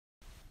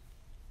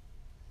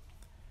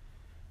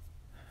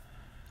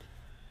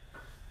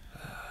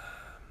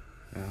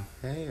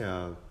Hey,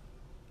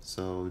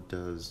 so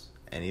does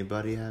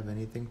anybody have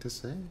anything to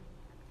say?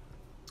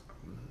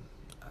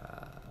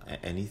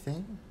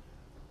 Anything?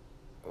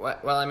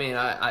 Well, I mean,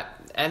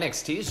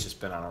 NXT's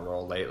just been on a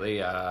roll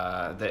lately.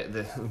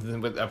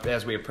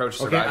 As we approach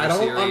Survivor I don't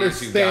Series,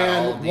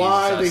 understand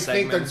why they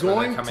think they're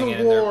going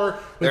to war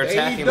they're with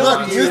attacking. AEW.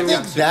 Look, you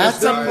think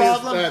that's a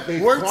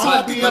problem? We're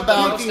talking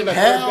about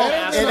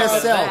hell in a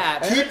cell.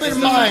 Keep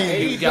in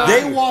mind,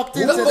 they walked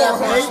into that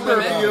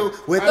pay-per-view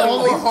with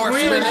only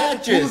 3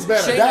 matches.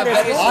 That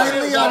is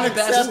highly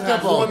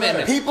unacceptable.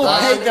 People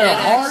pay their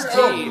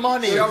hard-earned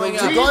money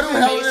to go to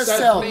Hell in a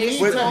Cell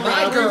with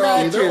only 3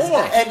 matches,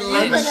 and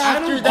even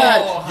after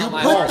that, you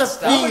put the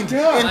Fiend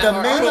in the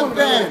main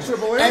event,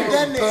 and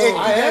then it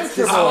gets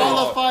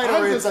disqualified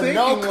or it's a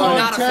no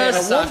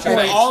contest,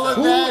 and all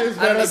of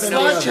that, a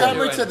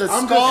sledgehammer to the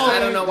skull.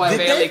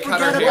 Did they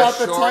forget about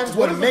the times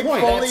when Mick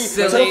Foley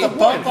took the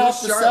bump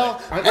off the cell?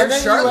 And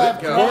then you have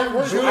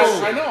Crown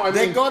Jewel.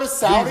 They go to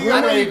Saudi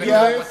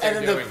Arabia, and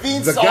then the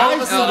Fiend all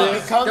of a sudden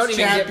becomes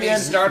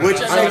champion, which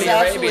makes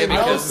absolutely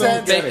no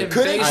sense.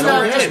 Couldn't you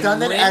have just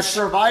done it at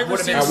Survivor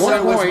Series?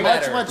 It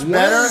was much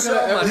better.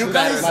 You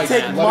guys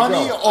take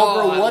money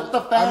over what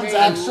the fans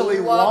actually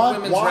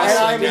want. And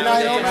I mean,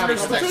 I don't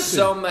understand.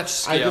 So much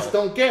skill. I just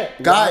don't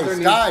get. Guys.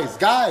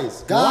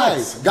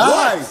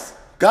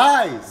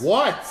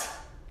 What?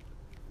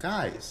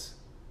 Guys,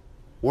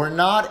 we're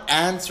not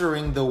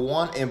answering the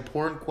one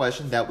important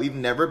question that we've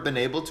never been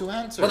able to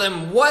answer. Well,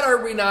 then what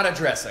are we not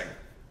addressing?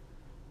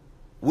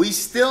 We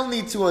still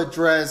need to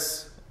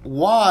address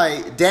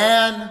why,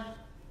 Dan.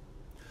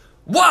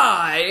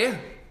 Why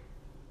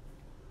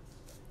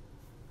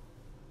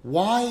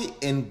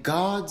in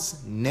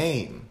God's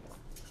name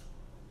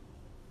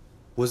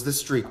was the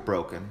streak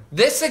broken?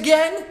 this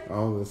again?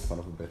 Oh, this son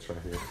of a bitch right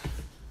here.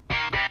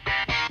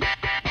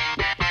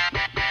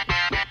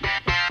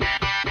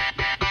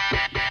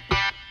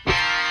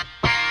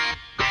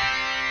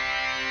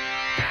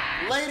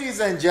 Ladies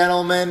and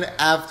gentlemen,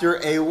 after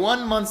a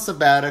 1-month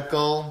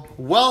sabbatical,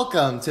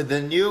 welcome to the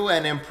new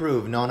and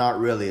improved. No, not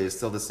really. It's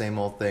still the same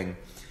old thing.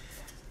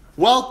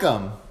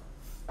 Welcome.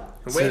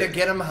 Way to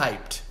get him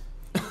hyped.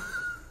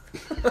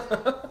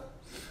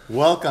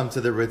 Welcome to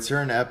the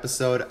return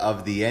episode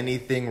of the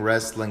Anything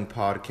Wrestling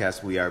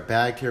Podcast. We are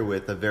back here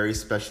with a very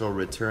special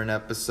return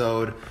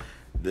episode.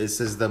 This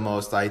is the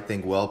most, I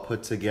think, well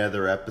put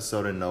together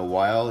episode in a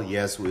while.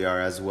 Yes, we are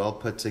as well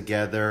put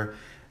together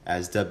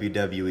as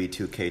WWE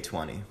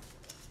 2K20.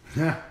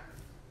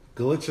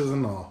 Glitches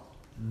and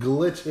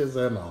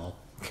all.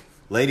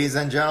 Ladies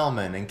and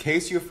gentlemen, in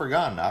case you've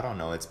forgotten, I don't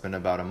know, it's been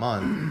about a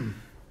month.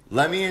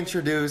 Let me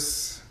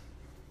introduce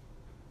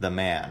the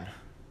man.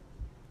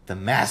 The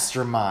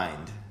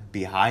mastermind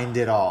behind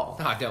it all.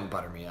 Oh, don't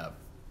butter me up.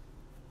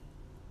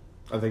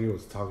 I think he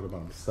was talking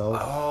about himself.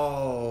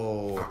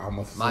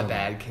 Oh, my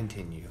bad.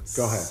 Continue.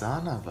 Go ahead.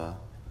 Son of a...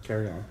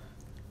 Carry on.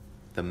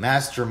 The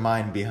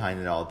mastermind behind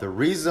it all. The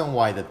reason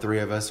why the 3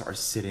 of us are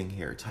sitting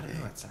here I today.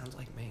 don't know. It sounds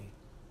like me.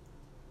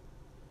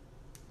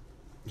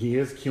 He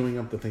is queuing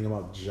up the thing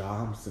about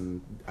jobs,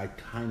 and I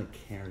kind of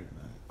carry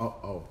that.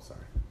 Oh,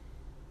 sorry.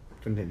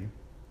 Continue.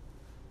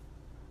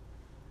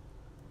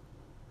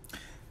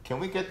 Can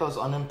we get those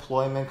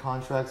unemployment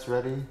contracts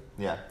ready?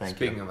 Yeah, thank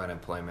you. Speaking of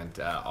unemployment,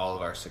 all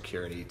of our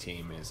security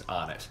team is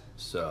on it.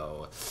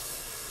 So,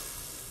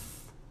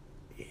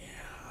 yeah.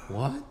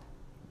 What?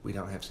 We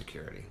don't have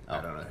security. Oh.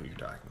 I don't know who you're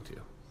talking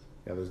to.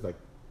 Yeah, there's like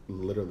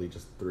literally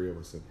just 3 of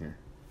us in here.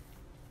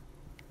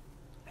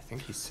 I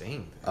think he's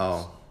saying this.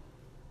 Oh,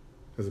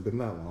 Has it been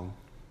that long?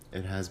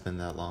 it has been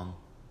that long.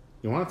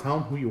 You want to tell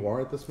him who you are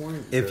at this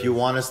point? If you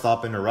want to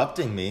stop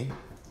interrupting me,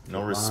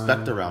 no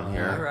respect around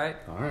here. All right.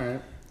 All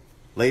right.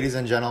 Ladies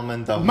and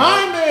gentlemen,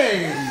 My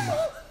name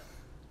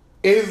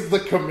is the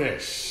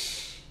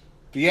commish,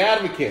 the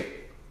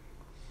advocate,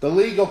 the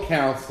legal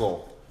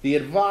counsel, the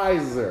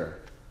advisor,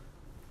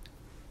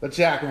 the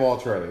jack of all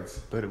trades.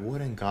 But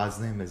what in God's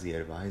name is he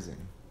advising?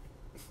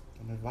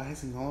 I'm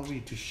advising all of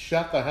you to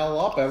shut the hell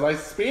up as I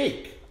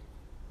speak.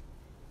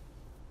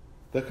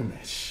 The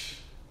commish.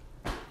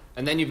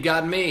 And then you've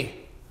got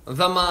me,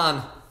 the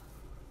man.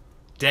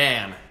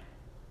 Dan,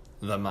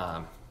 the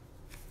man.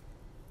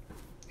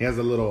 He has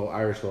a little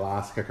Irish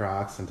Alaska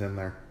accent in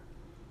there.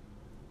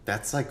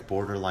 That's like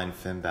borderline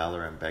Finn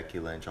Balor and Becky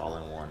Lynch all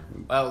in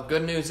one. Well,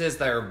 good news is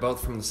they're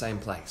both from the same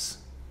place.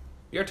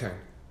 Your turn.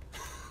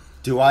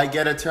 Do I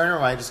get a turn or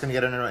am I just going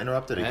to get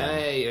interrupted again?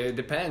 Hey, it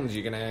depends.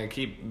 You gonna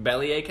keep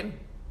belly aching?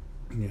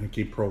 You know,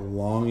 keep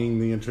prolonging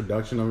the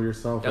introduction of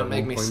yourself. Don't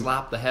make me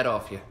slap the head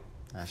off you.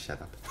 Ah,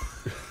 shut up.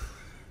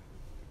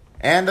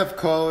 And of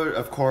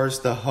course,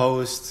 the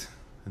host,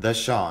 the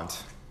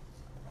Shant.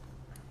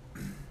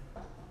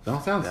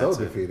 Don't sound so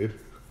defeated.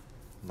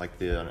 Like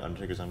the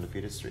Undertaker's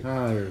undefeated streak.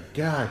 Oh,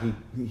 God,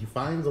 he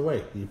finds a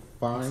way. He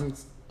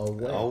finds a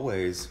way.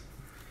 Always.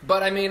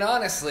 But I mean,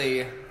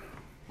 honestly,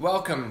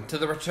 welcome to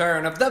the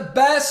return of the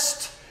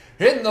best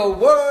in the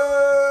world.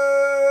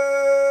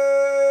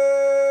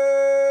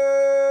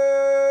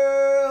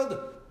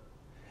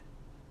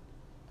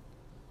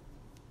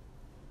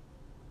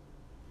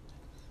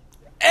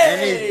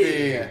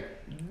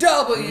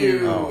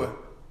 WP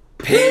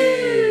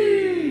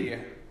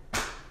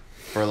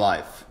for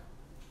life.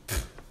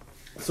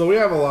 So we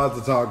have a lot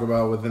to talk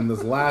about within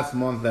this last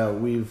month that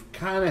we've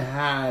kind of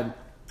had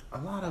a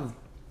lot of,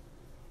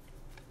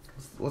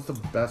 what's the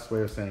best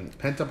way of saying it?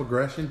 Pent-up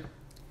aggression?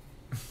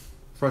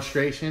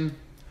 Frustration?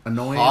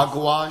 Annoyance?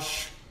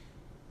 Hogwash.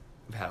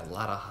 We've had a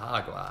lot of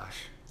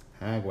hogwash.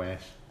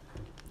 Hogwash.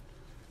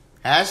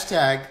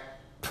 Hashtag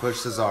push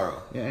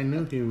Cesaro. Yeah, I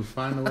knew he would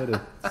find a way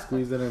to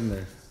squeeze it in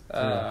there.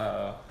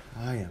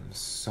 I am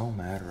so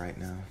mad right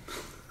now.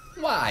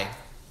 Why?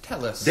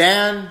 Tell us.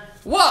 Dan.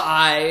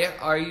 Why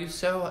are you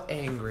so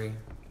angry?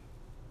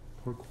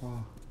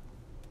 Pourquoi?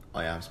 Oh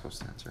yeah, I'm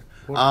supposed to answer.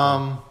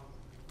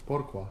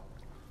 Pourquoi?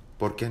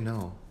 ¿Por qué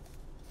no?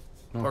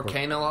 Por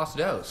qué no los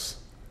dos?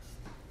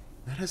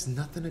 That has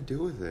nothing to do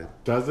with it.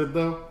 Does it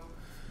though?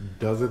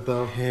 Does it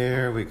though?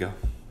 Here we go.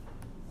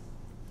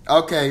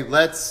 Okay,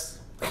 let's...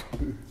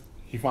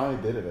 He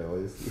finally did it at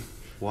least.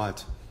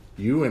 What?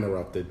 You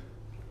interrupted.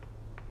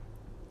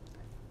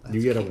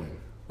 You get a win.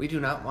 We do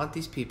not want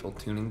these people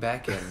tuning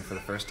back in for the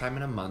first time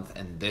in a month,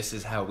 and this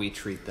is how we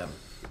treat them.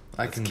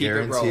 I can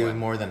guarantee you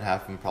more than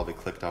half of them probably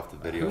clicked off the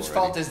video. Whose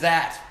fault is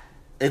that?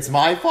 It's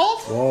my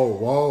fault?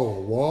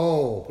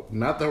 Whoa.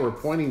 Not that we're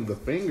pointing the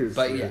fingers.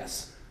 But here.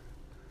 yes.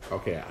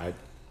 Okay, I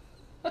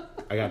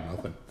got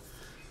nothing.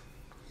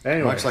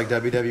 Anyway. Much like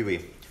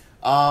WWE.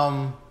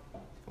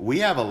 We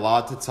have a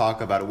lot to talk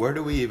about. Where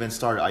do we even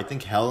start? I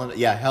think Hell in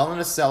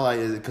a Cell,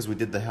 because we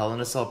did the Hell in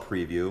a Cell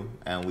preview,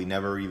 and we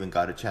never even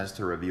got a chance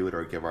to review it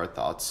or give our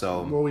thoughts.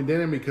 So, well, we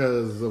didn't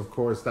because, of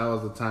course, that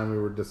was the time we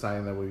were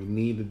deciding that we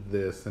needed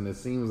this, and it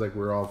seems like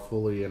we're all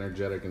fully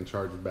energetic and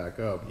charged back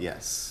up.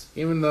 yes.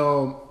 Even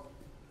though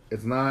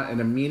it's not an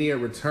immediate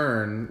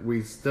return,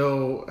 we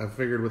still have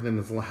figured within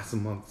this last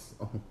month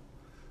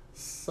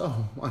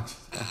so much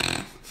has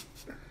happened.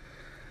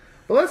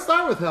 But let's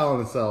start with Hell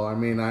in a Cell. I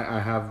mean,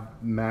 I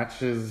have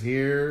matches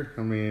here.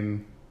 I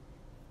mean,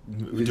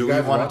 do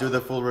we want to do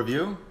the full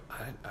review?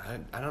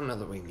 I don't know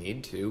that we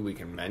need to. We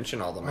can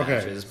mention all the Okay,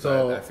 matches,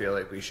 so but I feel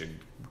like we should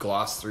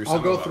gloss through some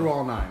I'll go of them. through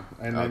all 9,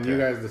 and then you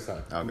guys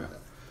decide. Okay.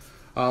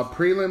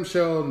 Prelim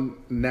show,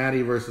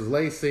 Natty versus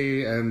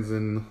Lacey, ends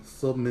in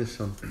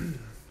submission.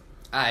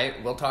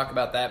 Alright, we'll talk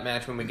about that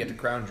match when we get to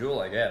Crown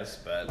Jewel, I guess,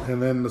 but...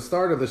 And then the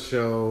start of the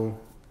show,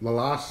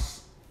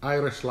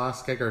 Irish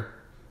Last Kicker,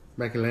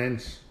 Becky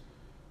Lynch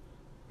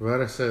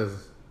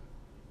versus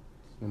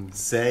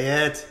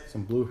Say it.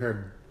 some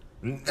blue-haired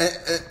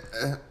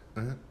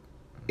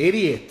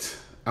idiot.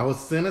 I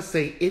was gonna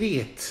say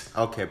idiot.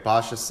 Okay,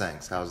 Basha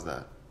Sanks. How's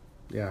that?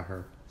 Yeah,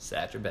 her.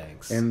 Sasha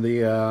Banks. And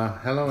the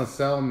Hell in a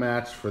Cell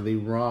match for the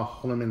Raw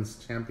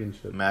Women's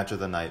Championship. Match of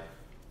the night.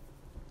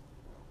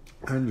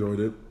 I enjoyed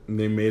it.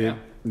 They made it.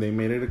 They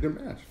made it a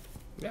good match.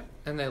 Yeah,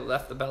 and they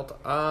left the belt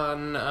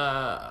on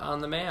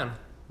the man,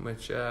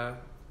 which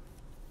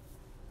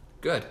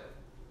good.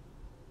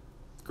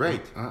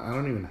 Great. I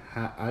don't even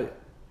I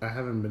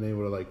haven't been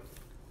able to like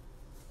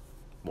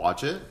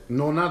Watch it?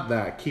 no, not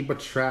that. Keep a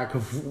track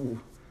of who?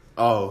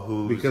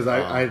 because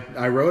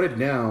I wrote it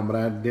down, but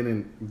I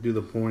didn't do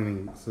the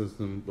pointing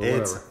system. But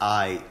it's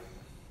whatever.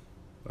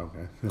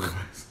 Okay.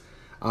 Anyways,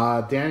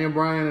 Daniel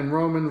Bryan and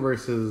Roman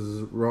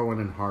versus Rowan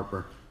and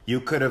Harper.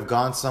 You could have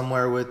gone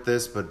somewhere with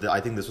this, but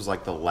I think this was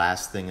like the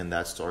last thing in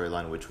that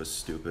storyline, which was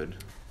stupid.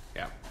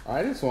 Yeah.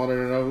 I just wanted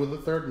to know who the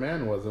third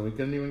man was, and we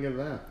couldn't even get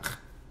that.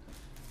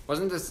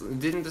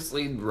 Didn't this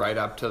lead right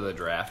up to the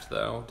draft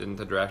though? Didn't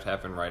the draft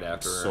happen right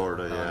after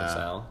Sorta, Hell in a yeah.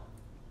 Cell?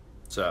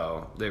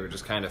 So they were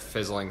just kind of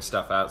fizzling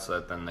stuff out so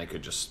that then they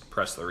could just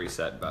press the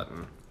reset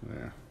button.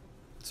 Yeah.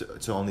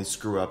 To only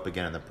screw up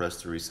again and then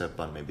press the reset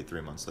button maybe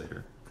 3 months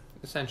later.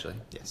 Essentially.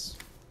 Yes.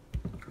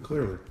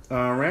 Clearly.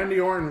 Randy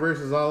Orton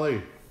versus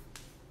Ali.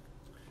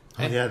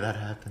 Oh yeah, that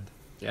happened.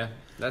 Yeah.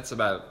 That's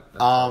what I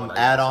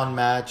Add-on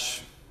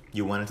match.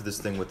 You went into this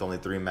thing with only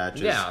 3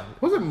 matches. Yeah.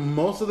 Wasn't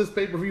most of this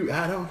pay-per-view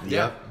add-on?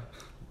 Yep.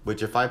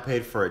 Which if I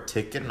paid for a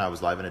ticket and I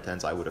was live in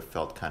attendance, I would have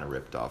felt kind of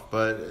ripped off.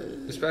 But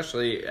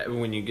Especially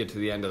when you get to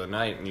the end of the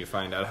night and you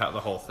find out how the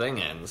whole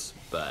thing ends.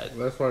 But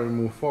That's why we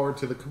move forward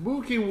to the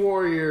Kabuki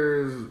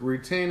Warriors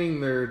retaining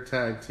their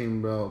tag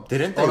team belt.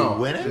 Didn't they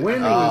win it?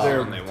 Winning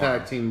their they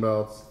tag won. team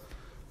belts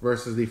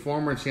versus the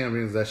former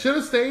champions that should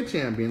have stayed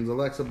champions,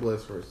 Alexa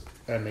Bliss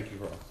and Nikki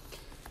Cross.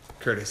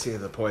 courtesy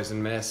of the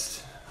Poison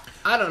Mist.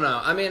 I don't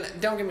know. I mean,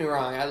 don't get me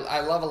wrong.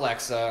 I love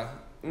Alexa.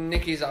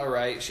 Nikki's all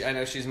right. I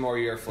know she's more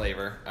your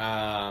flavor.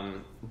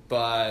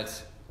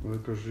 But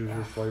Because she's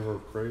your flavor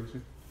of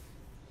crazy.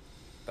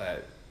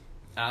 But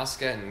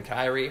Asuka and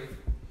Kairi,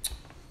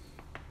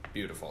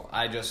 beautiful.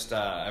 I just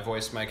I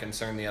voiced my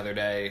concern the other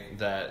day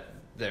that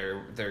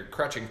they're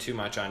crutching too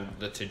much on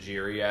the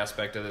Tajiri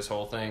aspect of this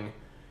whole thing.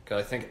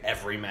 Because I think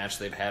every match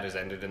they've had has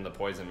ended in the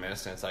Poison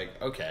Mist, and it's like,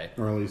 okay.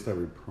 Or at least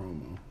every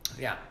promo.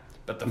 Yeah.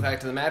 But the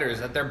fact of the matter is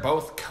that they're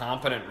both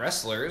competent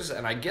wrestlers,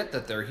 and I get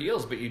that they're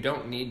heels, but you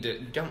don't need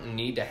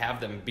to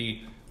have them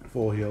be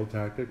full heel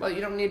tactic. Well,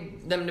 you don't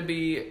need them to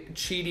be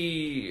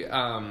cheaty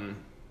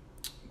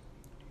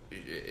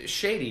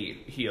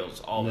shady heels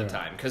all the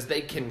time because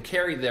they can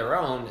carry their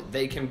own.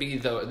 They can be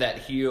that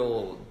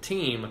heel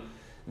team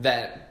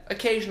that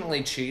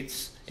occasionally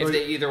cheats if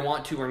they either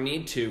want to or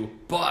need to,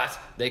 but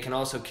they can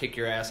also kick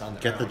your ass on their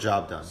own. Get the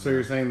job done. So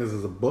you're saying this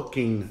is a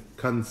booking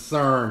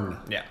concern?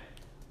 Yeah.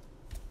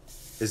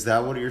 Is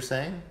that what you're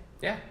saying?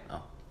 Yeah.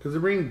 Oh. Because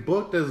they're being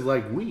booked as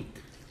like weak.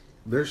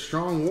 They're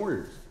strong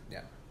warriors.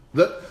 Yeah.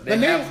 They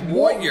have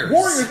warriors.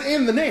 Warriors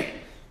in the name.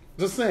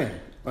 Just saying.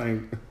 Like,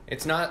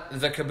 it's not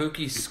the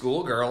Kabuki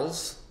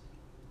schoolgirls.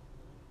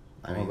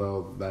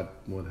 Although that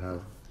would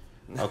have.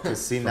 Okay,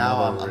 see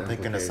now I'm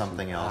thinking of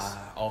something else.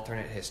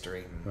 Alternate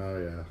history. Oh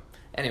yeah.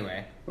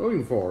 Anyway.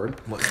 Moving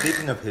forward. Well,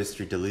 speaking of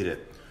history, delete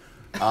it.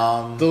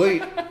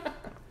 Delete.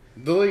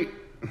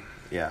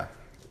 Yeah.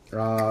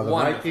 The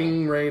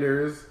Viking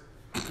Raiders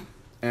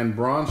and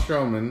Braun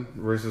Strowman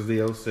versus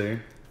the OC.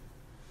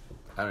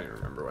 I don't even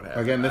remember what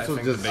happened. Again, this was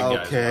just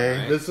okay.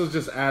 Right? This was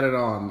just added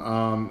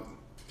on.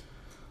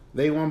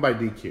 They won by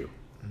DQ.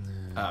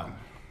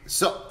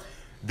 So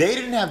they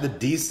didn't have the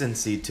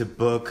decency to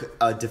book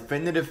a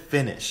definitive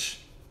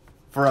finish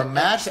for a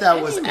match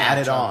that was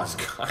added on.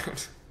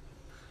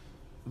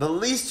 The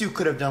least you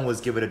could have done was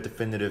give it a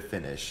definitive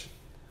finish.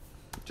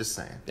 Just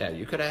saying. Yeah,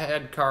 you could have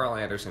had Carl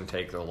Anderson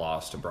take the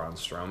loss to Braun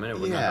Strowman. It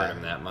wouldn't have hurt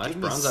him that much.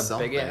 Braun's a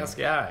big-ass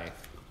guy.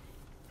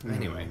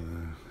 Anyway.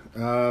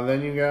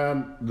 Then you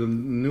got the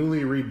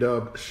newly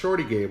redubbed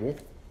Shorty Gable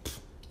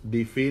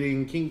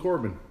defeating King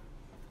Corbin.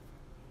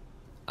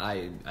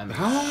 I mean,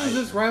 how long has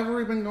this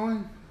rivalry been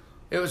going?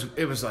 It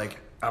was like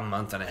a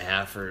month and a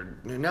half, or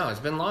no, it's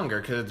been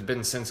longer because it's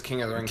been since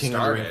King of the Ring King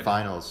started. of the Ring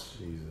finals.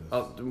 Jesus.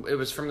 Oh, it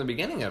was from the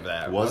beginning of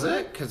that. Was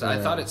it? Because I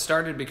thought it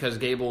started because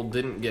Gable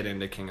didn't get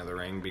into King of the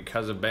Ring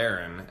because of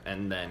Baron,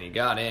 and then he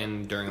got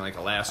in during like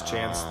a last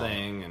chance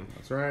thing. And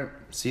that's right.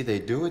 See, they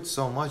do it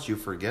so much you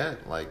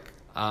forget. Like,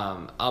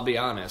 I'll be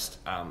honest.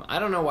 I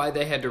don't know why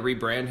they had to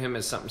rebrand him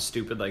as something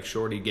stupid like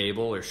Shorty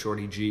Gable or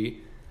Shorty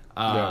G.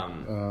 Hold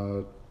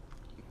on.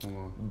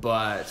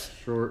 But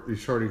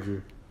Shorty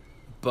G.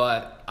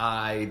 But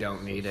I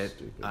don't need it.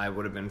 Stupid. I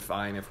would have been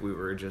fine if we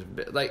were just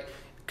like,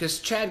 because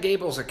Chad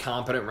Gable's a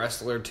competent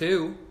wrestler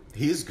too.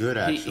 He's good,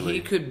 actually.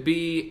 He could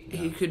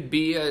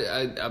be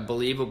a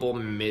believable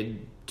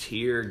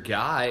mid-tier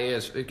guy,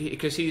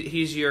 because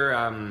he's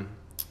your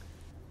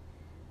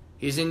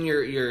he's in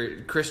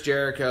your Chris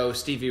Jericho,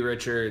 Stevie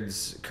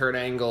Richards, Kurt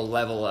Angle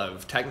level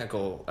of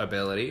technical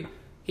ability.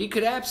 He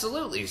could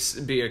absolutely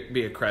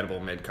be a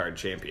credible mid-card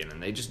champion,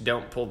 and they just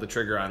don't pull the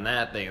trigger on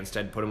that. They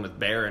instead put him with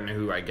Baron,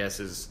 who I guess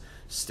is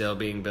still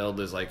being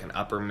billed as like an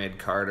upper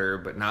mid-carder,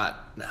 but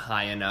not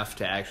high enough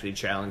to actually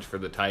challenge for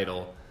the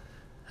title.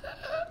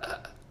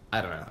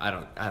 I don't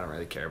know. I don't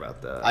really care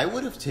about the. I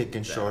would have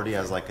taken Shorty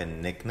as like a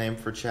nickname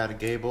for Chad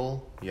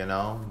Gable, you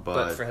know,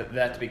 but for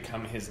that to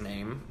become his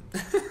name.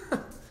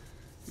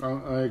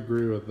 I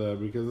agree with that,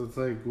 because it's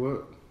like,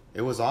 what?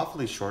 It was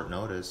awfully short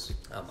notice.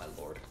 Oh my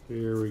lord!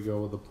 Here we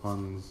go with the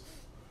puns.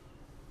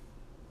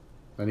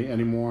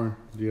 Any more?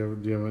 Do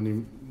you have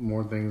any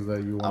more things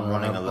that you want?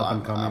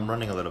 I'm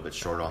running a little bit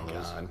short on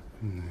those. God.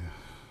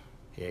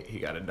 He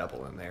got a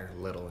double in there,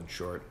 little and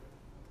short.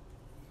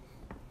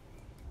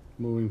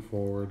 Moving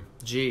forward.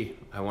 Gee,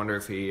 I wonder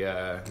if he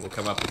will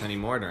come up with any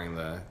more during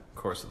the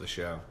course of the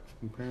show.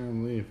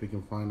 Apparently, if he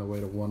can find a way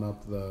to one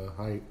up the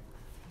height.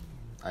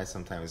 I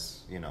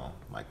sometimes,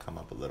 might come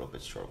up a little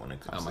bit short when it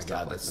comes to stuff. stuff Oh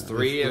my God, like that's that.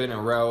 3 in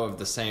a row of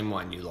the same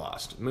one you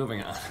lost.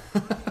 Moving on.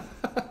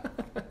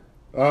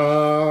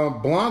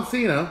 Blonde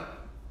Cena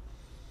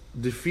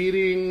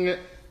defeating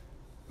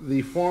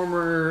the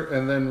former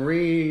and then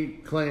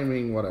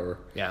reclaiming whatever.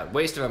 Yeah,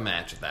 waste of a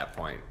match at that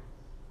point.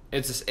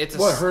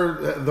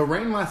 The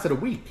reign lasted a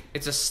week.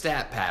 It's a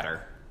stat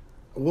patter.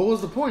 What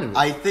was the point of it?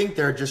 I think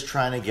they're just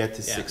trying to get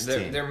to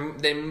 16.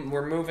 They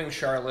were moving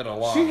Charlotte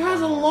along. She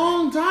has a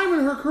long time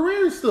in her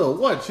career still.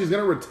 What? She's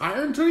going to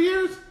retire in 2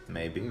 years?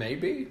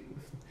 Maybe.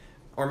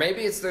 Or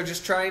maybe they're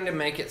just trying to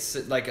make it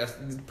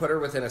put her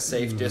within a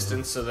safe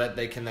distance so that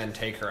they can then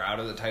take her out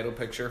of the title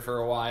picture for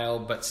a while,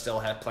 but still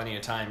have plenty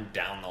of time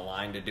down the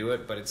line to do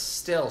it. But it's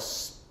still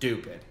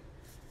stupid.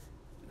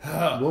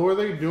 What were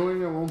they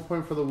doing at one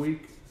point for the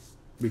week?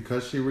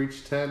 Because she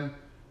reached 10,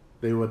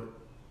 they would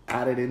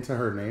add it into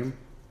her name.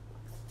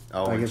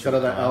 Oh, like instead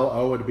of the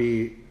LO, it would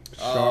be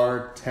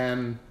Char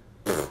 10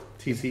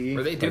 TCE.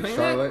 Were they doing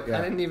Charlotte? that? Yeah.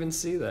 I didn't even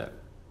see that.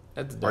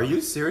 Are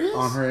you serious?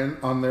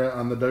 On the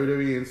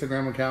WWE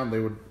Instagram account, they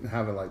would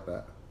have it like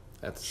that.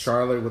 That's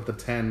Charlotte with the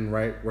 10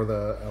 right where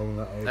the L and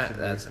the O.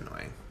 That's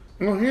annoying.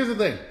 Well, here's the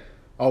thing.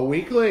 A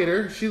week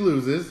later, she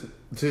loses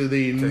to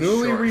the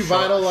newly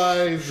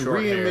revitalized,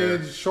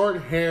 re-imaged,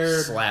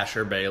 short-haired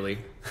Slasher Bailey.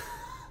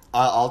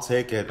 I'll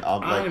take it.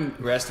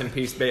 Rest in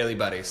peace, Bailey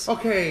buddies.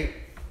 Okay.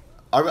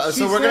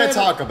 So we're going to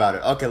talk about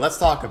it. Okay, let's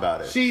talk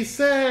about it. She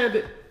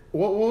said,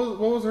 what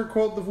was her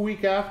quote the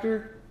week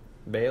after?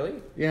 Bailey?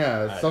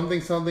 Yeah,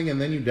 something,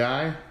 and then you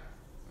die.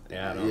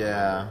 Yeah, I don't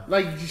know.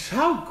 Like,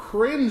 how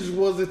cringe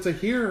was it to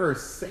hear her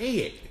say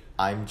it?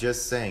 I'm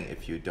just saying,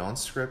 if you don't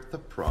script the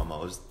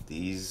promos,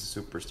 these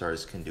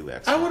superstars can do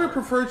excellent. I would have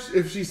preferred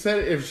if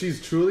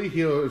she's truly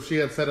heel, if she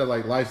had said it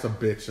like life's a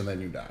bitch and then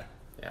you die.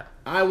 Yeah.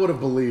 I would have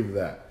believed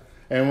that.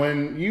 And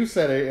when you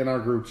said it in our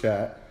group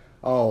chat,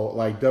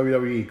 like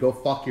WWE, go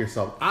fuck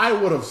yourself, I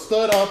would have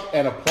stood up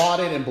and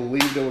applauded and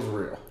believed it was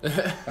real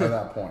at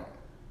that point.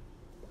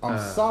 I'm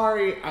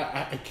sorry,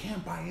 I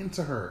can't buy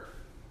into her.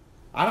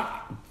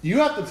 You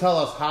have to tell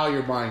us how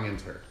you're buying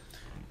into her.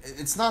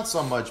 It's not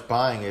so much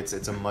buying; it's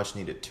a much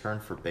needed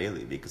turn for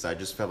Bayley, because I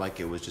just felt like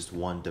it was just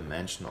one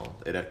dimensional.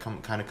 It had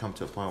come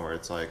to a point where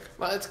it's like,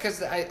 well, it's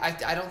because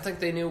I don't think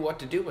they knew what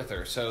to do with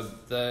her. So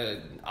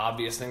the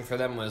obvious thing for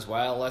them was,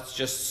 well, let's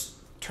just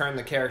turn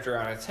the character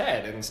on its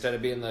head. And instead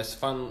of being this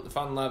fun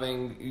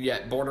loving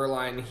yet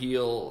borderline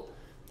heel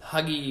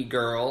huggy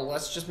girl,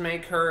 let's just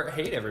make her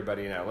hate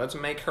everybody now. Let's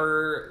make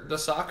her the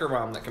soccer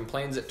mom that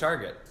complains at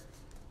Target.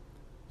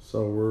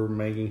 So we're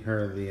making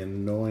her the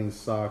annoying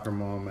soccer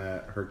mom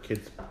at her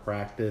kid's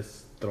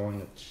practice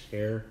throwing a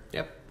chair?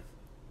 Yep.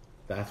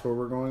 That's where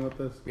we're going with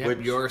this? Yep.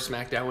 With your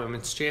SmackDown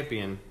Women's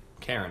Champion,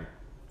 Karen.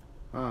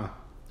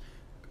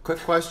 Quick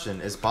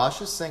question. Is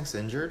Basha Sinks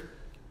injured?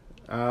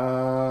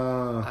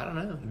 I don't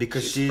know.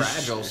 Because she's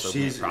fragile, so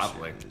she's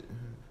probably.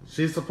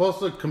 She's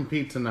supposed to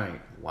compete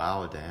tonight.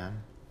 Wow,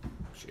 Dan.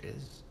 She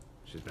is.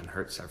 She's been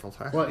hurt several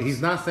times. Well,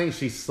 he's not saying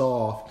she's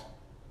soft.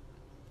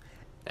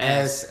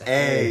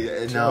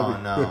 S.A. No,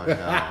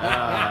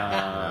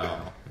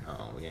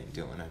 we ain't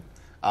doing it.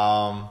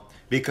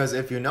 Because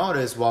if you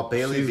notice, while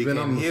Bayley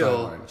became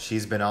heel,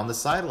 she's been on the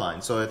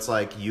sideline. So it's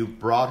like you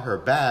brought her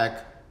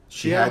back.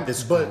 She had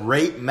this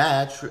great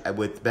match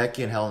with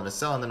Becky and Hell in a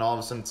Cell, and then all of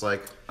a sudden it's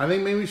like... I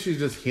think maybe she's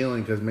just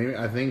healing, because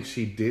I think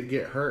she did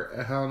get hurt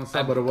at Hell in a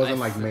Cell, but it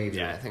wasn't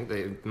major. Yeah, I think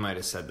they might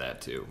have said that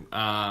too.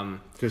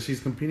 Because she's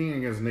competing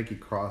against Nikki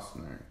Cross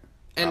tonight.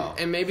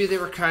 And maybe they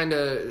were kind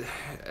of...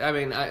 I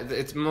mean,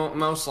 it's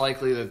most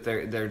likely that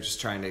they're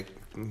just trying to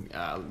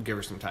give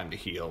her some time to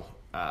heal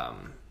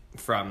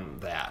from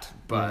that.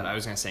 But I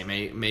was going to say,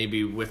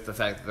 maybe with the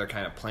fact that they're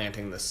kind of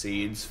planting the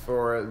seeds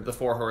for the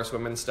Four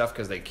Horsewomen stuff,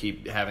 because they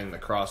keep having the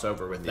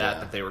crossover with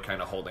that they were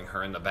kind of holding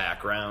her in the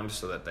background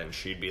so that then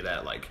she'd be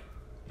that, like,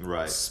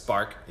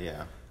 spark.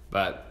 Yeah.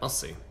 But we'll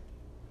see.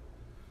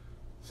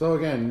 So,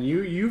 again,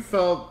 you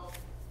felt...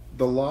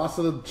 the loss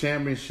of the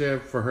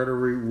championship for her to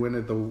win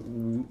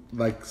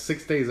it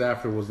 6 days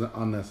after was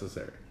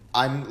unnecessary.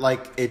 I'm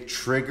like, it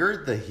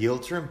triggered the heel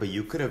turn, but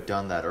you could have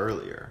done that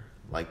earlier.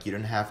 Like, you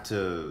didn't have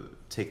to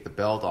take the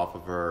belt off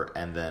of her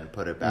and then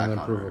put it back on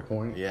her. Prove a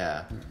point.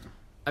 Yeah.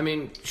 I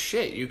mean,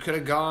 shit, you could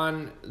have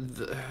gone...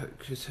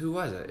 Because who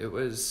was it? It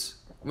was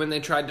when they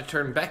tried to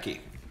turn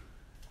Becky.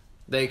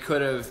 They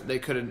could have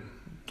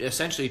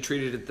essentially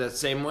treated it the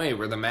same way,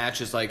 where the match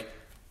is like...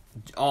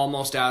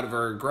 almost out of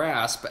her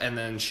grasp, and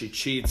then she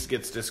cheats,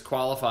 gets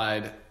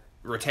disqualified,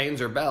 retains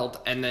her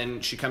belt, and then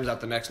she comes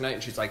out the next night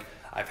and she's like,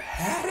 I've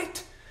had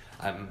it,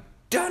 I'm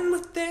done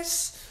with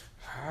this.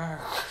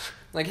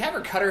 Like, have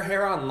her cut her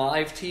hair on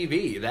live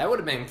TV. That would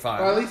have been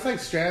fun. Or at least like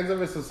strands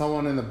of it, so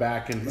someone in the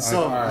back and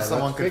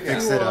someone could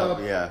fix it up.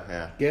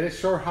 Yeah. Get it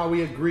sure how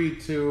we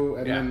agreed to,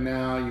 and then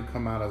now you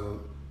come out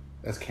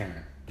as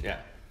Karen. Yeah.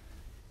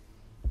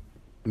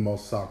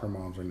 Most soccer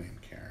moms are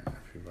named Karen,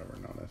 if you've ever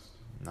noticed.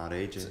 Not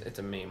AJ. It's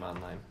a meme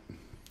online.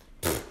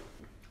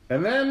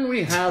 And then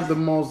we have the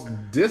most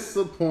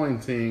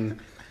disappointing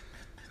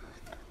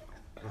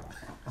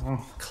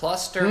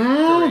Cluster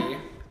 3.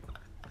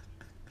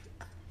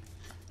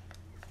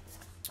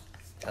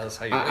 Tell us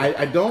how you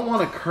I don't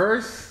want to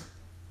curse.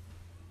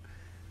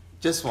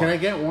 Just one. Can I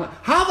get one?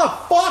 How the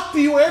fuck do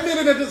you end it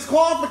in a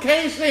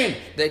disqualification?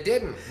 They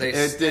didn't. They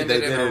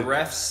ended in a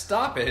ref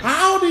stoppage.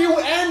 How do you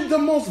end the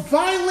most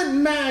violent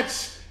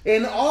match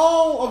in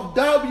all of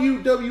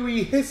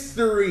WWE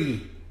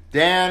history?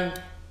 Dan.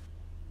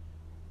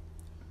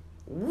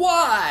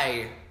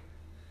 Why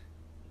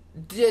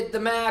did the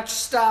match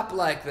stop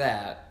like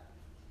that?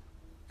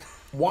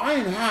 Why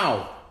and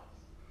how?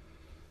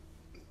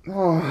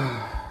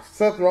 Oh,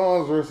 Seth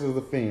Rollins versus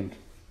The Fiend.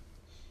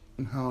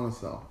 And Hell in a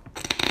Cell.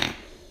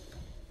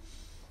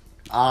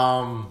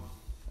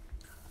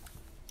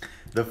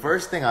 The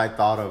first thing I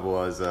thought of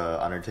was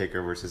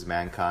Undertaker versus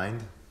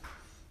Mankind.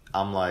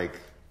 I'm like,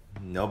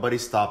 nobody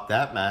stopped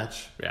that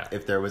match. Yeah.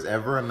 If there was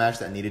ever a match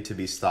that needed to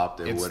be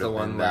stopped, it would have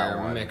been that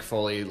one. Mick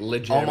Foley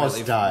legitimately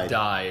almost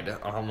died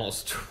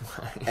almost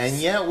twice. And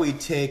yet we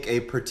take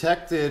a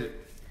protected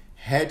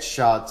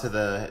headshot to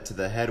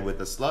the head with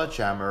a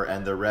sledgehammer,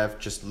 and the ref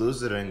just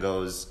loses it and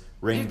goes,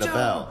 ring the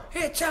bell.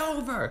 It's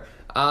over.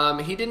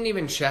 He didn't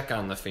even check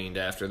on the Fiend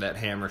after that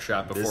hammer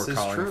shot before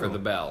calling for the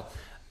bell.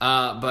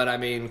 But I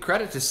mean,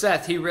 credit to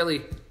Seth, he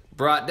really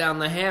brought down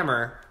the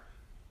hammer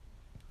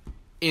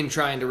in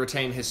trying to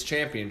retain his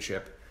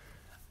championship.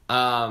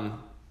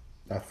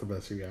 That's the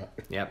best you got.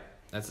 Yep,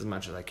 that's as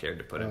much as I cared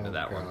to put into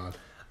that God.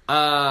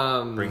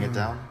 one. Bring it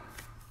down.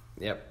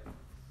 Yep.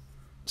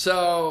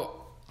 So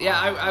yeah,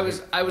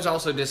 I was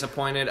also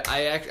disappointed.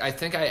 I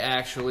think I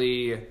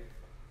actually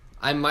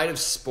I might have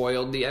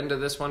spoiled the end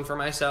of this one for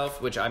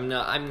myself, which I'm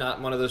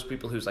not one of those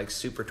people who's like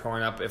super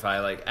torn up if I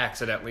like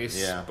accidentally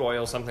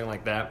spoil something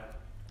like that,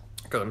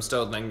 because I'm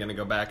still then going to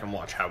go back and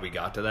watch how we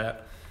got to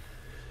that,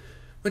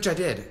 which I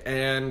did.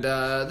 And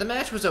the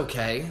match was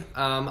okay.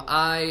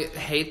 I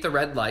hate the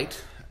red light.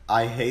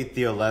 I hate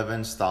the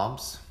 11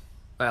 stomps.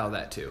 Well,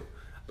 that too.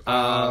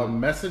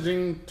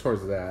 Messaging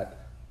towards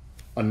that,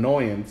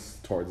 annoyance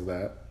towards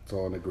that. It's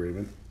all in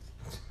agreement.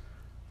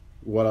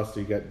 What else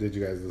did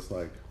you guys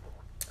dislike?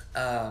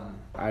 I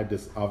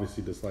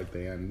obviously disliked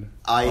the end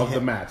of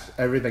the match.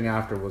 Everything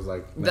after was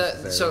like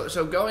necessary.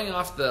 So going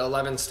off the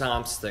 11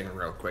 stomps thing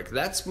real quick,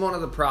 that's one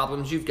of the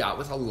problems you've got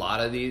with a lot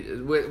of these,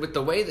 with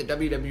the way that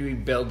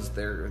WWE builds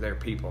their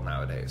people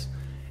nowadays.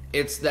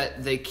 It's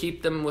that they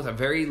keep them with a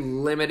very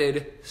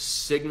limited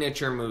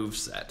signature move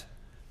set.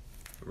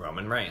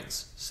 Roman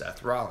Reigns,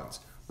 Seth Rollins.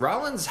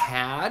 Rollins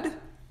had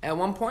at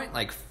one point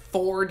like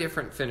 4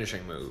 different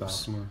finishing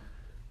moves.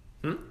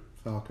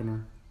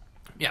 Falconer.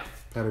 Yeah.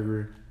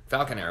 Pedigree.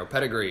 Falcon Arrow,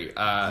 Pedigree,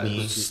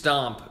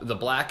 Stomp, the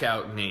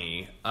Blackout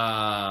Knee,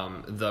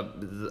 the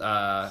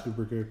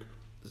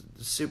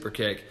Super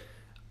Kick.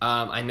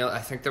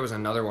 I think there was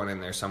another one in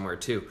there somewhere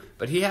too.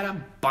 But he had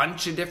a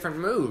bunch of different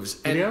moves.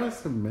 Did he have a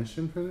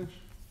submission finish?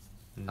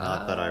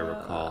 Not that I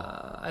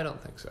recall. I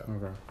don't think so.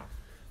 Okay.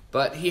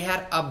 But he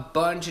had a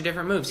bunch of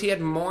different moves. He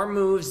had more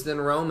moves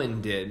than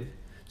Roman did.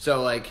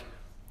 So like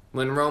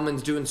when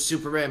Roman's doing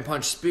Superman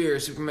Punch Spear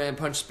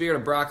to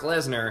Brock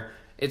Lesnar,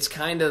 it's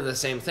kind of the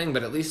same thing,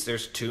 but at least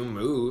there's 2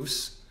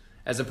 moves,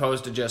 as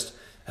opposed to just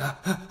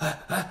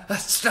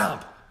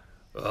stomp.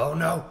 Oh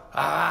no,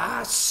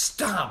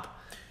 stomp.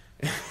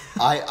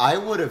 I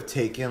would have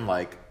taken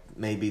like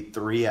maybe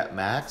 3 at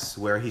max,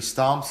 where he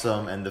stomps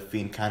him and the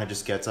Fiend kind of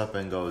just gets up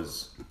and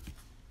goes,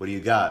 "What do you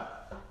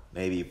got?"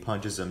 Maybe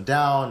punches him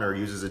down or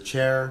uses a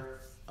chair.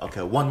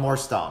 Okay, 1 more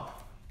stomp.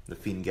 The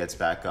Fiend gets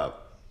back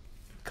up.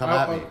 Come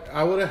at me.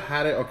 I would have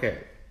had it.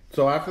 Okay.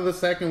 So after the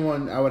second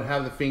one, I would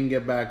have the Fiend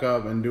get back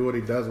up and do what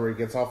he does, where he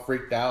gets all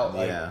freaked out,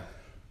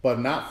 but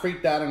not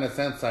freaked out in a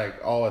sense like,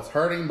 oh, it's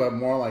hurting, but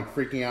more like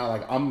freaking out,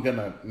 like I'm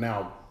gonna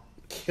now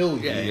kill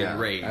you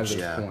rage at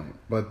this point.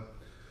 But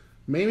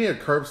maybe a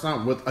curb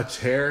stomp with a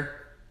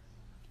chair,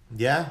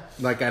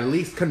 like at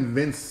least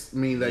convince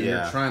me that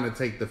you're trying to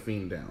take the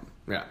Fiend down.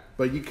 Yeah,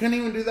 but you can't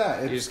even do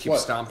that. You just keep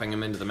stomping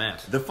him into the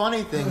mat. The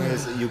funny thing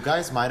is, you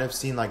guys might have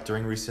seen like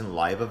during recent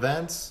live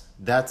events,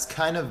 that's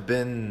kind of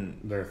been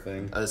their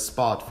thing, a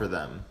spot for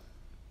them.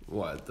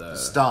 What the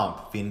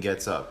stomp? Fiend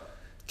gets up,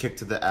 kick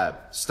to the ab,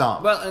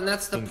 stomp. Well, and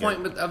that's the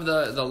point of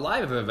the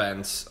live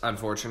events.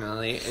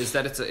 Unfortunately, is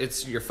that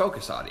it's your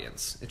focus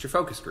audience, it's your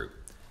focus group,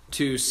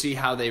 to see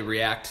how they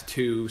react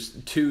to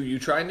you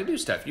trying to do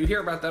stuff. You hear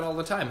about that all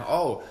the time.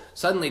 Oh,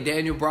 suddenly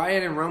Daniel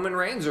Bryan and Roman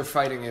Reigns are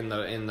fighting in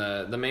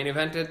the main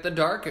event at the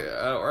Dark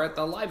or at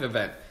the live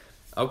event.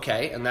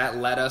 Okay, and that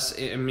led us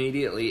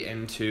immediately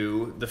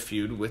into the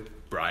feud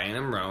with Bryan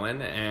and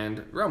Rowan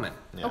and Roman.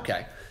 Yeah.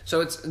 Okay, so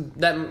it's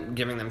them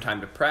giving them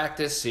time to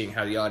practice, seeing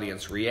how the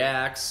audience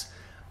reacts.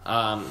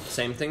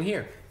 Same thing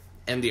here.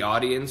 And the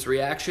audience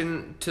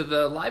reaction to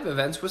the live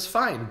events was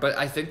fine, but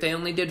I think they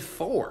only did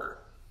 4.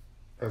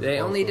 They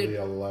only did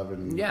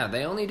 11. Yeah,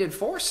 they only did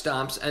 4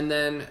 stomps, and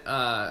then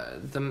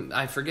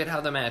I forget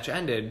how the match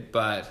ended,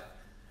 but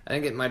I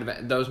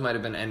think those might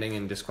have been ending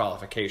in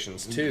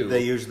disqualifications too.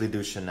 They usually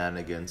do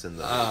shenanigans in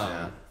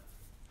those.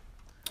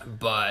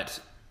 But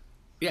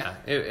yeah,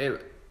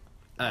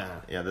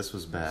 this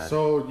was bad.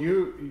 So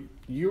you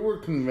were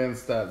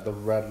convinced that the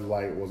red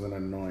light was an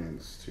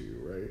annoyance to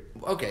you, right?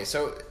 Okay,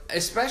 so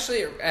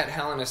especially at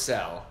Hell in a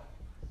Cell,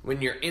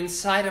 when you're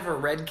inside of a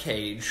red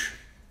cage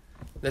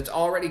that's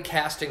already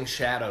casting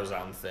shadows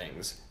on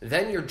things,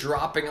 then you're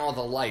dropping all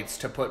the lights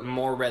to put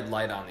more red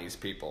light on these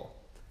people.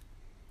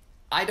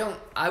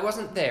 I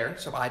wasn't there,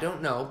 so I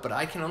don't know, but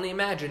I can only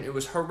imagine it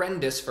was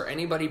horrendous for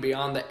anybody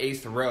beyond the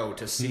 8th row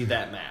to see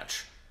that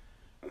match.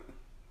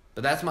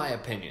 But that's my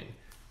opinion.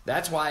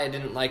 That's why I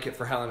didn't like it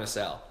for Hell in a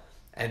Cell.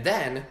 And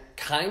then,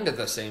 kind of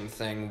the same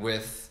thing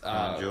with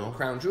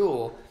Crown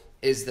Jewel,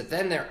 is that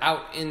then they're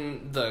out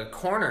in the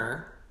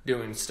corner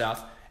doing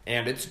stuff,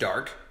 and it's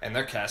dark, and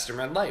they're casting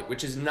red light,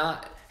 which is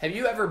not... Have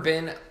you ever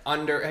been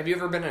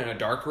in a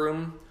dark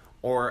room,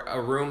 or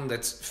a room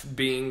that's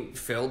being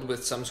filled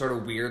with some sort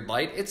of weird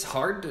light? It's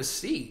hard to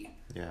see.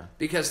 Yeah.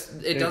 Because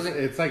it doesn't...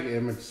 It's like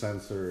image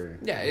sensory.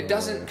 Yeah, it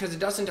doesn't... Because it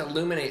doesn't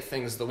illuminate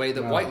things the way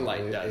that white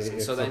light does.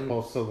 It's so then,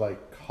 supposed to, like,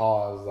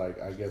 cause,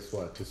 like, I guess,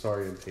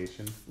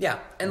 disorientation? Yeah,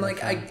 and,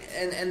 like,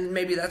 and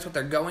maybe that's what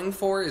they're going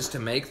for, is to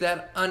make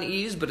that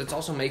unease, but it's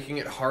also making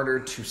it harder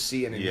to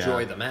see and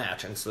enjoy the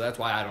match, and so that's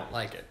why I don't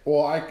like it.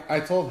 Well, I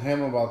told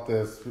him about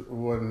this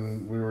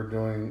when we were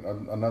doing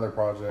another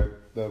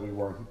project that we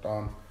worked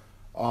on.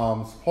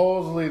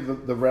 Supposedly,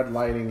 the red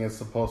lighting is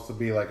supposed to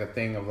be, like, a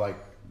thing of, like,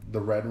 the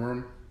Red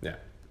Room. Yeah.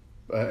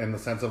 In the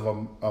sense of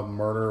a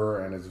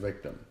murderer and his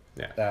victim.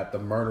 Yeah. That the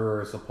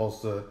murderer is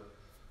supposed to,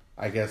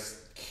 I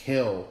guess,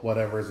 kill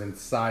whatever's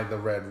inside the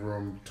Red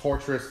Room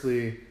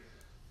torturously,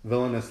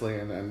 villainously,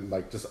 and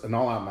like just an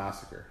all-out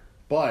massacre.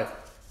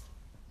 But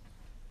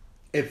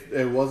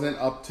it wasn't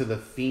up to the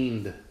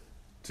Fiend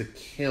to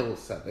kill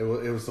Seth. It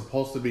was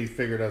supposed to be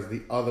figured as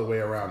the other way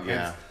around.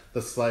 Yeah. Hence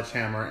the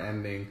sledgehammer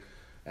ending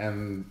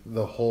and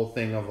the whole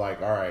thing of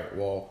like, all right,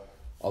 well,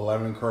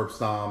 11 curb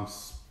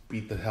stomps,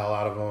 beat the hell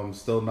out of him,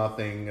 still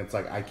nothing. It's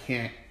like, I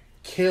can't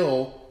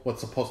kill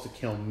what's supposed to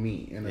kill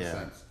me, in a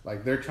sense.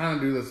 Like, they're trying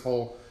to do this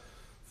whole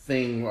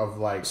thing of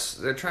like...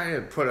 They're trying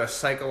to put a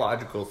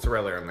psychological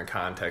thriller in the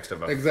context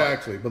of a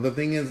Exactly. fight. But the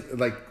thing is,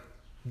 like,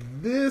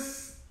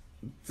 this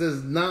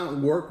does not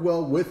work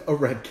well with a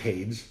red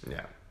cage.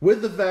 Yeah.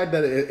 With the fact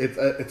that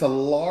it's a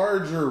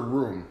larger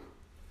room.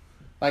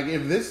 Like,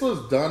 if this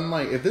was done,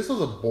 like, if this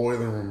was a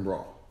boiler room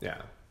brawl. Yeah.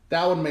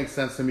 That would make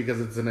sense to me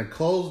because it's in a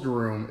closed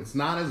room. It's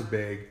not as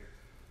big.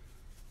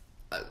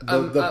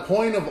 The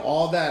point of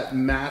all that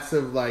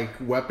massive, like,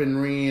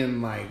 weaponry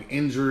and, like,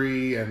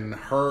 injury and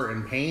hurt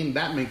and pain,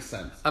 that makes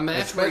sense. A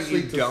match where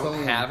you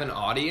don't have an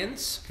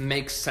audience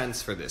makes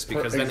sense for this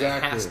because then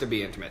it has to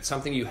be intimate.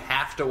 Something you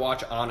have to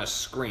watch on a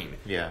screen.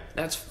 Yeah.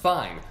 That's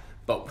fine.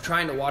 But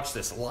trying to watch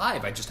this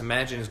live, I just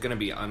imagine is going to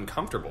be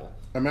uncomfortable.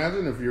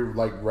 Imagine if you're,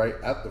 like, right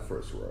at the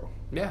first row.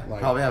 Yeah. Like,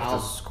 probably have to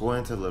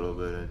squint a little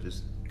bit and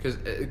just...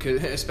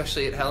 Because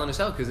especially at Hell in a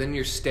Cell, because then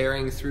you're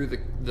staring through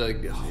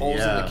the holes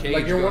in the cage.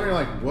 Like, you're wondering,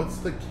 like, what's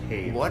the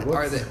cage? What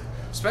are they?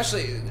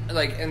 Especially,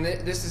 like, and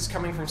this is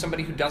coming from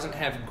somebody who doesn't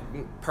have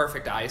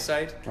perfect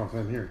eyesight. Oh,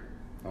 same here.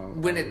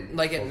 When it,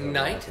 like, at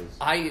night,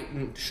 I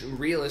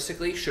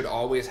realistically should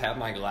always have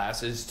my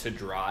glasses to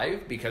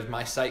drive because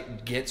my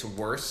sight gets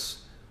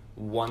worse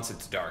once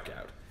it's dark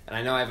out. And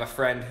I know I have a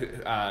friend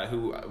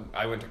who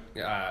I went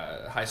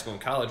to high school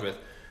and college with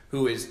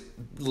who is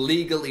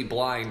legally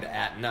blind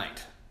at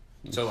night.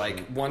 So,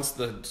 like, once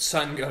the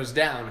sun goes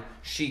down,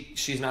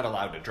 she's not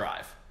allowed to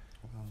drive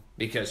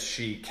because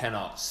she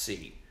cannot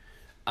see.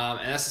 And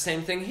that's the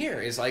same thing here.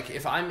 Is like,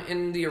 if I'm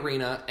in the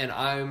arena and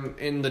I'm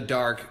in the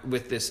dark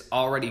with this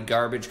already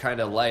garbage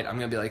kind of light, I'm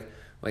gonna be like,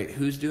 wait,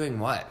 who's doing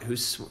what?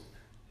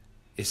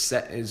 Is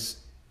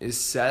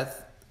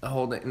Seth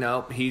holding?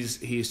 No,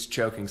 he's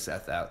choking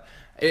Seth out.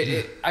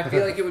 I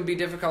feel like it would be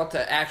difficult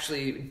to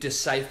actually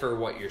decipher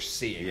what you're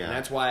seeing, and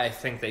that's why I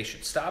think they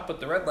should stop with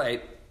the red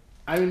light.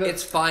 I mean,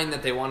 it's fine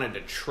that they wanted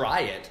to try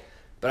it,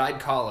 but I'd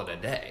call it a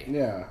day.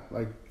 Yeah,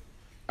 like,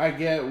 I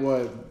get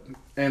what...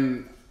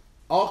 And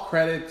all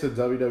credit to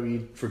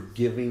WWE for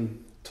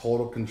giving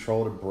total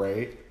control to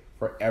Bray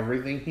for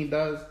everything he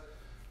does.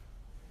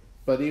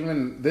 But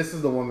even... This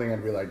is the one thing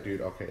I'd be like, dude,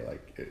 okay,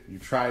 like, you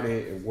tried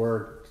it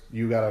worked,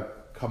 you gotta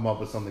come up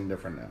with something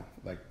different now.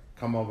 Like,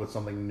 come up with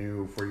something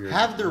new for your...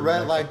 Have the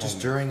red light just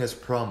during his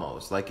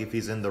promos, like if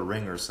he's in the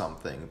ring or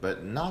something,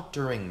 but not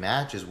during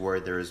matches where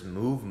there's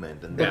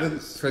movement and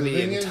for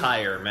the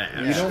entire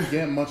match. You don't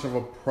get much of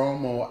a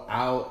promo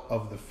out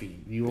of the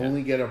feed. You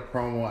only get a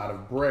promo out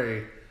of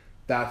Bray.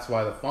 That's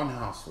why the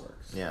Funhouse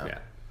works. Yeah.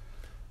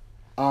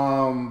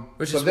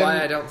 Which is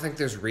why I don't think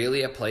there's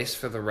really a place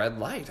for the red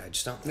light. I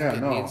just don't think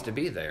it needs to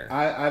be there.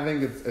 I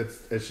think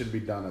it should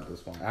be done at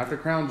this point. After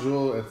Crown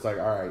Jewel, it's like,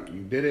 all right,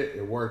 you did it.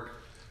 It worked.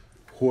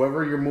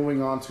 Whoever you're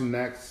moving on to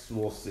next,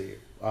 we'll see.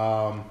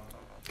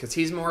 Because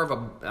he's more of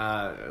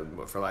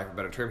a, for lack of a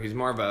better term, he's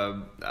more of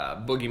a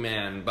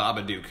boogeyman,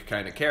 Babadook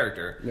kind of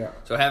character. Yeah.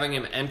 So having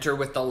him enter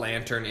with the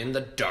lantern in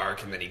the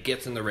dark, and then he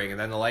gets in the ring, and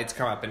then the lights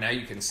come up, and now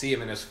you can see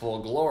him in his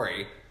full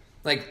glory.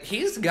 Like,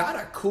 he's got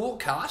a cool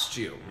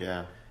costume.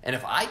 Yeah. And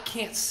if I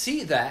can't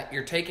see that,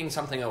 you're taking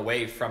something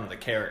away from the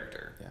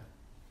character. Yeah.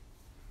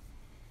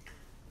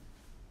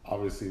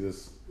 Obviously,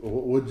 this...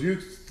 Would you,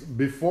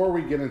 before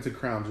we get into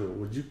Crown Jewel,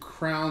 would you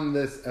crown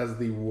this as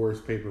the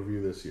worst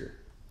pay-per-view this year?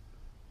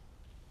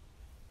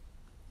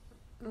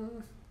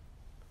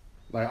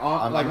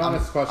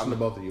 Honest question to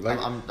both of you. Like,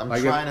 I'm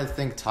trying to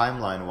think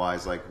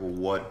timeline-wise, like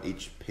what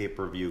each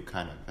pay-per-view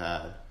kind of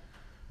had.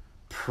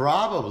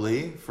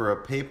 Probably for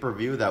a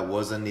pay-per-view that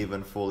wasn't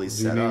even fully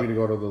set up. Do you need me to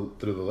go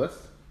through the list?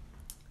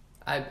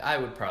 I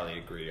would probably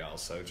agree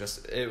also.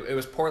 Just, it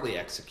was poorly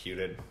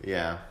executed.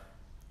 Yeah.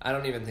 I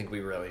don't even think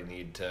we really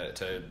need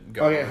to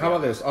go. Okay, how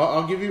about this?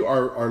 I'll give you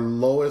our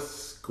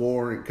lowest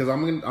scoring because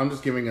I'm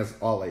just giving us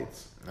all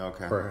eights.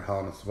 Okay. For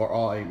Hell in a Cell, for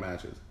all 8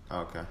 matches.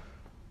 Okay.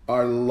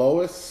 Our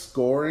lowest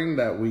scoring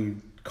that we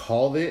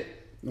called it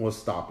was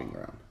Stomping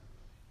Ground.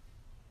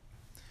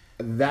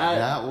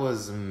 That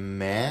was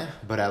meh,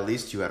 but at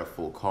least you had a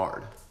full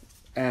card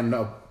and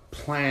a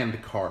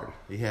planned card.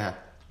 Yeah.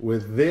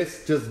 With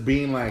this just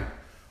being like,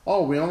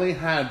 oh, we only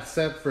had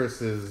Seth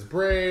versus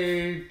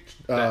Bray,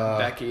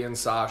 Becky and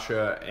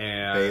Sasha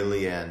and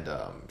Bailey and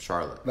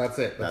Charlotte. That's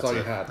it. That's all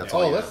you had.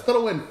 Let's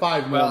throw in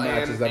 5 more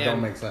matches that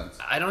don't make sense.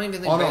 I don't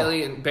even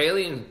think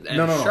Bailey and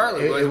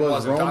Charlotte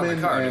wasn't on the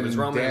card. It was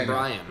Roman and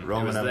Bryan.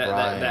 Roman and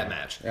Bryan. That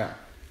match.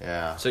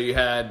 Yeah. So you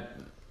had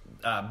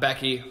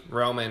Becky,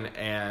 Roman,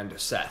 and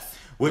Seth.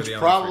 Which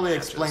probably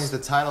explains the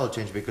title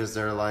change because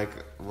they're like,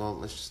 well,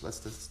 let's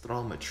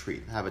throw them a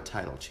treat, have a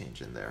title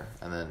change in there,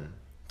 and then.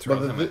 Throw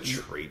them a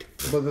treat.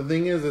 But the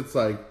thing is, it's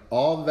like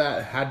all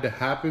that had to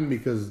happen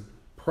because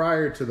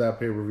prior to that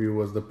pay-per-view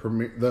was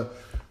the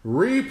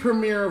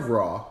re-premiere of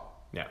Raw.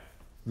 Yeah.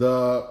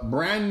 the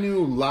brand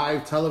new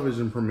live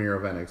television premiere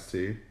of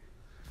NXT,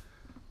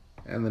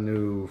 and the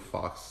new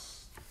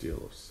Fox deal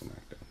of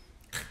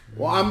SmackDown.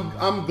 Well,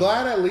 I'm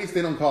glad at least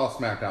they don't call it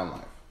SmackDown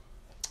Live.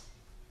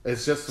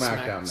 It's just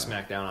SmackDown.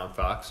 SmackDown on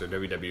Fox or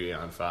WWE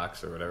on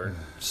Fox or whatever.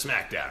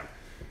 SmackDown.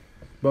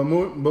 But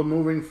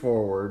moving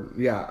forward,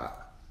 yeah.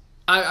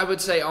 I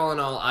would say, all in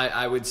all,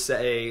 I would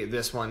say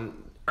this one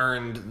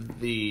earned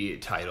the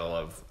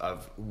title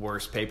of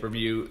worst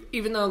pay-per-view.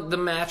 Even though the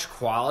match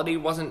quality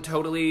wasn't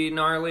totally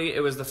gnarly,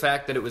 it was the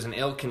fact that it was an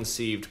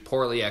ill-conceived,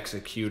 poorly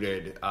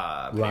executed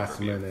pay-per-view. Last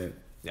minute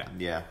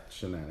yeah.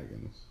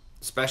 shenanigans.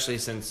 Especially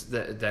since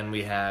then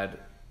we had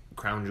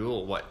Crown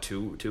Jewel, what,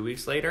 two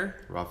weeks later?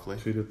 Roughly.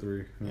 2 to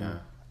 3. Yeah.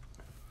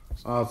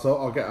 I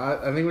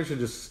think we should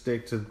just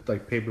stick to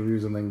like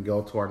pay-per-views and then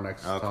go to our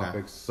next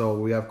topics. So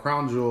we have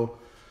Crown Jewel.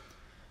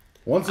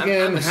 Once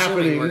again, I'm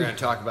happening. We're going to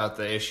talk about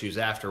the issues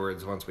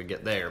afterwards once we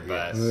get there,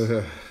 but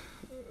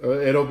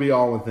it'll be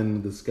all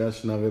within the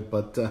discussion of it.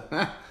 But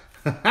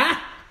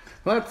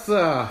let's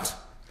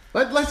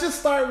just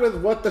start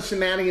with what the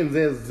shenanigans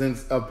is,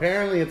 since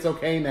apparently it's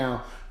okay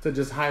now to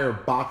just hire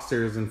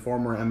boxers and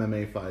former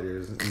MMA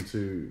fighters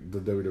into the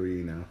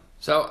WWE now.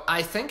 So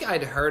I think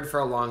I'd heard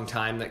for a long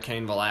time that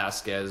Cain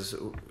Velasquez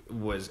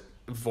was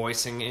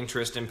voicing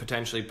interest in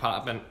potentially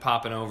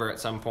popping over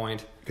at some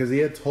point. Because he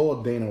had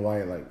told Dana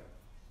White, like,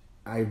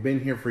 I've been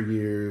here for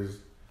years.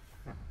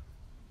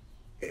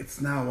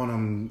 It's not what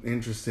I'm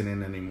interested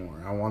in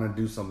anymore. I want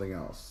to do something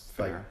else.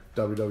 Fair.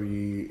 Like,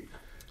 WWE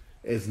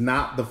is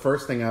not the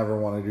first thing I ever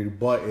want to do,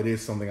 but it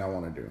is something I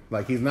want to do.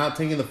 Like, he's not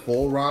taking the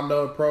full Ronda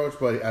approach,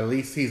 but at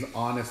least he's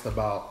honest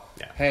about,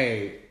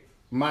 hey,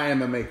 my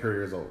MMA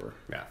career is over.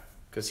 Yeah.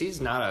 Because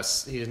he's not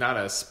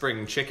a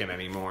spring chicken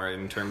anymore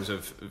in terms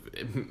of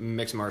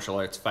mixed martial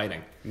arts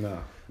fighting.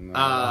 No.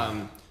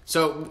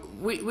 So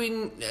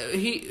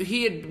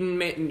he had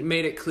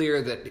made it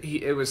clear that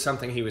it was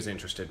something he was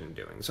interested in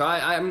doing. So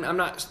I'm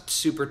not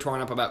super torn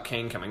up about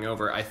Cain coming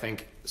over. I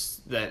think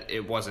that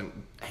it wasn't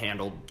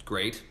handled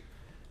great.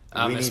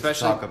 We need to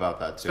talk about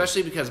that too.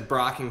 Especially because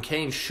Brock and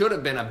Cain should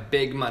have been a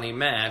big money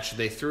match.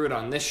 They threw it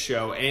on this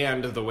show,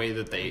 and the way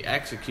that they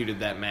executed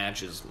that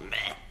match is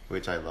meh.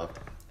 Which I loved.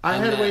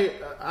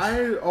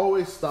 I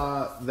always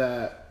thought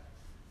that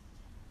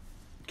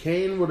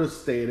Cain would have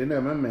stayed in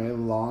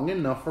MMA long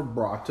enough for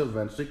Brock to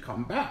eventually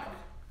come back.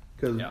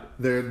 Because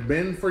there had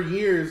been for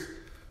years,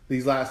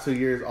 these last 2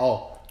 years,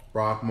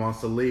 Brock wants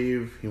to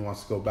leave. He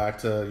wants to go back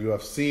to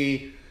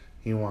UFC.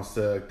 He wants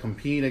to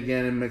compete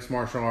again in mixed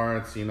martial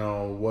arts. You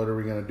know, what are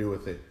we going to do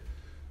with it?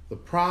 The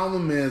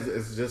problem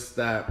is just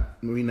that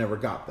we never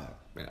got that.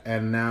 Yeah.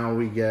 And now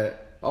we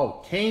get,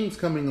 Cain's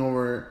coming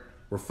over.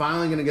 We're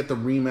finally going to get the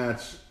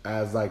rematch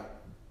as like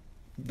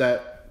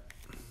that.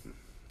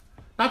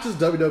 Not just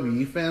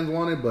WWE fans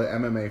wanted, but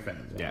MMA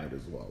fans wanted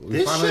as well.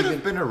 This should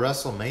have been a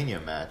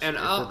WrestleMania match. And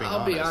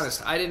I'll be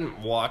honest, I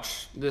didn't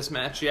watch this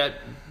match yet,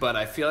 but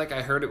I feel like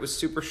I heard it was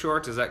super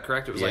short. Is that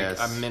correct? It was like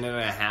a minute and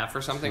a half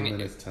or something. 2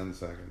 minutes, 10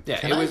 seconds. Yeah,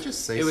 Can I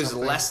just say something? It was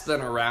less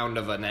than a round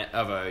of a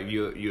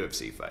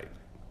UFC fight.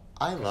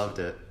 I loved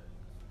it.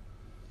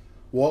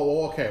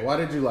 Well, okay. Why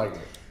did you like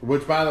it?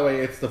 Which, by the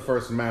way, it's the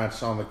first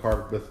match on the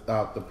card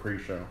without the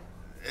pre-show.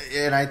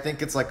 And I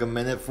think it's like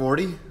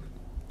 1:40.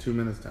 2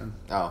 minutes 10.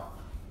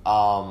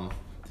 Not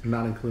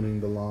including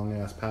the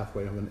long-ass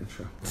pathway of an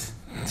intro.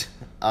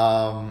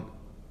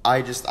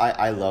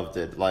 I loved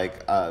it.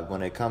 Like,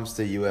 when it comes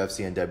to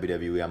UFC and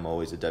WWE, I'm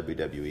always a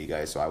WWE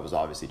guy, so I was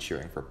obviously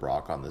cheering for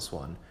Brock on this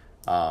one.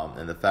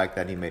 And the fact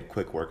that he made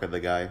quick work of the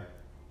guy,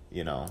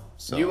 you know.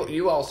 So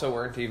you also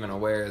weren't even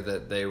aware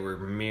that they were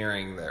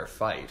mirroring their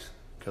fight.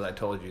 Because I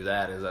told you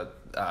that is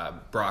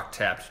that Brock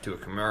tapped to a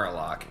Kimura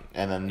lock.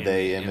 And then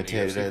they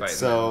imitated it.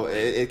 So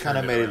it kind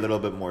of made it a little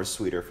bit more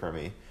sweeter for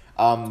me.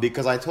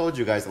 Because I told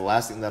you guys the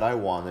last thing that I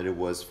wanted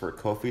was for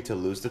Kofi to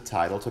lose the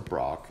title to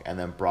Brock, and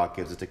then Brock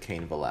gives it to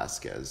Cain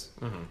Velasquez.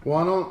 Mm-hmm.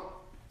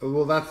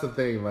 Well, that's the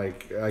thing.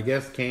 Like, I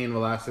guess Cain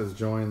Velasquez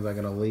joins like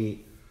an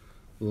elite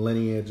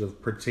lineage of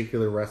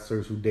particular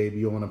wrestlers who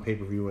debut on a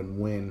pay-per-view and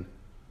win,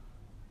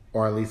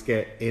 or at least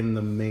get in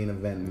the main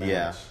event match.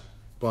 Yeah.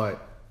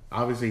 But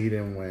obviously he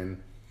didn't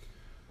win.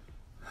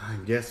 I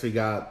guess we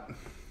got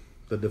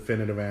the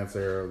definitive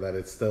answer that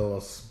it's still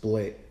a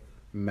split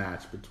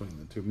match between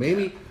the two.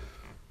 Maybe,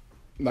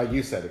 like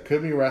you said, it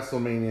could be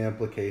WrestleMania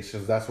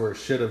implications. That's where it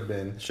should have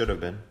been. Should have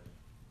been.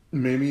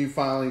 Maybe you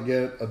finally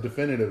get a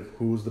definitive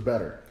who's the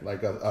better,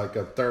 like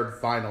a third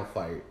final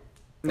fight.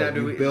 Like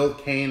you build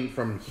Cain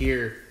from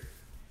here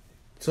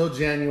till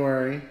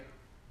January.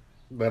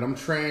 Let him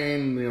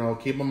train. You know,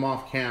 keep him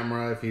off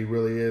camera if he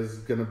really is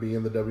going to be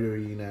in the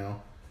WWE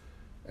now.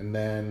 And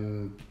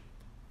then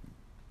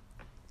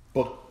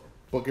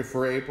book it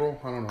for April.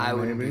 I don't know. I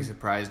wouldn't be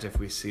surprised if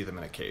we see them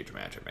in a cage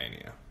match at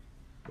Mania.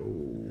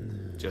 Ooh.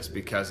 Just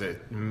because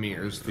it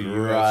mirrors the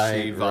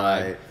UFC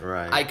vibe.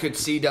 Right. I could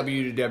see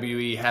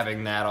WWE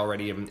having that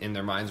already in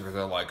their minds where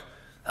they're like,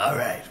 all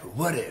right,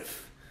 what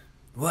if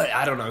What?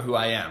 I don't know who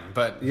I am,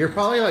 but... You're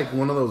probably like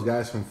one of those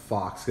guys from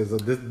Fox, because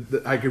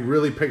I could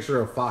really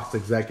picture a Fox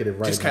executive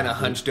right now. Just kind of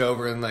hunched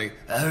over and like,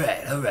 all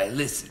right,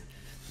 listen.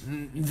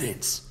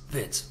 Vince,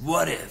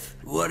 what if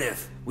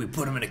we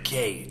put him in a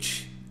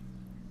cage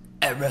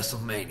at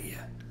WrestleMania?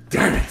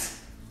 Damn it!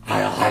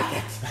 I like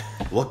it.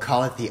 We'll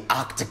call it the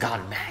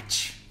Octagon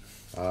match.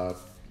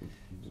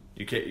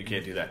 You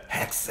can't do that.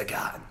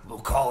 Hexagon. We'll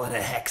call it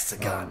a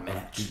hexagon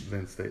match.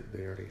 Vince, they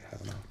already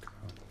have an Octagon.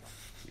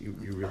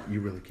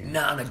 You really can't.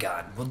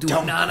 Nonagon. We'll do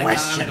Don't a Nonagon.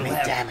 question me,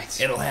 damn it.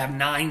 It'll have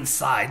 9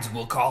 sides.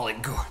 We'll call it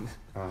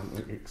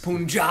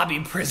Punjabi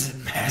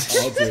prison match.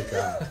 Oh dear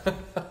God.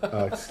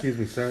 Excuse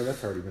me, sir.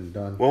 That's already been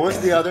done. What was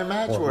the other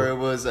match where it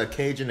was a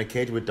cage and a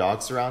cage with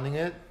dogs surrounding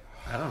it?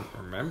 I don't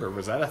remember.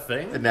 Was that a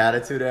thing? An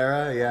Attitude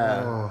Era,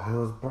 yeah.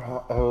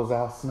 Oh, it was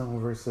Al Snow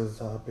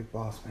versus Big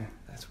Boss Man.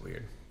 That's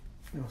weird.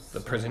 The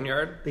prison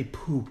yard? They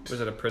pooped.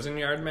 Was it a prison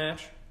yard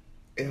match?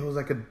 It was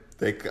like a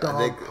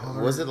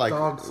Was it like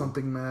dog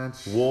something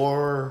match?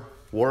 War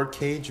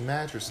cage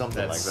match or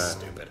something That's like that?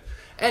 Stupid.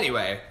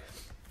 Anyway,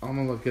 I'm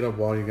gonna look it up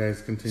while you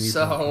guys continue.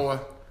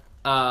 so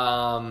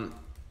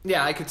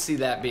yeah, I could see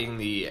that being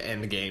the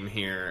end game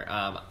here.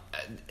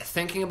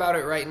 Thinking about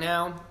it right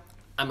now,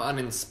 I'm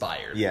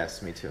uninspired.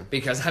 Yes, me too.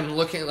 Because I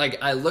look at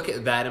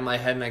that in my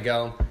head and I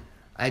go,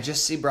 I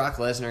just see Brock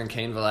Lesnar and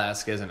Cain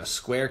Velasquez in a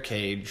square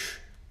cage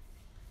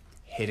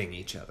hitting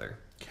each other.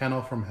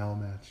 Kennel from Hell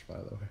match, by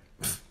the way.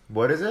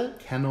 What is it?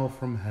 Kennel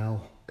from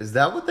Hell. Is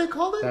that what they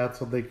called it?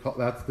 That's what they call.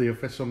 That's the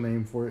official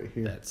name for it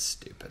here. That's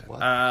stupid.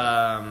 What?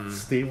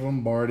 Steve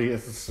Lombardi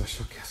is a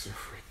special guest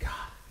referee. God,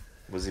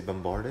 Was he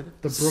bombarded?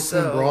 the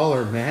Brooklyn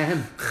Brawler,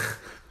 man.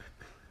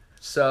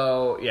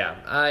 So yeah,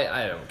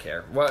 I don't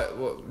care. What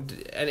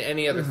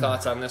any other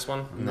thoughts on this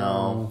one?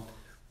 No.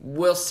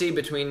 We'll see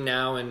between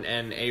now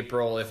and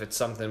April if it's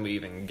something we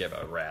even give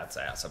a rat's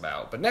ass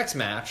about. But next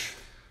match.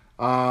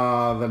 The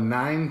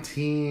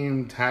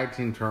 9-team tag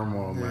team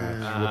turmoil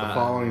match with the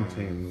following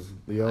teams: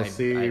 the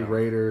LC,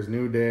 Raiders,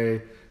 New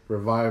Day,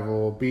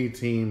 Revival, B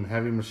Team,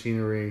 Heavy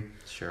Machinery,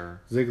 Sure.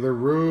 Ziggler,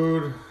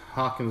 Rude,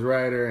 Hawkins,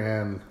 Ryder,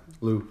 and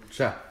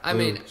Lucha. I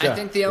mean, I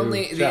think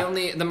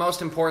the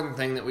most important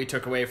thing that we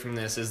took away from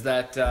this is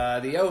that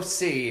the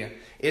OC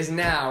is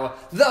now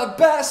the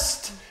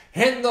best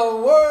in the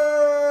world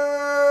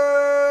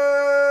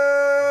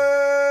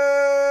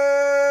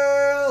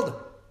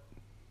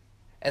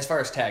as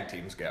far as tag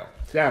teams go.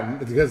 Yeah,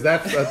 because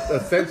that's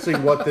essentially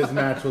what this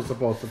match was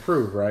supposed to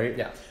prove, right?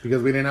 Yeah.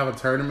 Because we didn't have a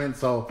tournament,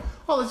 so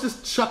let's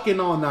just chuck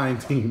in all 9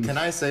 teams. Can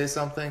I say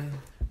something?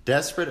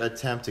 Desperate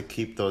attempt to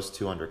keep those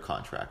two under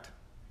contract.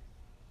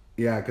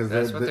 Yeah, because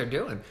That's what they're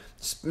doing.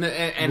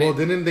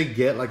 Didn't they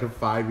get like a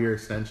 5-year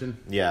extension?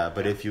 Yeah,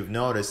 but if you've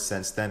noticed,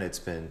 since then it's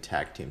been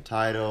tag team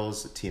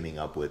titles, teaming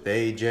up with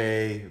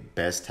AJ,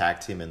 best tag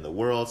team in the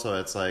world. So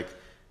it's like,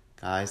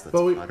 guys, let's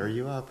butter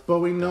you up. But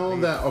we know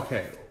that,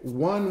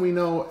 we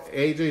know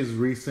AJ's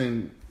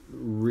recent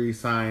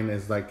re-sign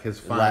is like his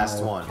final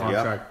last one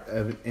contract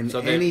in So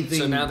anything.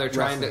 So now they're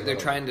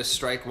trying to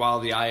strike while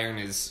the iron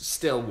is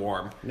still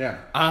warm. Yeah.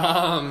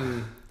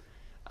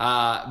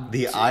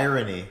 The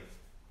irony.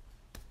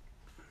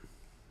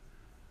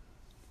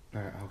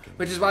 Okay.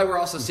 Which is why we're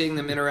also seeing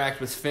them interact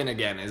with Finn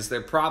again. Is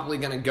they're probably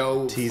going to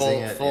go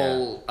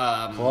full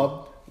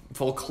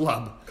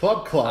club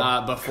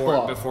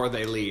before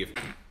they leave.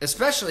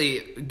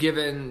 Especially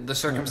given the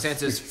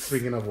circumstances.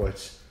 Speaking of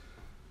which,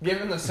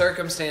 given the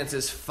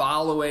circumstances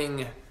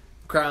following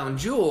Crown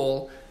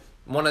Jewel,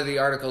 one of the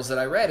articles that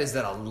I read is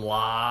that a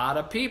lot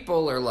of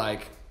people are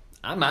like,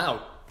 I'm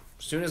out.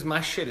 As soon as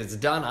my shit is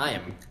done, I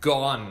am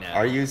gone now.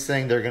 Are you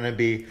saying they're going to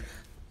be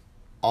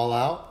all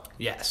out?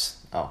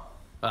 Yes. Oh.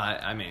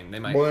 I mean, they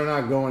might. Well, they're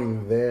not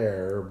going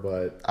there,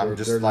 but I'm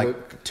just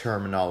like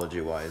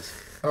terminology-wise.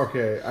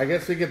 Okay, I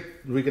guess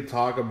we could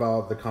talk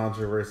about the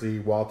controversy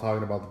while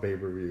talking about the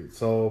pay-per-view.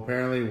 So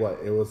apparently,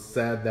 it was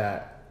said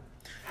that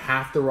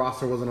half the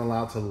roster wasn't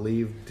allowed to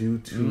leave due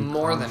to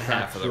more than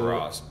half of the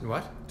roster.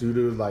 What? Due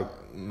to like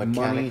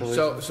money.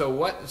 So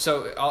what?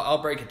 So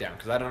I'll break it down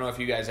because I don't know if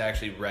you guys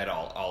actually read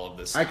all of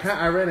this.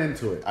 I read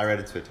into it. I read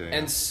into it too. Yeah.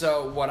 And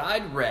so what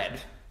I'd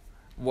read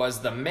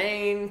was the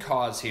main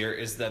cause here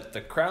is that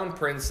the Crown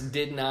Prince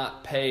did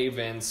not pay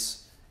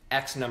Vince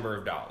X number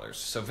of dollars.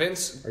 So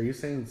Vince... Are you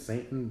saying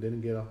Satan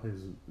didn't get all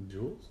his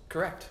jewels?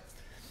 Correct.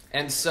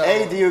 And so...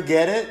 Hey, do you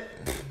get it?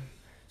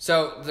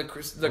 So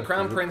the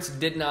Crown Prince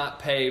did not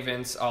pay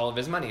Vince all of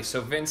his money.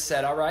 So Vince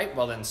said, all right,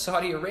 well then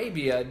Saudi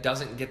Arabia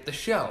doesn't get the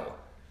show.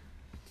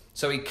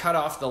 So he cut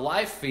off the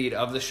live feed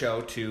of the show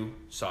to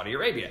Saudi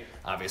Arabia.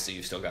 Obviously,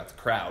 you still got the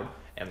crowd,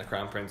 and the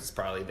Crown Prince is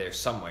probably there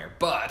somewhere.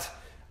 But...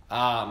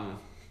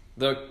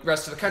 the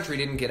rest of the country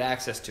didn't get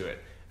access to it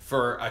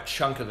for a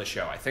chunk of the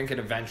show. I think it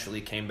eventually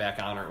came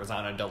back on, or it was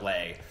on a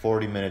delay.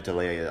 40-minute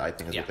delay, I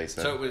think is what they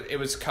said. So it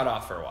was cut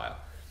off for a while.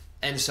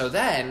 And so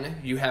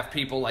then you have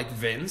people like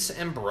Vince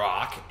and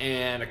Brock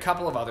and a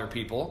couple of other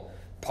people,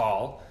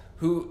 Paul,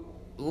 who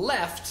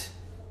left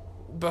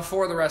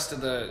before the rest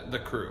of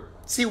the crew.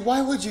 See,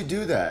 why would you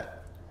do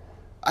that?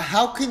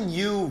 How can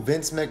you,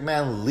 Vince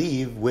McMahon,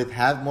 leave with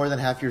more than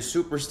half your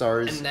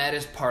superstars? And that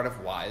is part of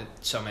why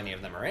so many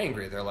of them are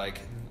angry. They're like,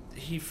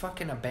 he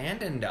fucking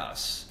abandoned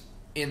us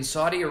in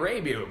Saudi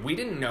Arabia. We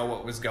didn't know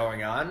what was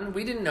going on.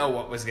 We didn't know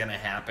what was going to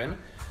happen.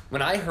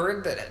 When I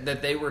heard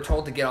that they were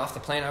told to get off the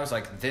plane, I was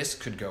like, this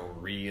could go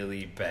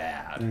really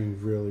bad. And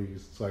really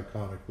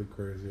psychotically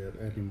crazy at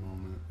any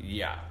moment.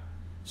 Yeah.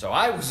 So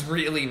I was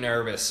really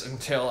nervous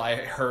until I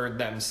heard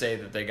them say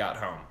that they got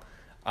home.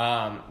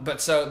 But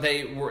so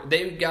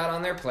they got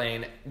on their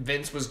plane.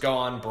 Vince was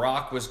gone.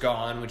 Brock was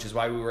gone, which is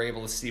why we were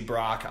able to see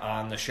Brock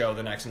on the show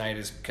the next night,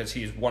 is because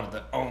he's one of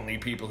the only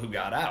people who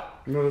got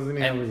out. No, doesn't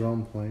he have his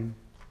own plane?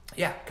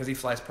 Yeah, because he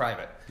flies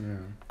private.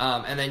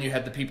 Yeah. And then you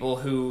had the people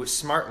who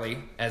smartly,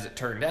 as it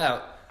turned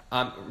out,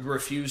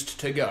 refused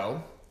to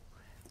go.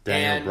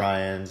 Daniel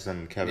Bryan's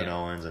and Kevin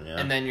Owens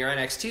and then your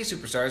NXT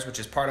superstars, which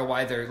is part of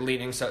why they were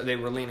leaning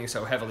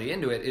so heavily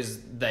into it,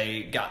 is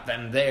they got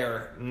them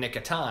their nick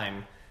of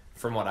time.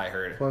 From what I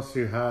heard. Plus,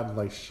 you had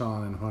like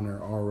Shawn and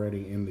Hunter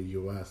already in the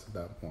U.S. at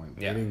that point.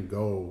 They didn't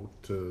go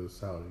to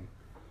Saudi.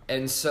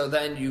 And so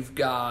then you've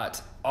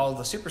got all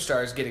the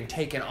superstars getting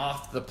taken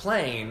off the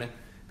plane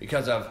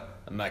because of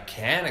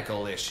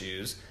mechanical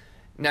issues.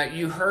 Now,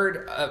 you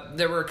heard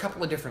there were a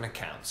couple of different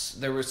accounts.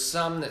 There was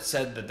some that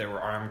said that there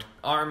were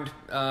armed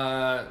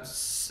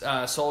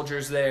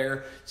soldiers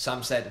there.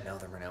 Some said, no,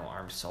 there were no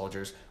armed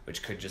soldiers,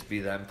 which could just be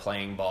them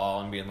playing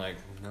ball and being like,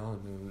 no,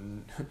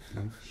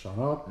 shut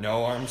up.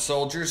 No armed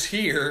soldiers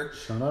here.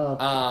 Shut up.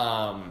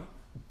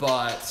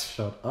 But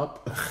shut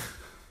up.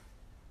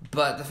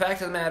 But the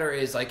fact of the matter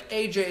is, like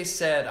AJ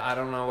said, I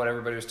don't know what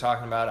everybody was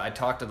talking about. I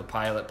talked to the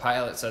pilot.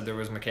 Pilot said there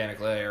was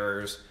mechanical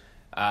errors.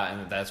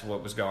 And that's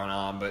what was going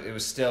on, but it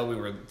was still, we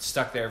were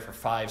stuck there for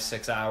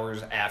 5-6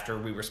 hours after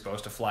we were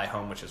supposed to fly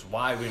home, which is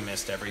why we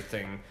missed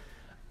everything.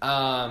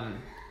 But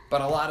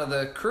a lot of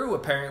the crew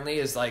apparently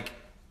is like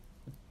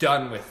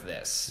done with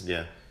this.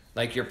 Yeah.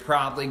 Like you're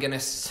probably gonna.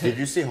 Did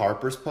you see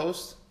Harper's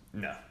post?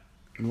 No.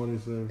 What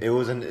is that? It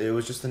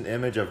was just an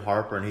image of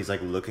Harper, and he's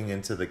like looking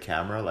into the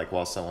camera, like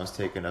while someone's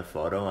taking a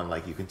photo, and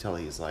like you can tell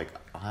he's like,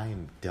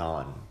 I'm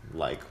done.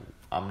 Like,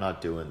 I'm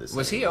not doing this.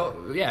 Was anymore.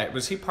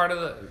 Was he part of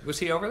the? Was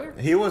he over there?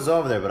 He was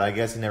over there, but I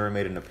guess he never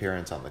made an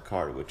appearance on the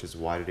card, which is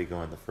why did he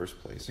go in the first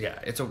place? Yeah,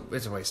 it's a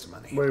waste of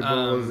money. Wait,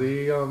 but was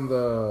he on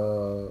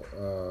the?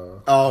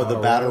 The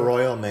Battle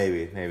Royal?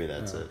 Maybe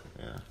that's it.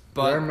 Yeah.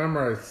 But I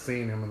remember I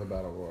seen him in the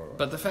Battle Royal.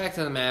 But the fact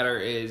of the matter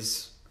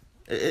is,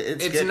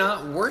 it's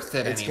not worth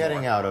it it's anymore.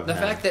 Getting out of the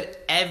hand. fact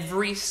that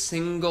every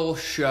single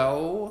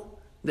show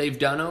they've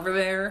done over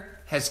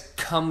there has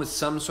come with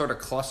some sort of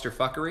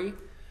clusterfuckery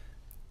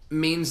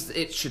means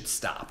it should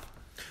stop.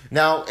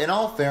 Now, in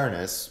all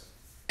fairness,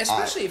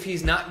 especially if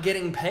he's not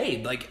getting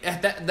paid, like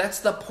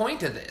that's the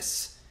point of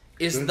this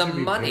is Shouldn't the he be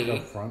money. paid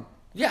up front?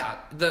 Yeah,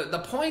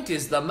 the point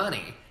is the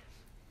money.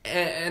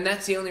 And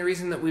that's the only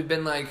reason that we've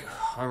been like,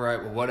 all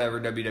right, well,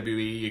 whatever,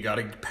 WWE, you got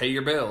to pay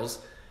your bills.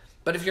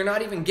 But if you're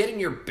not even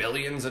getting your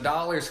billions of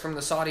dollars from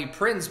the Saudi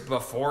prince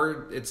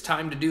before it's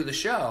time to do the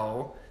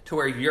show, to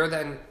where you're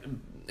then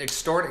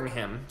extorting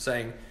him,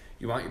 saying,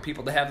 you want your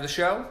people to have the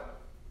show?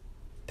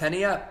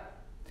 Penny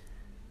up.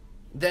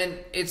 Then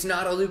it's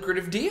not a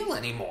lucrative deal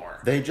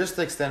anymore. They just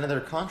extended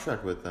their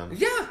contract with them.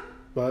 Yeah.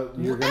 But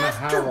you're going to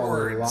have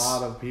a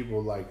lot of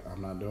people like,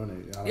 I'm not doing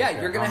it.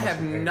 Yeah, you're going to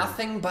have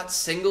nothing but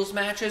singles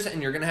matches,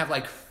 and you're going to have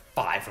like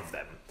 5 of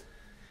them.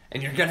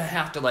 And you're going to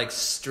have to like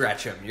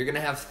stretch them. You're going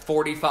to have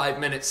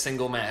 45-minute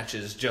single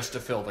matches just to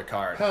fill the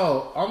card.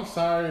 Hell, I'm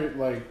sorry,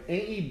 like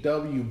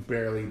AEW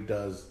barely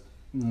does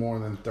more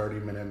than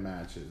 30-minute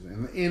matches.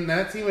 And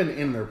that's even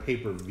in their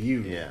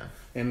pay-per-view. Yeah.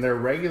 In their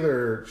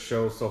regular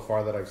shows so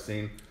far that I've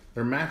seen,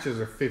 their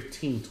matches are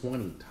 15,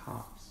 20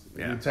 tops.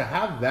 Yeah. To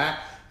have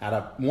that at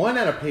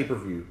a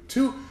pay-per-view,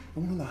 2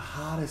 in one of the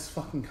hottest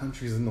fucking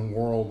countries in the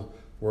world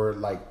where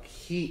like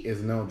heat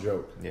is no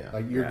joke. Yeah.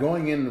 Like you're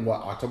going in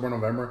October,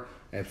 November,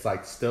 and it's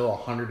like still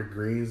 100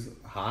 degrees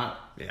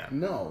hot. Yeah.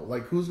 No,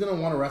 like who's gonna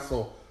want to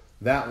wrestle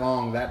that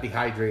long, that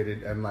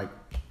dehydrated, and like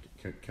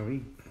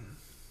can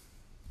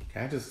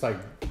I just like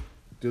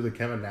do the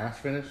Kevin Nash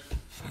finish?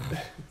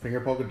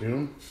 Finger poke of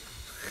doom?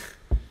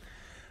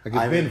 Like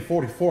it's been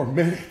 44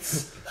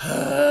 minutes.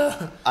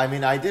 I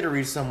mean, I did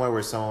read somewhere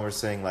where someone was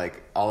saying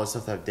like all the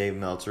stuff that Dave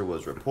Meltzer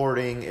was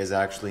reporting is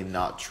actually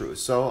not true.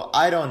 So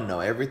I don't know.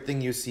 Everything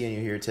you see and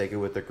you hear, take it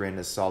with a grain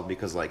of salt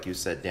because, like you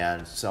said,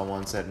 Dan,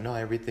 someone said no,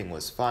 everything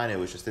was fine. It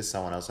was just this.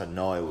 Someone else said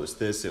no, it was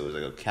this. It was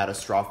like a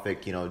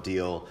catastrophic,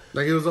 deal.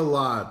 Like it was a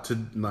lot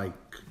to like.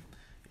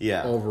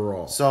 Yeah.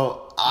 Overall.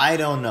 So I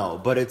don't know,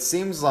 but it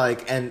seems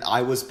like, and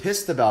I was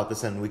pissed about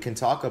this, and we can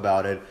talk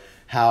about it.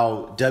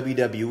 How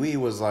WWE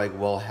was like,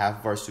 well, half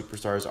of our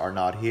superstars are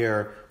not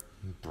here.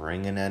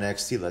 Bring in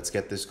NXT. Let's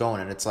get this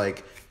going. And it's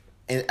like,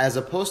 as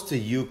opposed to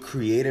you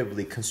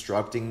creatively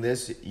constructing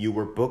this, you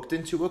were booked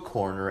into a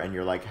corner and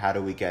you're like, how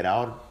do we get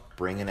out?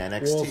 Bring in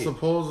NXT. Well,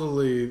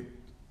 supposedly,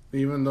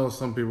 even though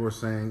some people were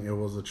saying it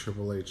was a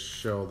Triple H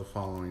show the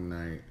following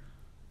night,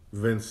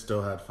 Vince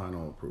still had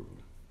final approval.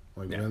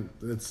 Like,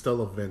 it's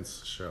still a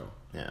Vince show.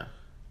 Yeah.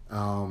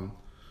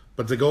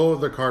 But to go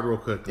over the card real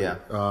quickly,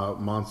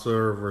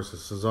 Mansoor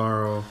versus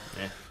Cesaro.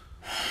 Yeah.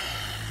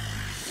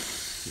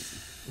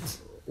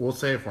 We'll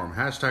say it for him.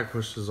 Hashtag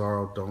push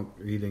Cesaro.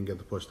 He didn't get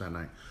the push that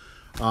night.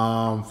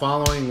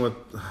 Following with,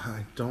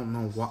 I don't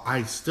know why.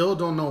 I still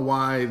don't know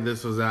why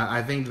this was at.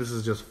 I think this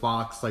is just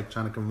Fox like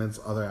trying to convince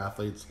other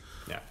athletes.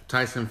 Yeah.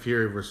 Tyson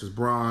Fury versus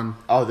Braun.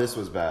 Oh, this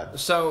was bad.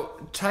 So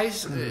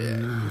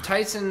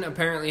Tyson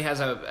apparently has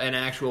an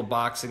actual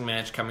boxing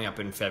match coming up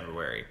in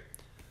February.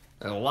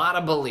 A lot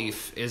of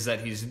belief is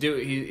that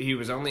he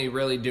was only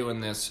really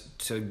doing this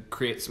to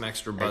create some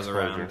extra buzz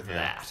around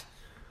that.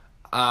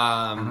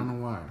 I don't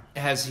know why.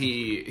 Has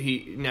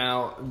he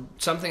now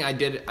something I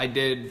did I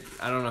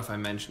don't know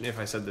if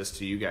I said this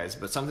to you guys,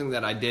 but something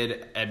that I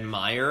did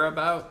admire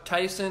about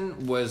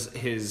Tyson was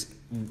his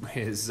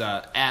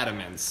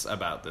adamance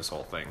about this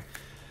whole thing.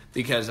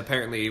 Because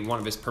apparently one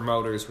of his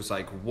promoters was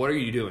like, "What are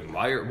you doing?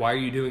 Why are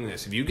you doing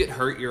this? If you get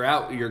hurt, you're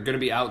out. You're going to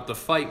be out the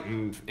fight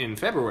in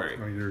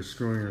February." Or you're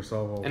screwing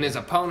yourself over. And his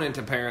opponent,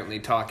 apparently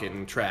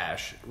talking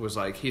trash, was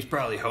like, "He's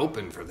probably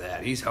hoping for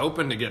that. He's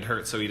hoping to get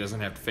hurt so he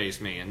doesn't have to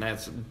face me." And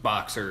that's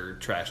boxer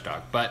trash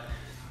talk. But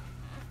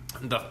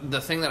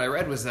the thing that I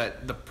read was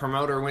that the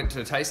promoter went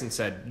to Tyson and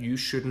said, "You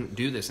shouldn't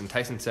do this." And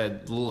Tyson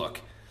said, "Look,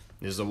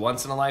 this is a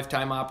once in a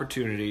lifetime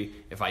opportunity.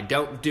 If I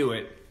don't do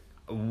it,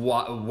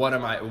 what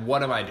am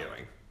I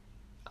doing?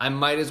 I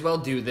might as well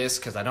do this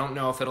because I don't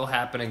know if it'll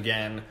happen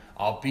again.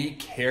 I'll be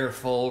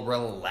careful,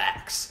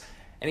 relax."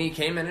 And he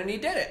came in and he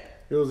did it.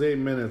 It was 8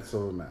 minutes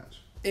of a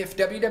match. If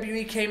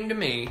WWE came to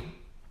me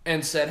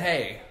and said,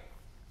 "Hey,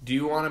 do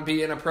you want to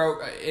be in a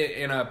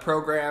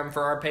program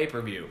for our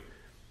pay-per-view?"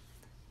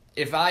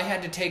 If I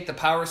had to take the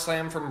power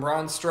slam from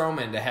Braun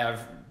Strowman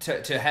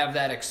to have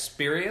that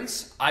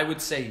experience, I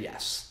would say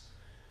yes.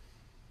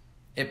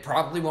 It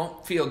probably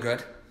won't feel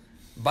good,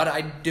 but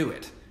I'd do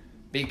it.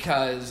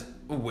 Because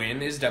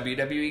when is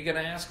WWE going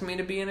to ask me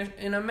to be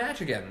in a match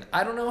again?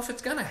 I don't know if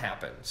it's going to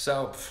happen.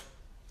 So,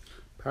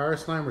 Power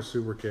slam or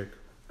super kick?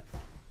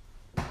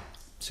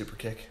 super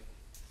kick.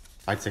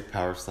 I'd take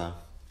power slam.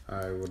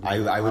 I would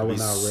be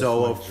so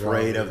not risk my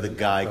afraid jaw of the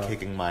guy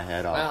kicking my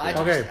head off.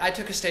 Well, I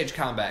took a stage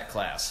combat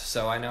class,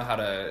 so I know how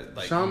to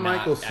like. Shawn not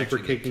Michaels super actually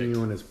get kicking kicked.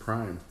 you in his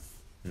prime.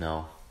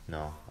 No,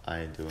 I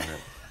ain't doing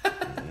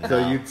it.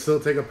 So you'd still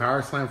take a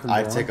power slam from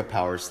I'd Braun? take a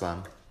power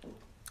slam.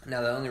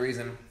 Now, the only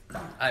reason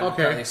I would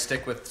probably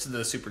stick with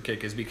the super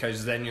kick is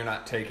because then you're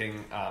not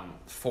taking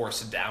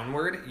force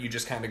downward. You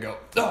just kind of go,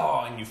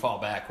 and you fall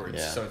backwards.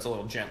 Yeah. So it's a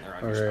little gentler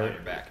on, All your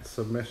right. back.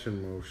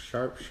 Submission move.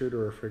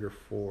 Sharpshooter or figure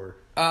four?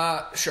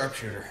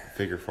 Sharpshooter.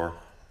 Figure four.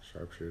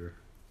 Sharpshooter.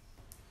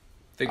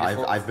 Figure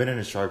four. I've been in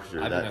a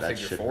sharpshooter. I've been that a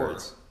figure shit four.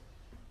 hurts.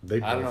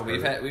 They I don't know.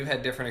 both We've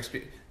had different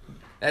experiences.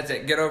 That's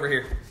it. Get over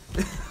here.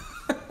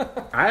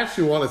 I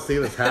actually want to see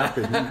this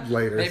happen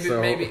later.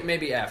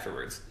 Maybe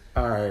afterwards.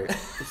 All right.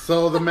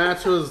 So the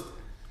match was,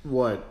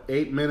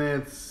 8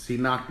 minutes? He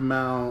knocked him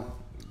out.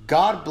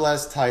 God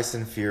bless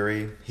Tyson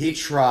Fury. He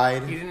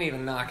tried. He didn't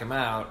even knock him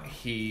out.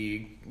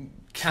 He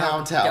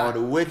Count out,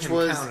 which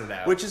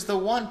is the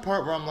one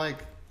part where I'm like,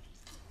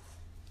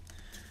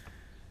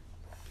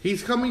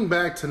 he's coming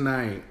back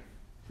tonight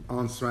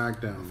on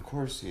SmackDown. of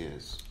course he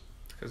is.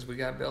 Because we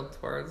got built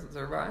towards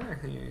Survivor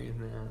here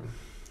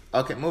now.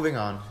 Okay, moving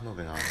on.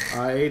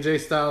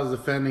 AJ Styles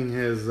defending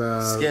his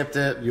Skipped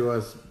it.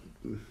 U.S.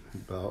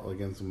 belt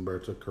against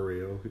Humberto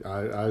Carrillo.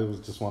 I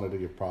just wanted to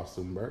give props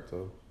to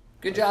Humberto.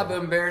 Good job,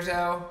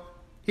 Humberto.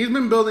 He's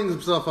been building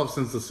himself up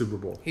since the Super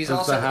Bowl. He's since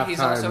also the in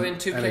halftime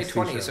 2K20,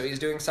 NXT so he's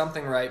doing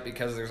something right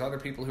because there's other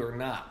people who are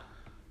not.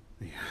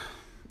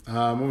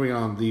 Moving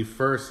on, the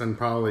first and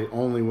probably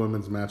only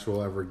women's match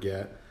we'll ever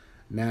get.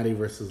 Natty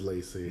versus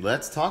Lacey.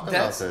 Let's talk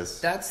about this.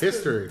 That's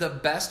history. The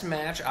best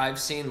match I've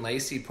seen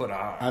Lacey put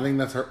on. I think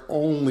that's her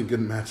only good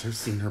match I've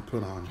seen her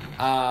put on.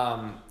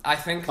 I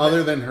think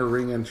other than her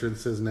ring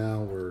entrances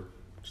now were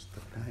just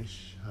a nice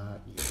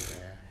shot.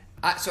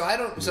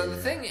 The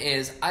thing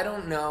is, I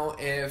don't know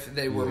if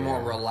they were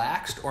more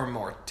relaxed or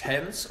more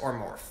tense or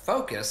more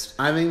focused.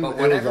 I think it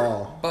was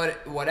all.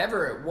 But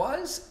whatever it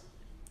was,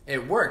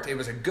 it worked. It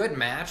was a good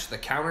match. The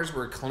counters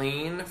were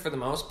clean for the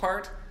most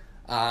part.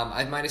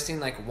 I might have seen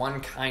like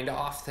one kind of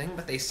off thing,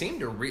 but they seemed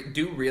to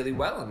do really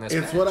well in this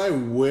match. It's what I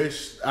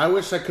wish. I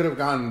wish I could have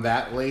gotten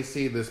that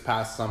Lacey this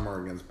past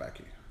summer against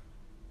Becky.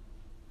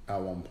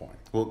 At one point.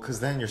 Well,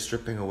 because then you're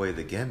stripping away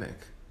the gimmick.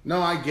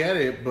 No, I get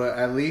it, but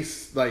at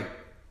least like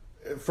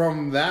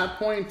from that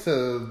point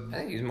to, I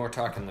think he's more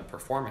talking the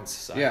performance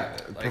side. Yeah,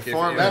 of it.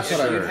 like that's what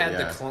I heard.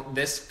 Had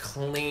this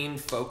clean,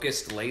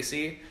 focused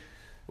Lacey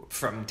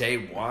from day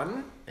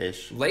one,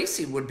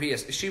 Lacey would be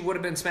she would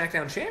have been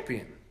SmackDown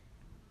champion.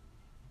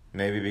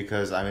 Maybe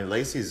because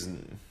Lacey's.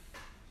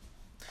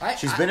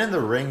 She's been in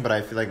the ring, but I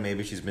feel like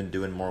maybe she's been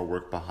doing more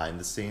work behind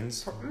the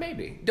scenes.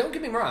 Maybe. Don't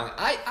get me wrong.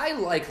 I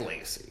like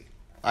Lacey.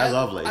 I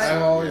love Lacey.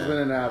 I've always been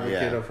an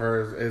advocate of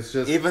hers. It's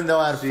just even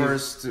though at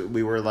first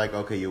we were like,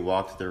 okay, you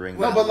walked the ring.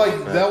 No, but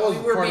like that was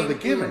part of the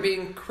gimmick. We were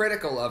being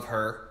critical of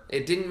her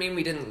It didn't mean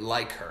we didn't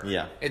like her.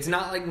 Yeah. It's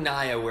not like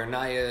Nia, where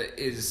Nia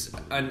is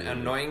an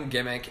annoying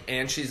gimmick,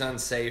 and she's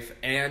unsafe,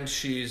 and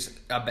she's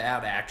a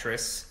bad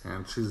actress.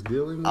 And she's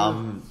dealing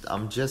with...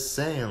 I'm just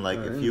saying, like,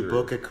 if you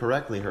book it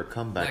correctly, her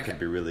comeback could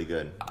be really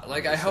good.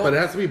 Like, I hope... But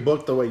it has to be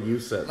booked the way you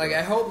said. Like,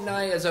 I hope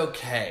Nia's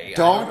okay.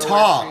 Don't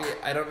talk!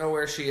 I don't know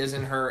where she is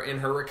in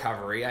her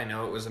recovery. I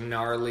know it was a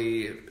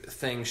gnarly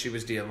thing she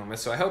was dealing with,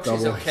 so I hope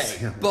she's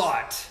okay.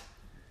 But...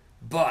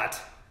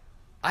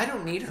 I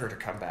don't need her to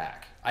come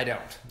back. I don't.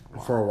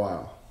 For a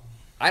while.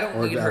 I don't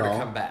need her to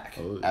come back.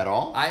 At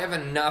all? I have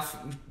enough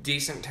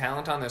decent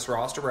talent on this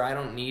roster where I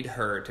don't need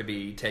her to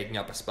be taking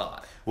up a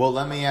spot. Well,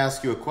 let me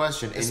ask you a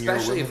question.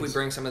 Especially if we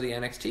bring some of the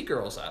NXT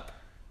girls up.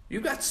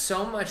 You've got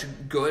so much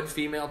good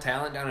female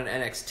talent down in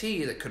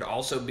NXT that could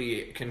also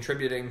be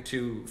contributing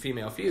to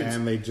female feuds.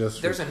 And they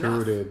just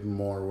recruited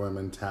more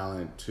women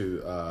talent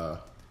to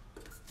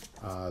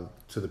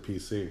the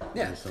PC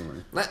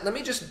recently. Let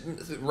me just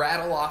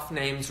rattle off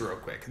names real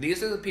quick.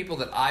 These are the people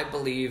that I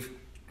believe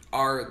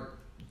are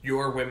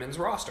your women's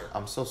roster.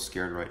 I'm so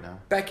scared right now.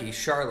 Becky,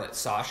 Charlotte,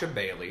 Sasha,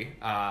 Bailey,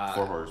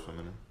 4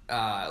 horsewomen.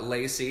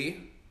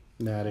 Lacey,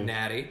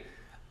 Natty,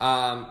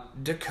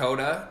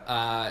 Dakota,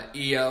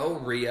 Io,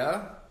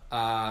 Rhea,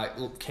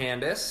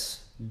 Candice,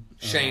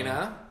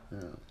 Shayna.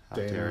 How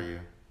dare you?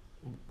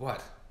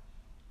 What?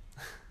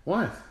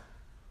 What?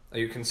 Are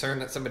you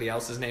concerned that somebody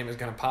else's name is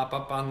going to pop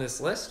up on this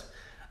list?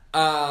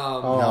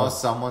 No,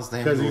 someone's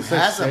name who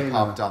hasn't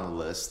popped on the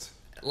list.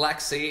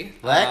 Lexi.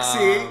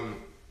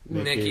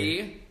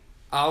 Nikki.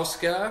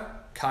 Asuka.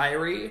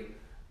 Kairi.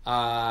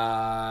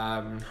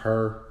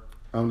 Her.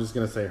 I'm just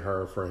going to say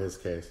her for his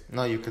case.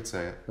 No, you could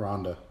say it.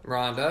 Ronda.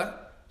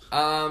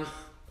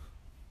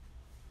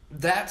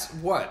 That's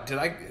what? Did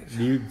I...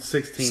 You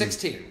 16.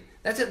 16.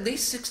 That's at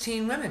least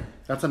 16 women.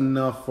 That's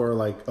enough for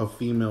like a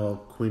female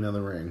Queen of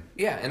the Ring.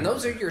 Yeah, and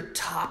those are your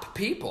top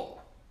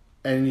people.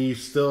 And you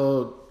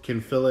still can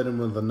fill it in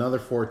with another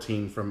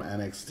 14 from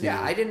NXT. Yeah,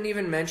 I didn't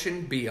even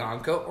mention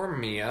Bianca or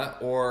Mia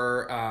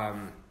or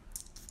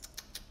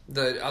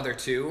the other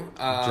two.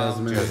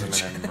 Jasmine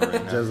and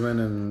Marina. Jasmine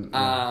and...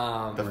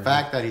 the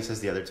fact that he says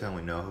the other two and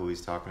we know who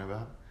he's talking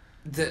about.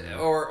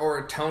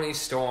 Or Toni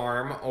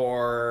Storm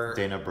or...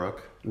 Dana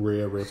Brooke.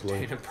 Rhea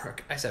Ripley. Dana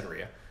Brooke. I said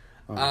Rhea.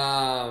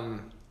 But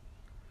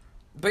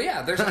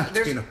yeah, there's a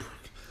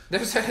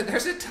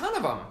ton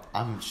of them.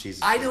 I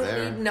don't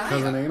need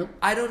Nia.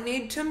 I don't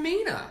need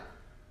Tamina.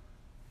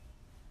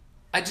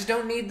 I just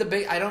don't need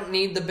I don't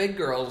need the big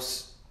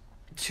girls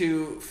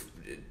to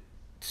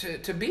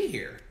be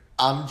here.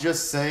 I'm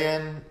just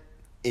saying,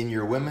 in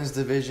your women's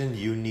division,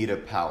 you need a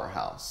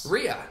powerhouse.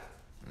 Rhea.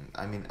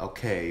 I mean,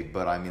 okay,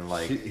 but I mean,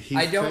 like,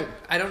 I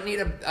don't need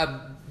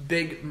a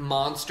big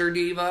monster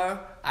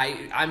diva.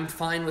 I'm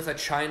fine with a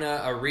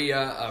Chyna, a Rhea,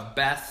 a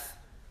Beth,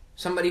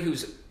 somebody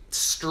who's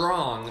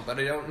strong, but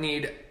I don't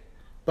need.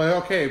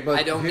 But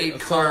I don't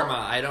need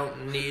Karma. I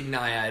don't need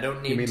Nia. I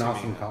don't need. You mean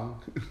Awesome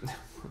Kong?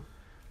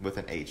 With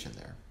an H in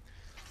there.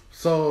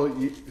 So,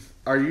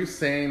 are you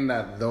saying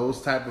that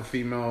those type of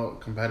female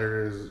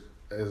competitors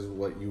is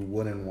what you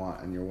wouldn't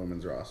want in your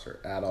women's roster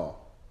at all?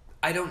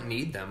 I don't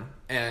need them,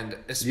 and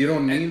you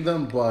don't need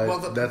them,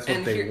 but that's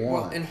what they want.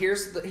 Well, and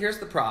here's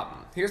the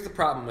problem. Here's the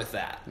problem with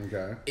that.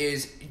 Okay,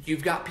 is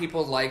you've got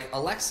people like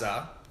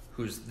Alexa,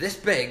 who's this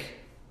big,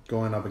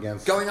 going up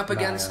against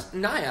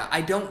Nia.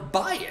 I don't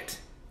buy it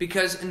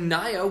because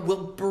Nia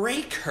will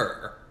break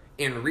her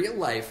in real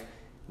life.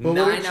 But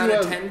 9 out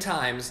of 10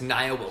 times,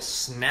 Nia will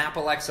snap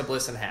Alexa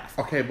Bliss in half.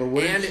 Okay, but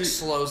it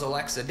slows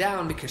Alexa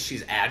down because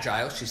she's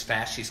agile, she's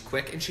fast, she's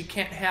quick, and she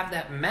can't have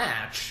that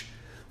match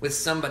with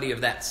somebody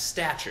of that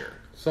stature.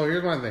 So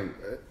here's my thing.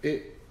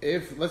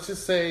 If let's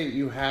just say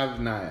you have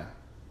Nia,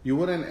 you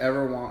wouldn't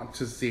ever want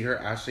to see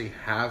her actually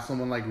have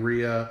someone like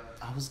Rhea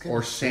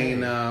or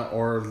Shayna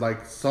or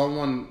like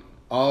someone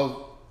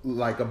of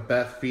like a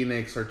Beth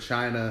Phoenix or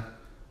Chyna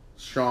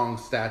strong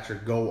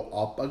stature go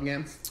up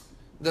against.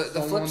 The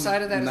flip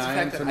side of that is the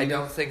fact that I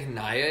don't think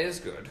Nia is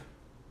good.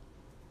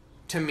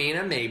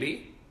 Tamina,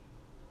 maybe.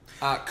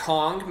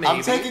 Kong, maybe.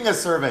 I'm taking a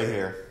survey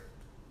here.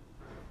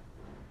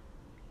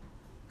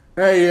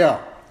 Hey,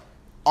 yeah.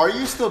 Are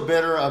you still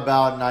bitter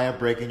about Nia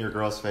breaking your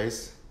girl's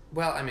face?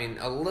 Well, I mean,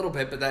 a little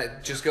bit, but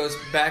that just goes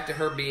back to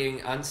her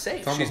being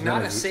unsafe. She's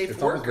not a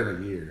safe worker. It's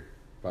almost been a year,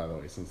 by the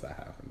way, since that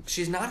happened.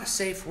 She's not a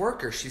safe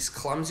worker. She's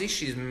clumsy.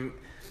 She's...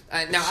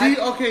 I don't know. I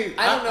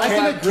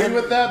can agree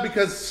with that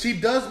because she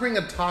does bring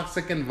a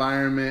toxic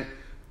environment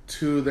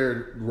to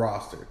their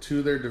roster,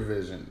 to their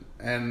division.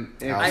 And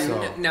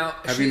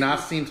have you not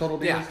seen Total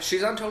Divas? Yeah,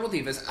 she's on Total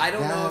Divas. I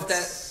don't know if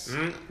that...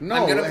 No,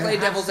 I'm going to play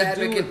devil's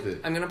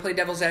advocate. I'm going to play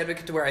devil's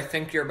advocate to where I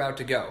think you're about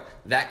to go.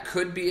 That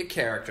could be a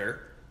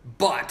character,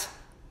 but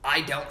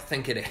I don't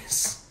think it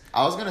is.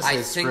 I was going to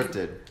say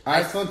scripted.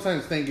 I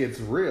sometimes think it's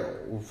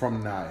real from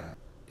Nia.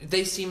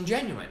 They seem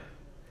genuine.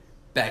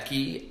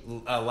 Becky,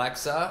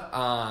 Alexa,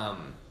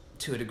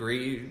 to a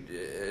degree,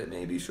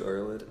 maybe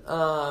Charlotte.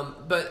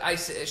 But I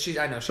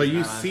know she's. But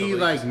you see,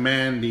 like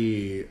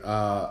Mandy.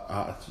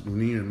 We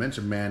need to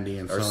mention Mandy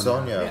and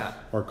Sonya,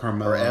 or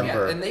Carmella, or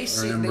Ember, and they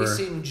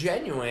seem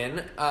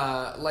genuine,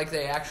 like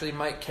they actually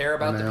might care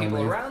about the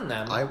people around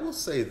them. I will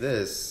say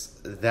this: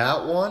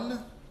 that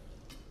one,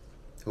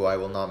 who I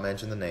will not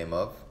mention the name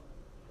of,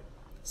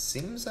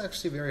 seems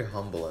actually very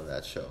humble in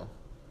that show.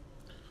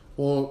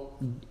 Well,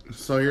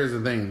 so here's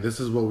the thing. This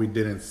is what we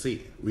didn't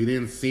see. We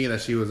didn't see that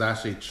she was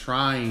actually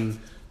trying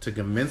to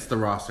convince the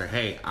roster,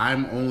 hey,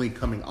 I'm only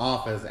coming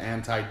off as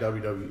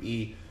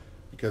anti-WWE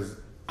because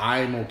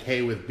I'm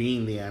okay with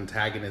being the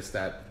antagonist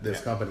that this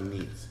company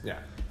needs. Yeah.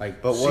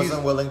 Like, but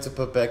wasn't willing to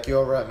put Becky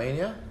over at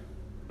Mania?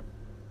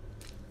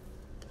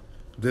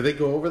 Did they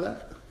go over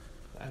that?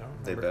 I don't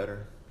remember. They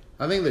better.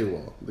 I think they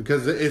will.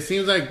 Because it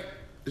seems like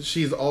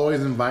she's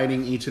always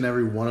inviting each and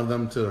every one of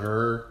them to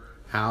her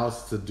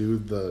house to do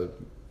the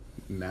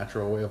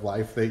natural way of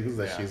life things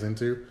that she's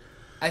into.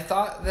 I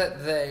thought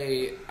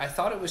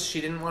it was she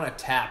didn't want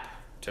to tap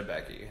to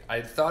Becky. I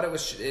thought it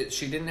was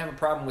she didn't have a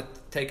problem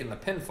with taking the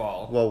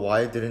pinfall. Well,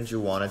 why didn't you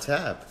want to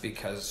tap?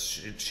 Because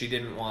she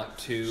didn't want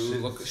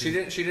to she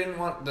didn't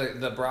want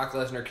the Brock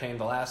Lesnar Cain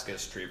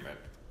Velasquez treatment.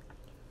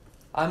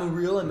 I'm a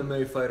real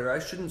MMA fighter. I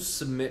shouldn't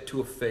submit to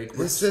a fake.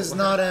 This is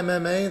not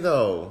MMA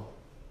though.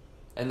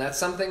 And that's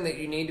something that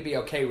you need to be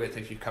okay with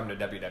if you come to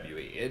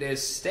WWE. It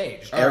is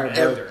staged.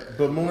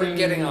 But we're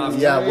getting off.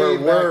 Yeah,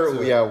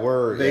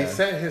 we're. They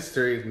set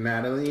history.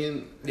 Natalie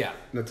and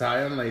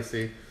Natalya and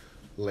Lacey.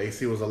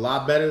 Lacey was a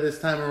lot better this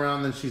time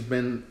around than she's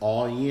been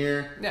all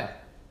year. Yeah.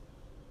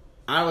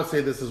 I would say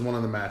this is one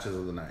of the matches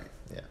of the night.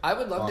 Yeah. I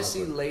would love to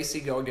see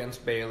Lacey go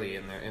against Bayley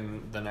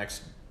in the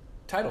next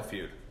title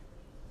feud.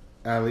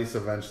 At least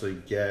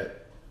eventually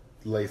get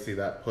Lacey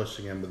that push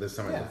again, but this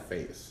time as a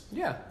face.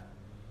 Yeah.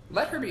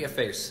 Let her be a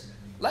face.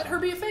 Let her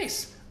be a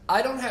face.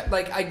 I don't have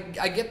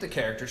I get the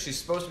character. She's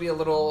supposed to be a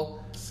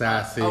little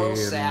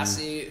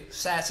sassy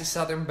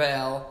Southern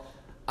belle.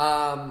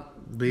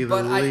 Be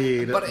the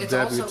lead it's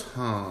debutante.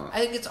 Also, I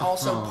think it's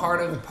also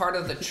part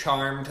of the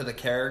charm to the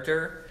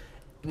character.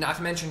 Not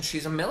to mention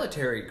she's a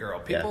military girl.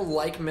 People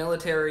like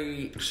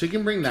military. She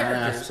can bring that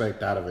characters.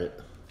 aspect out of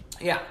it.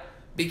 Yeah,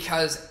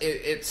 because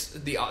it's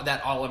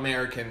that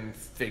all-American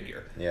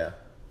figure. Yeah.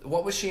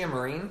 What was she, a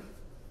Marine?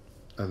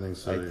 I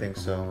think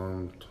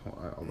so.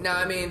 No,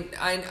 I mean,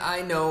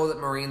 I know that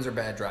Marines are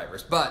bad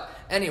drivers, but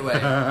anyway,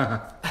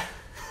 have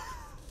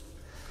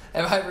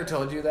I ever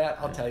told you that?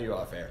 I'll tell you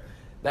off air.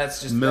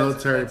 That's just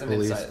military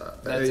police.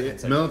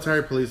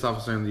 Military police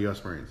officer in the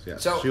U.S. Marines. Yeah,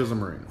 so she was a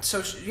Marine.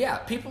 So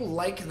people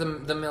like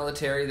the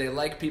military. They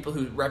like people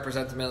who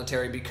represent the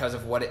military because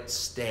of what it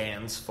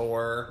stands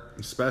for.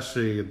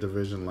 Especially a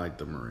division like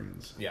the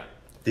Marines. Yeah.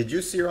 Did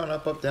you see her on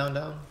Up, Up, Down,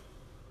 Down?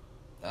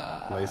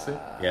 Lacey?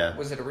 Yeah.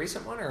 Was it a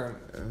recent one or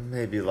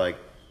maybe like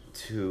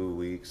 2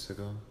 weeks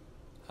ago?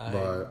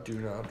 I do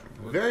not.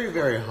 Very,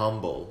 very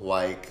humble.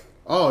 Like.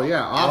 Oh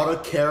yeah, out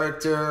of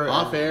character,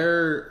 out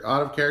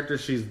of character.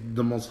 She's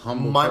the most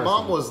humble. My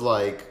mom was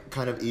like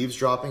kind of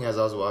eavesdropping as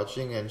I was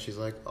watching, and she's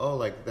like, "Oh,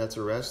 like that's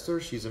a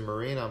wrestler. She's a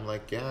Marine." I'm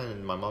like, "Yeah,"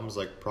 and my mom's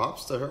like,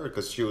 "Props to her,"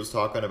 because she was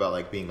talking about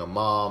like being a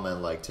mom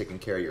and like taking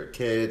care of your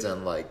kids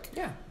and like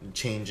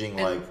changing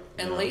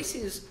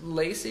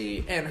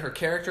Lacey and her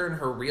character in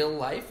her real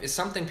life is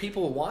something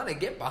people want to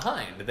get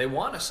behind. They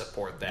want to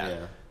support that.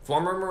 Yeah.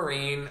 Former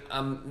Marine,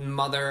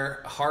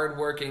 mother,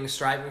 hardworking,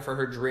 striving for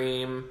her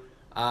dream.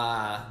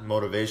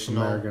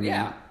 Motivational.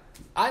 Yeah.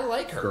 I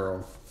like her.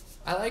 Girl.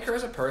 I like her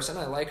as a person.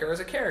 I like her as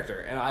a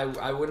character. And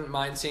I wouldn't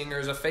mind seeing her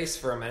as a face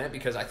for a minute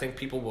because I think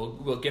people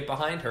will get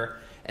behind her.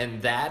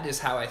 And that is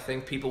how I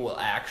think people will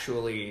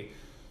actually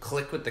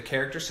click with the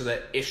character so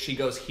that if she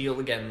goes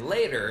heel again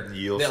later,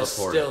 they'll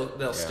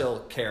still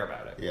care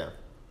about it. Yeah.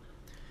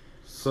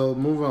 So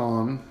move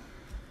on.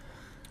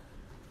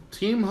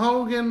 Team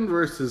Hogan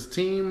versus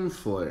Team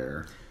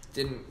Flair.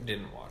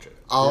 Didn't watch it.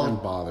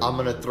 Didn't bother I'm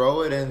going to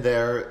throw it in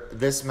there.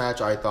 This match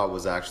I thought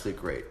was actually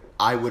great.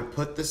 I would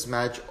put this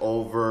match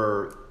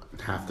over...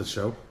 half the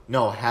show?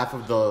 No, half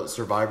of the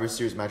Survivor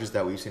Series matches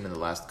that we've seen in the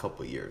last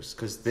couple of years.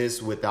 Because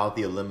this, without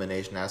the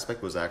elimination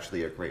aspect, was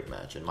actually a great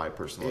match, in my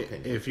personal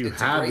opinion. If you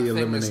have the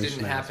elimination this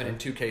didn't happen in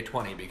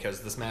 2K20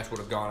 because this match would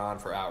have gone on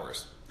for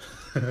hours.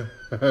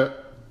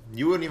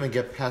 You wouldn't even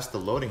get past the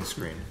loading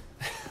screen.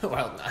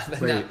 Well,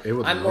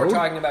 I'm more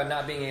talking about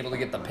not being able to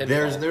get the pinfall.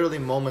 There's literally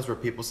moments where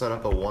people set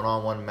up a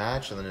one-on-one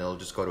match and then it'll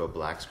just go to a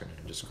black screen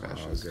and just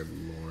crashes. Oh, good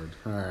lord.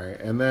 All right.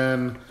 And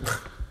then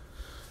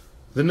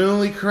the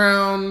newly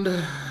crowned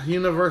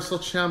Universal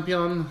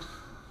Champion,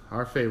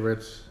 our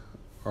favorite,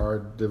 our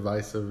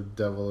divisive,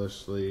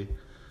 devilishly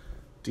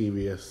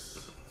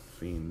devious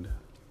Fiend.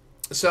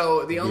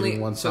 So the only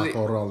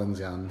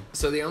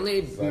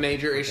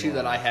major issue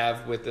that I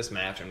have with this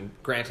match, and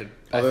granted,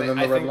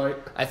 red light,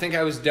 I think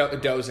I was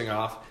dozing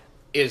off,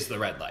 is the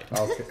red light.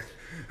 Okay.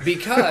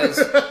 Because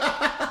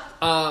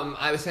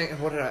I was thinking,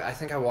 I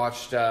think I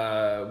watched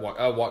a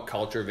What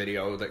Culture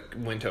video that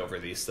went over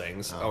these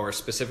things, or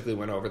specifically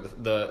went over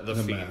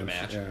the Fiend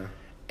match. Yeah.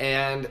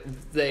 and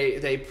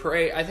they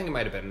pray. I think it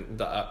might have been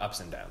the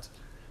ups and downs,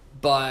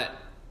 but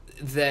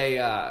they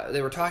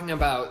were talking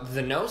about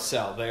the no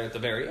sell there at the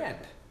very end.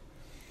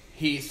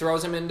 He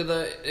throws him into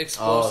the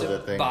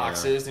explosive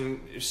boxes,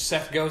 and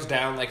Seth goes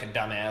down like a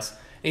dumbass.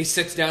 And he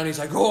sits down. He's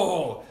like,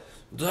 "Oh,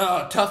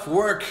 tough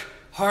work,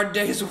 hard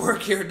day's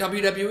work here at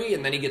WWE,"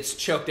 and then he gets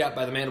choked out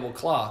by the mandible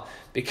claw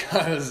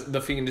because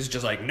the Fiend is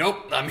just like, "Nope,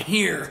 I'm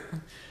here.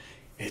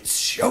 It's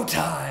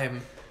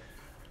showtime."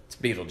 It's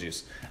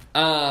Beetlejuice.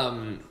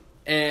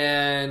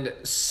 And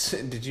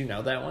did you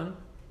know that one?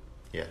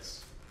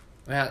 Yes.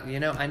 Well,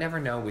 I never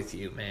know with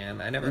you,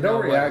 man. I never know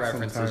what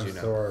references you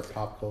know. To our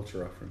pop culture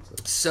references.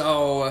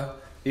 So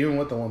even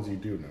with the ones you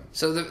do know.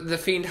 So the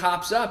Fiend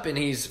hops up and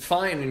he's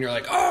fine, and you're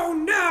like, "Oh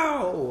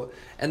no!"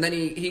 And then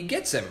he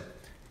gets him,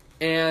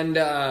 and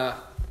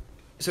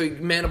so he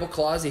mandible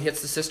claws. He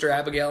hits the Sister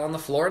Abigail on the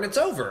floor, and it's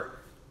over.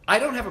 I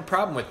don't have a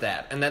problem with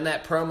that. And then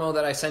that promo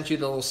that I sent you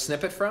the little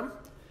snippet from,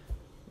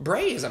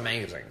 Bray is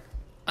amazing.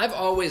 I've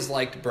always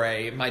liked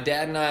Bray. My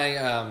dad and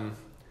I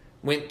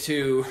went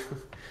to.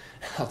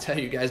 I'll tell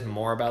you guys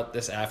more about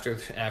this after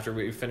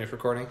we finish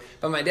recording.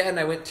 But my dad and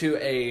I went to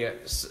a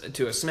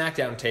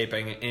SmackDown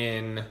taping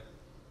in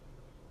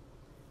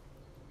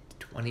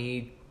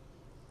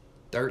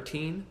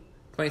 2013,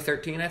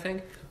 I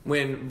think,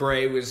 when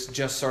Bray was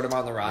just sort of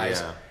on the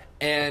rise. Yeah.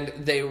 And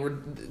they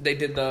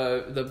did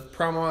the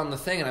promo on the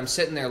thing, and I'm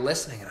sitting there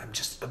listening, and I'm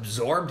just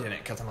absorbed in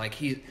it because I'm like,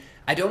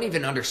 I don't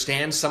even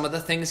understand some of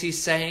the things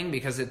he's saying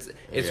because it's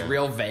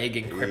real vague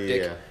and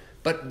cryptic,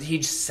 but he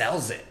just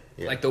sells it.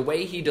 Yeah. Like the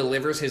way he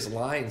delivers his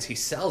lines, he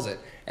sells it,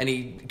 and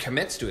he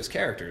commits to his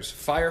characters.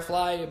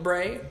 Firefly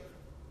Bray,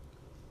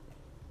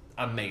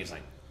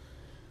 amazing.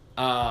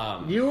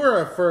 You were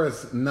at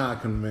first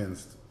not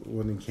convinced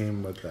when he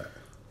came with that.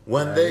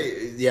 When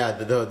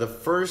the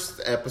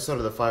first episode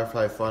of the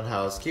Firefly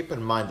Funhouse, keep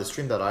in mind the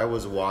stream that I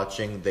was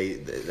watching,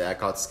 that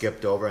got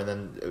skipped over, and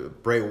then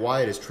Bray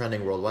Wyatt is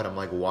trending worldwide. I'm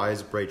like, why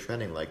is Bray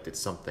trending? Like, did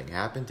something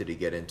happen? Did he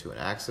get into an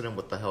accident?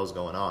 What the hell's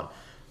going on?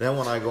 Then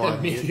when I go on,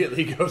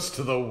 immediately goes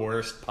to the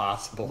worst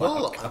possible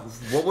outcome.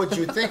 What would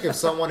you think if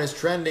someone is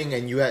trending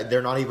and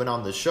they're not even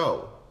on the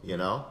show?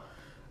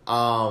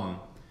 But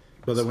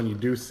then when you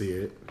do see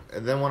it,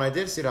 and then when I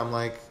did see it, I'm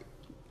like,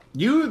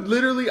 you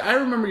literally. I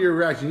remember your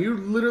reaction. You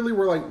literally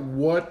were like,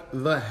 "What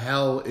the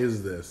hell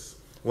is this?"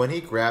 When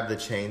he grabbed the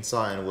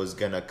chainsaw and was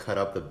gonna cut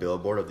up the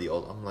billboard of the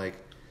old, I'm like,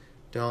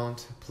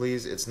 "Don't,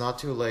 please! It's not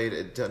too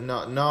late.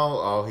 No.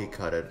 Oh, he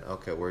cut it.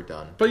 Okay, we're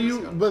done." But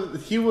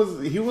he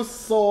was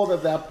sold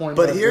at that point.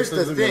 But here's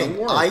the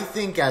thing: I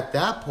think at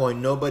that point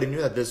nobody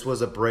knew that this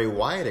was a Bray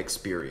Wyatt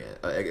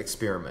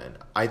experiment.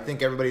 I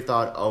think everybody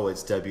thought, "Oh,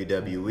 it's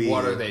WWE.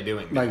 What are they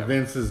doing?" Like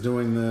Vince is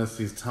doing this.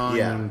 He's telling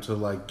him to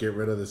like get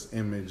rid of this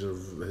image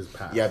of his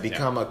past. Yeah,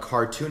 become a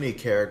cartoony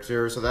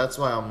character. So that's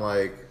why I'm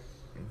like.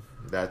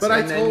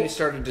 Then you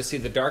started to see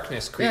the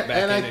darkness creep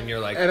back in, and you're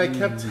like... And I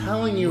kept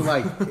telling you,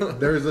 like,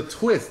 there's a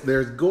twist.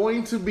 There's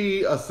going to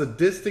be a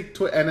sadistic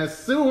twist. And as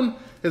soon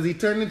as he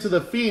turned into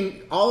the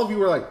Fiend, all of you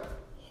were like,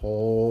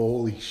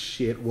 holy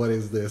shit, what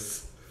is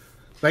this?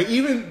 Like,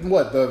 even,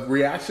 the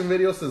reaction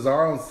video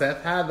Cesaro and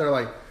Seth had, they're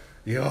like,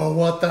 yo,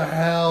 what the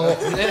hell?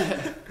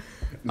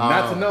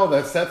 Not to know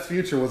that Seth's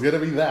future was going to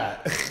be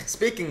that.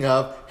 Speaking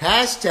of,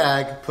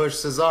 hashtag push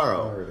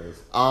Cesaro. There it is.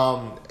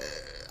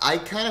 I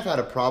kind of had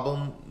a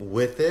problem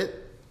with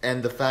it,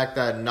 and the fact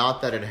that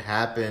not that it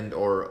happened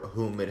or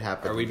whom it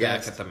happened. Are we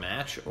back at the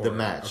match? The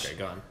match. Okay,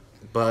 go on.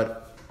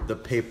 But the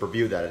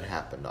pay-per-view that it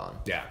happened on.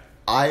 Yeah.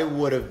 I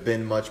would have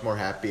been much more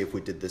happy if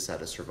we did this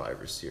at a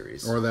Survivor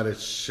Series. Or that it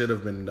should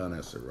have been done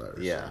at Survivor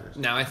Series.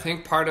 Now, I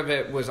think part of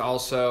it was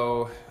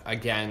also,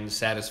 again,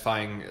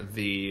 satisfying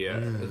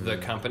the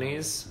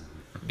companies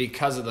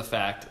because of the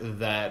fact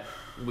that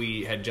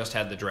we had just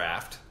had the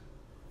draft.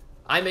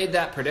 I made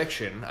that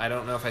prediction. I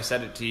don't know if I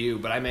said it to you,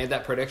 but I made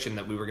that prediction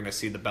that we were going to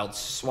see the belts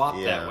swap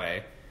that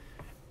way.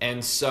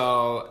 And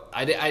so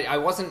I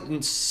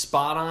wasn't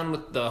spot on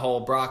with the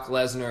whole Brock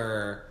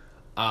Lesnar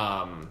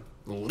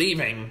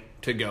leaving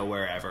to go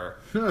wherever.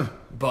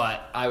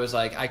 But I was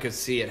like, I could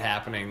see it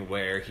happening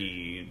where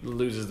he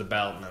loses the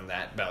belt and then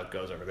that belt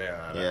goes over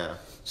there. Yeah.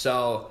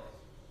 So,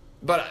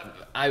 but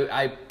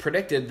I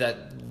predicted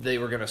that they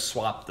were going to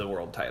swap the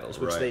world titles,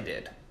 which they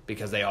did,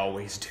 because they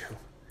always do.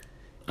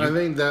 I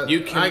think that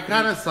I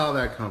kind of saw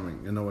that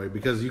coming in a way,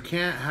 because you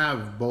can't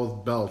have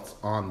both belts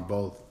on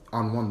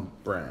one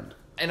brand.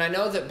 And I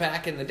know that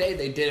back in the day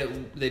they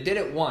did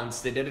it once.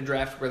 They did a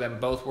draft where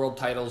then both world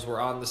titles were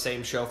on the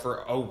same show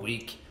for a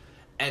week,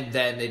 and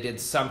then they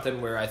did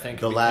something where I think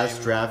the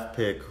last draft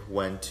pick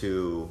went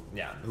to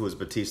who was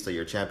Batista,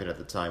 your champion at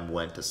the time,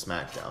 went to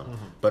SmackDown.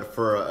 Mm-hmm. But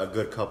for a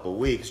good couple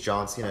weeks,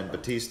 John Cena and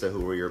Batista,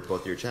 who were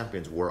both your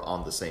champions, were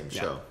on the same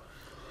show.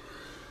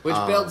 Which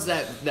builds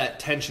that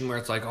tension where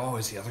it's like, oh,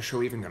 is the other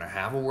show even going to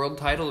have a world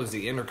title? Is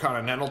the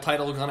Intercontinental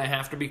title going to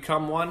have to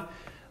become one?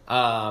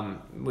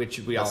 Which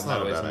we all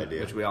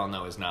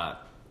know is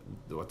not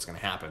what's going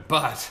to happen.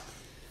 But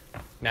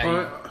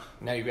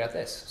now you got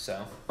this.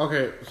 So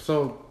okay,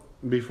 so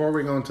before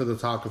we go into the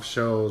talk of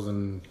shows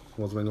and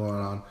what's been going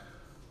on,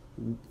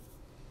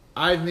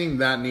 I think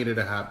that needed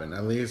to happen.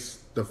 At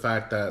least the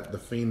fact that the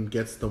Fiend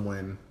gets the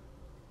win.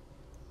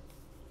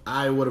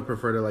 I would have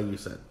preferred it, like you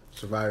said,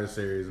 Survivor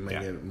Series,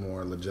 make it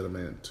more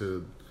legitimate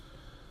to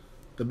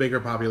the bigger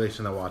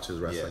population that watches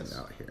wrestling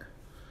out here.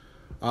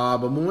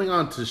 But moving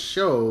on to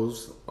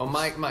shows. Well,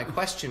 my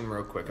question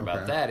real quick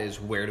about that is,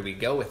 where do we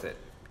go with it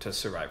to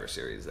Survivor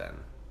Series then?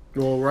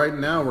 Well, right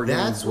now we're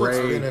getting That's what's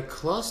in a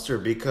cluster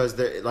because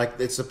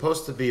it's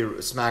supposed to be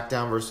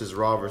SmackDown versus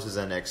Raw versus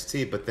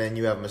NXT, but then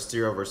you have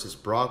Mysterio versus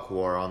Brock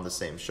war on the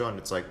same show, and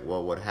it's like,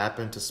 well, what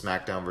happened to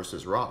SmackDown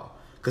versus Raw?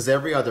 Because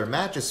every other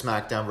match is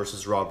SmackDown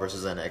versus Raw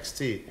versus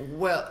NXT.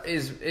 Well,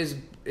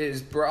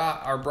 is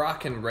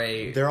Brock and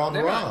Ray? They're on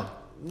Raw.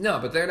 No,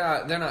 but they're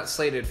not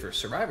slated for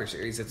Survivor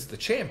Series. It's the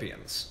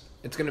champions.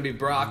 It's going to be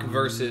Brock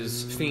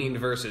versus Fiend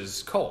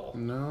versus Cole.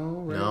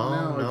 No,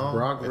 it's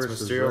Brock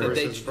versus Mysterio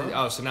versus Brock.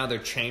 Oh, so now they're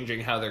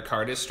changing how their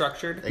card is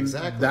structured?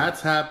 Exactly.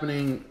 That's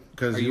happening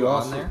because you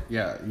also on there?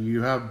 Yeah,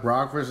 you have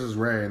Brock versus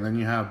Ray, and then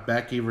you have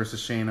Becky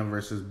versus Shayna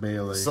versus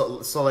Bayley.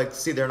 So like,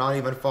 see, they're not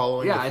even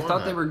following. Yeah, I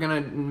thought they were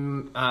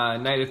going to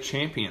Night of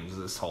Champions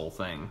this whole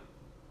thing.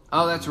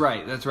 Oh, that's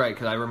right,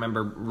 because I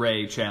remember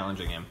Ray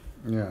challenging him.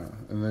 Yeah,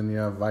 and then you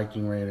have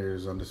Viking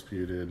Raiders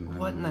Undisputed.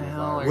 What in the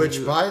hell?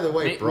 Which, by the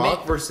way,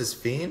 Brock versus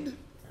Fiend?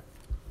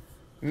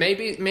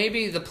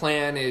 Maybe the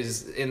plan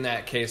is, in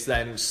that case,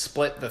 then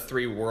split the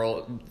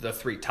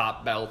three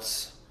top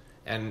belts,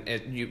 and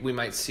we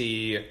might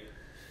see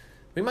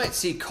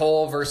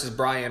Cole versus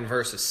Bryan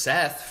versus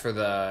Seth for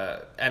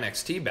the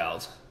NXT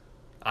belt.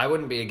 I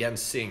wouldn't be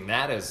against seeing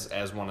that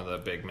as one of the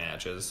big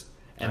matches.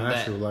 And I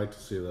actually would like to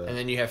see that. And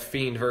then you have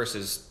Fiend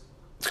versus.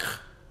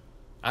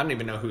 I don't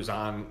even know who's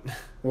on.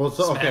 Well,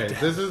 so okay, SmackDown.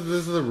 this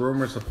is a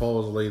rumor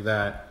supposedly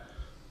that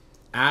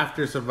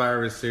after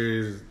Survivor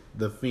Series,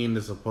 the Fiend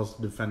is supposed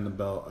to defend the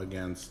belt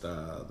against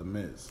the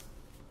Miz.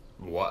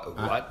 What?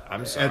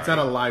 I'm sorry. It's at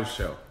a live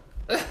show.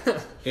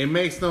 It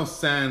makes no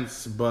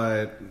sense,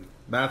 but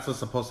that's what's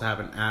supposed to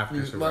happen after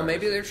Survivor. Well,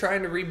 maybe they're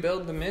trying to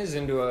rebuild the Miz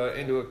into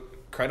a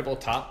credible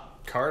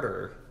top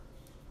Carter.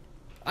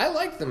 I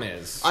like the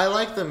Miz. I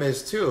like the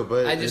Miz too,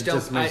 but I just don't.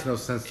 Just makes no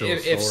sense to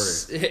a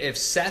story. If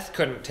Seth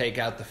couldn't take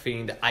out the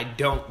Fiend, I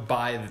don't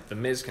buy that the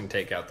Miz can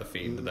take out the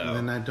Fiend, though.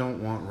 Then I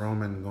don't want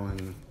Roman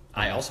going.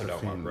 I also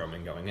don't want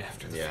Roman going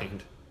after the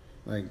Fiend.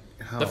 Like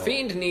how? The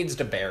Fiend needs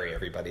to bury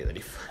everybody that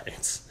he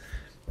fights,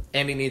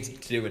 and he needs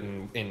to do it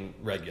in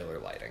regular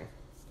lighting.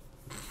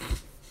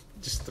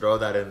 Just throw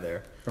that in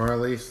there, or at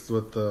least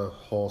with the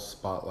whole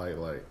spotlight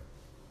light.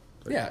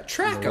 Yeah,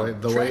 track him.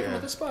 Track him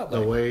with the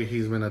spotlight. The way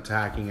he's been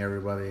attacking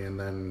everybody, and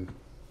then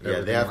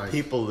they have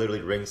people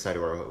literally ringside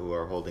who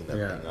are holding that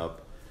thing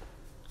up.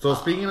 So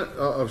speaking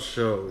of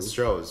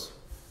shows,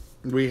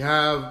 we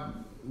have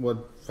what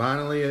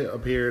finally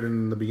appeared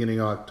in the beginning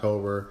of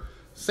October,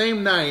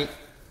 same night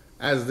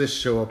as this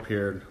show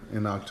appeared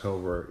in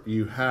October.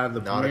 You had the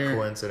not premiere a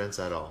coincidence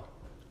at all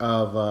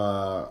of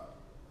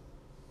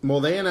well,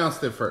 they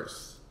announced it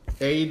first.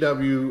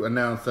 AEW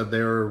announced that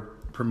they were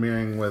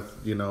premiering with,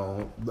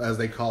 as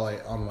they call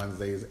it on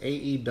Wednesdays,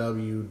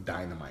 AEW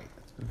Dynamite.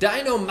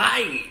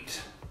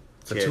 Dynamite!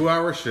 It's a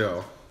 2-hour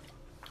show.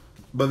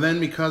 But then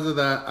because of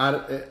that,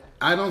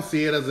 I don't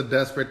see it as a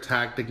desperate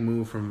tactic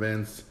move from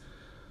Vince.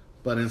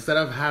 But instead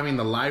of having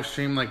the live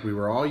stream like we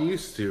were all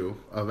used to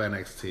of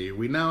NXT,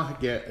 we now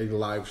get a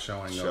live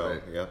showing of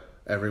it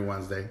every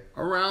Wednesday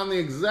around the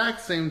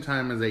exact same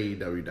time as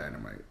AEW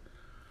Dynamite.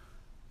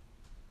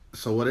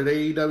 So what did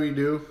AEW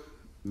do?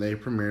 They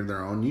premiered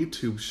their own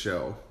YouTube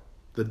show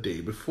the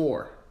day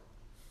before.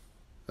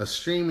 A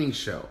streaming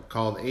show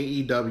called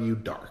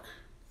AEW Dark.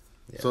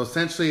 Yeah. So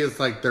essentially it's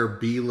like their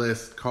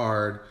B-list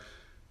card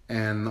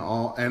and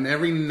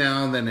every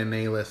now and then an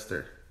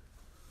A-lister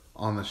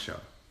on the show.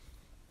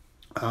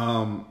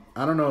 I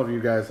don't know if you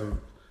guys have...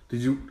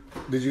 Did you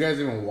guys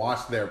even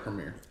watch their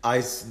premiere?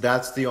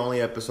 That's the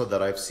only episode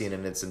that I've seen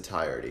in its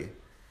entirety.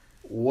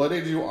 What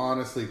did you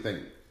honestly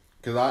think?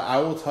 Because I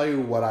will tell you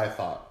what I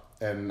thought.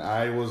 And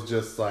I was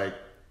just like,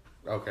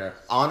 okay.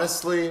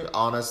 Honest. The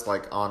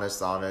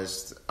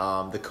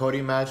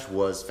Cody match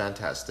was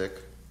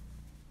fantastic.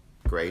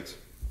 Great.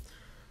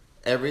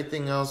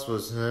 Everything else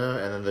was,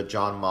 and then the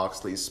Jon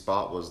Moxley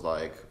spot was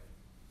like,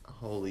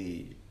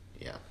 holy,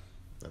 yeah.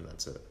 And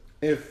that's it.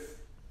 If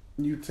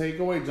you take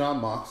away Jon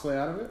Moxley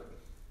out of it,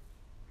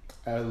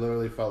 I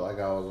literally felt like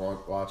I was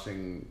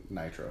watching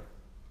Nitro.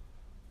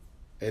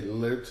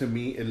 To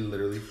me, it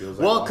literally feels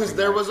like... Well, because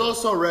there was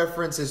also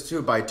references,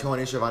 too, by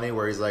Tony Schiavone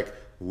where he's like,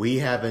 we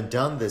haven't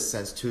done this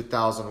since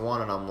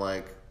 2001, and I'm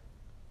like...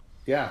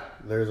 Yeah,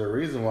 there's a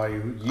reason why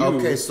you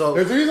okay, so...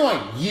 There's a reason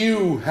why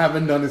you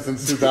haven't done it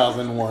since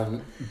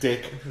 2001,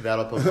 dick.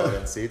 That'll put butt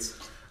in seats.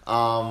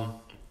 I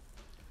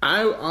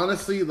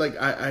honestly,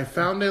 I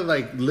found it,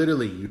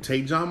 literally, you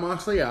take Jon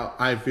Moxley out,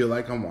 I feel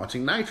like I'm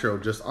watching Nitro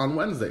just on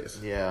Wednesdays.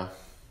 Yeah.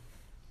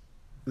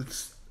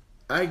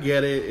 I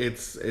get it,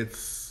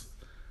 it's...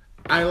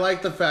 I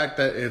like the fact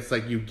that it's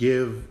like you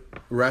give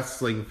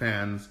wrestling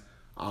fans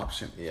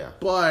options. Yeah.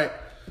 But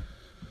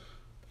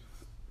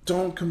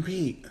don't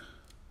compete.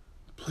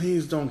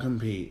 Please don't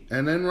compete.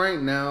 And then right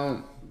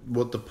now,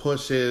 what the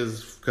push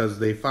is, because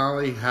they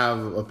finally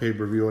have a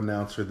pay-per-view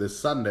announced for this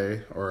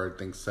Sunday, or I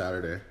think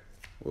Saturday.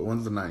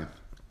 When's the 9th?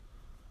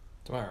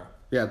 Tomorrow.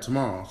 Yeah,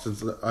 tomorrow.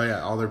 Since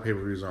all their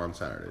pay-per-views are on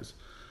Saturdays.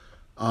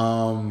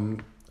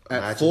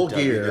 At Full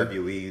Gear,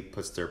 WWE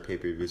puts their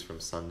pay-per-views from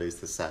Sundays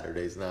to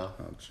Saturdays now.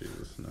 Oh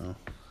Jesus, no.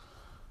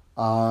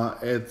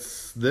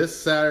 It's this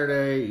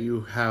Saturday.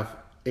 You have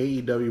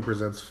AEW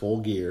presents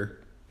Full Gear.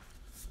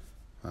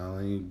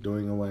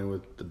 Doing away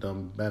with the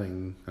dumb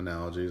betting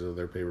analogies of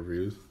their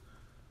pay-per-views.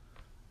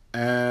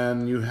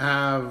 And you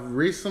have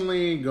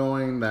recently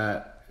going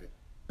that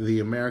the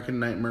American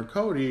Nightmare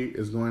Cody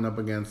is going up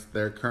against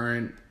their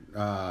current,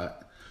 and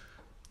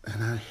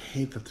I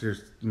hate that they're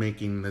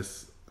making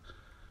this,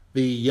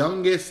 the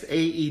youngest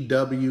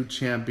AEW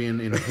champion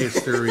in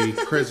history,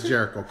 Chris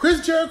Jericho.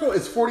 Chris Jericho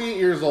is 48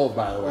 years old,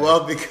 by the way.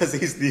 Well, because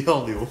he's the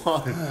only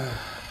one.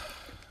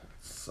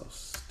 So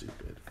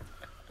stupid.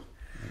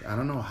 I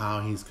don't know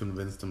how he's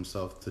convinced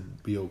himself to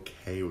be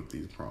okay with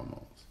these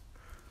promos.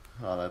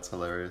 Oh, that's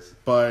hilarious.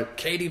 But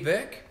Katie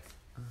Vick?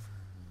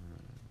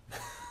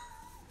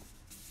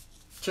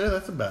 Sure,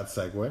 that's a bad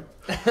segue.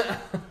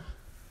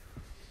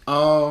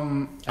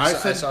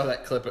 I saw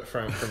that clip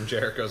from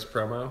Jericho's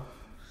promo.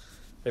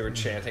 They were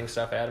chanting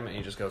stuff at him, and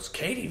he just goes,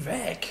 Katie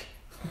Vick.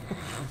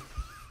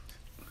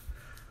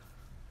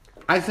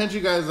 I sent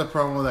you guys the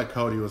promo that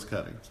Cody was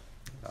cutting.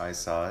 I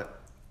saw it.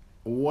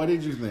 What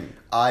did you think?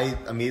 I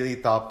immediately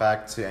thought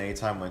back to any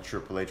time when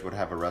Triple H would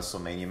have a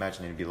WrestleMania match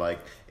and he'd be like,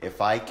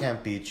 if I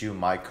can't beat you,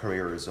 my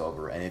career is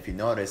over. And if you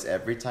notice,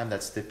 every time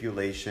that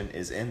stipulation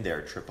is in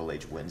there, Triple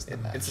H wins the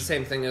match. It's the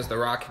same thing as The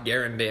Rock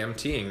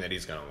guaranteeing that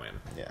he's going to win.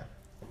 Yeah.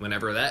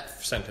 Whenever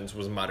that sentence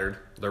was muttered,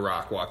 The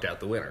Rock walked out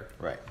the winner.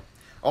 Right.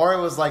 Or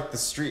it was like the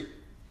street.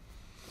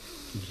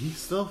 He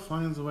still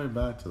finds a way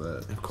back to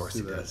that. Of course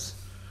he does.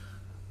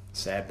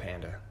 Sad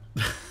panda.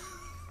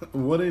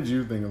 What did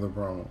you think of the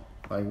promo?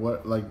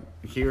 Like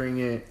hearing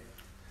it.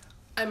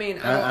 I mean,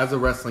 as a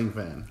wrestling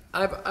fan,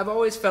 I've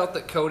always felt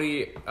that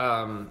Cody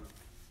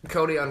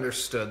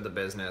understood the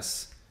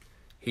business.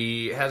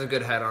 He has a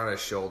good head on his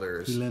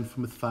shoulders. He learned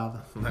from his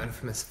father.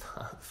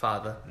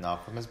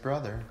 Not from his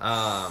brother.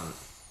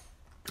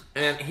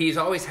 And he's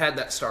always had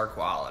that star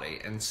quality,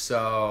 and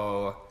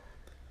so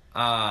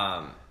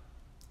I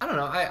don't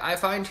know. I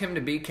find him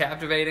to be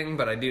captivating,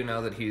 but I do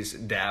know that he's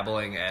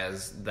dabbling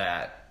as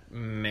that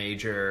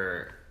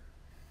major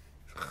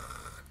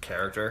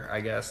character,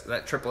 I guess,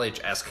 that Triple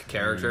H-esque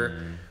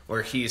character,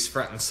 where he's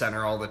front and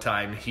center all the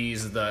time.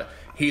 He's the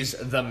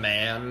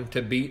man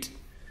to beat.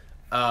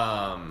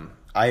 I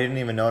didn't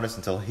even notice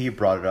until he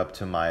brought it up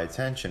to my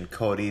attention.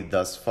 Cody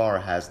thus far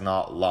has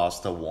not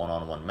lost a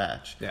one-on-one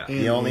match. Yeah.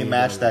 The only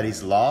match that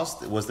he's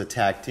lost was the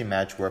tag team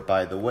match where,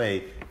 by the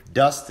way,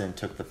 Dustin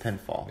took the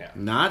pinfall. Yeah.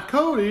 Not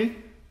Cody.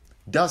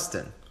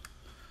 Dustin.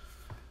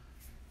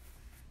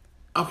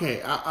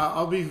 Okay,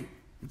 I'll be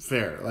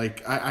fair.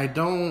 Like, I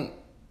don't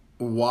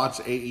watch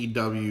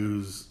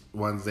AEW's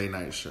Wednesday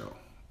night show.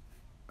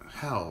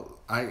 Hell,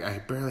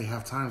 I barely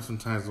have time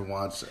sometimes to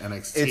watch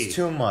NXT. It's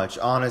too much,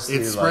 honestly.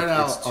 It's spread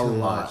out a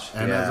lot. Much.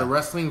 And as a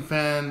wrestling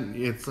fan,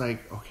 it's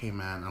like, okay,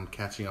 man, I'm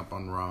catching up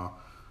on Raw.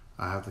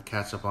 I have to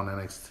catch up on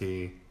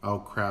NXT. Oh,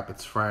 crap,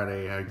 it's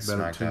Friday. I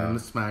better tune in to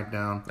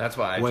SmackDown. That's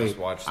why I just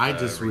watched the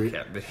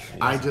recap video.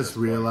 I just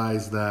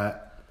realized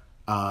that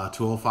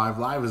 205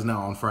 Live is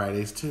now on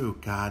Fridays, too.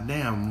 God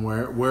damn,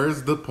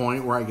 where's the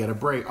point where I get a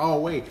break? Oh,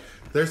 wait.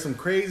 There's some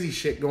crazy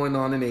shit going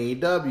on in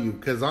AEW.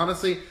 Because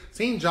honestly,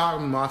 seeing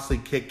Jon Moxley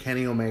kick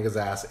Kenny Omega's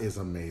ass is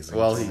amazing.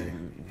 Well,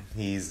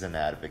 he's an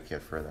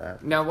advocate for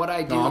that. Now, what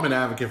I do... No, I'm an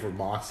advocate for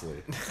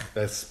Moxley.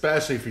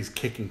 Especially if he's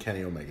kicking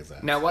Kenny Omega's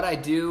ass. Now, what I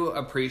do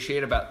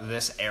appreciate about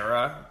this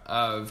era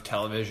of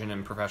television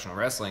and professional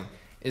wrestling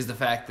is the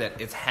fact that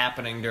it's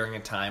happening during a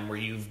time where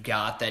you've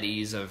got that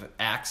ease of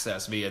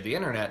access via the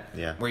internet,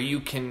 where you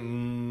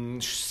can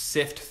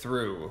sift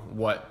through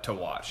what to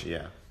watch.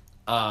 Yeah.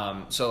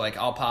 So like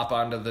I'll pop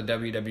onto the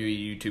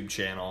WWE YouTube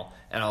channel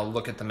and I'll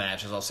look at the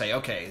matches. I'll say,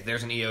 okay,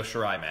 there's an Io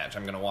Shirai match.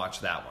 I'm going to watch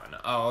that one.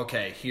 Oh,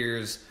 okay,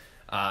 here's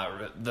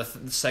the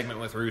segment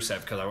with Rusev,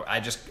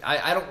 because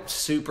I don't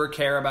super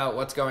care about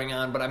what's going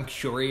on, but I'm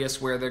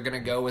curious where they're going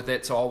to go with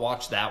it, so I'll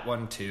watch that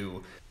one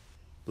too.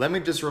 Let me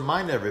just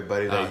remind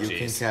everybody that you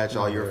can catch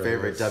all your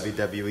favorite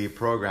WWE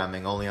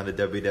programming only on the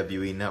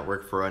WWE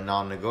Network for a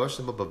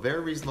non-negotiable but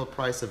very reasonable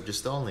price of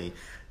just only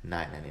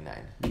 $9.99.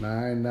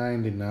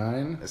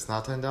 $9.99. It's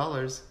not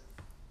 $10.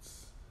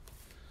 It's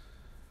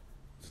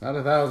not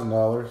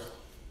 $1,000.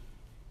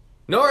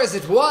 Nor is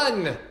it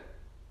 $1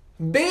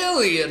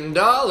 billion.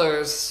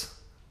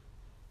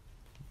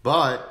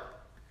 But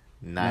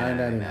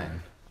 $9.99.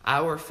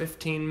 Hour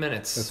 15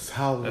 minutes. That's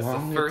how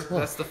long it took.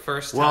 That's the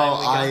first time. Well,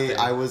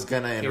 I was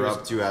gonna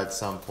interrupt you at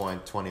some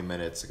point 20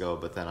 minutes ago,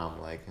 but then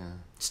I'm like,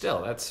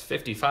 Still, that's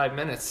 55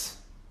 minutes.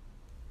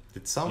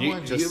 Did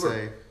someone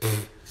say?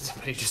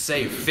 Somebody just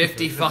say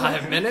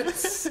 55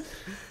 minutes?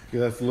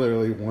 Yeah, that's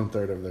literally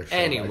 1/3 of their show.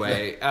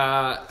 Anyway,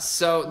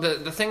 so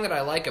the thing that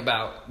I like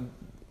about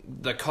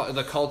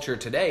the culture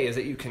today is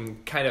that you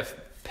can kind of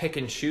pick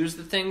and choose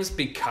the things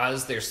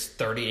because there's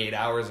 38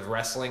 hours of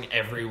wrestling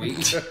every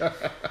week.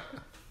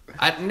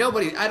 I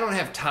don't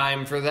have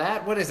time for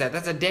that. What is that?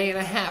 That's a day and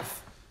a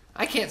half.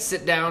 I can't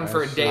sit down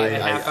for a day and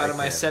a half out of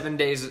my 7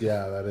 days.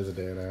 Yeah, that is a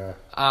day and a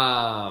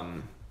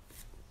half.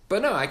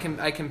 But no, I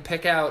can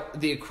pick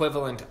out the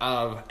equivalent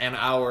of an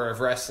hour of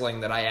wrestling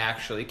that I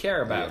actually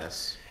care about.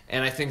 Yes.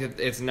 And I think that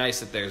it's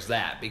nice that there's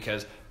that,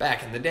 because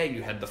back in the day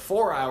you had the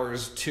 4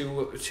 hours,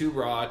 two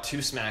Raw, 2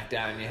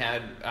 SmackDown. You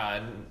had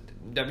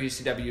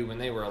WCW when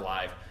they were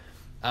alive.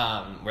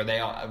 Were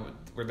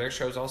their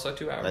shows also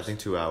 2 hours? I think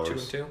 2 hours. 2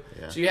 and 2?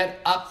 Yeah. So you had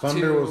up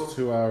Thunder to... was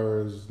 2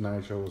 hours,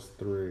 Nitro was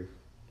 3.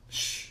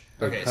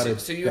 Okay,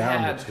 so you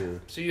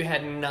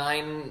had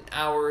 9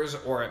 hours,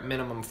 or at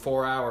minimum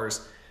 4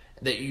 hours,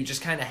 that you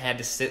just kind of had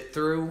to sit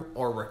through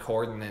or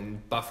record and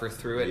then buffer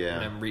through it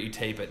and then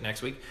retape it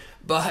next week.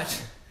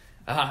 But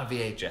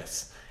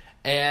VHS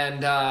and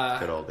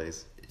good old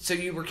days. So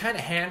you were kind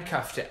of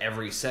handcuffed to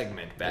every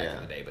segment back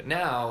in the day. But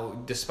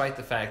now, despite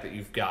the fact that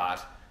you've got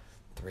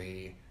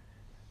 8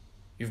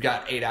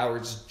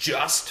 hours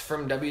just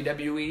from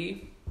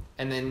WWE.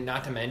 And then,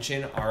 not to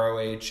mention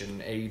ROH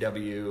and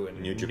AEW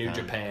and New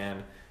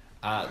Japan.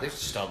 There's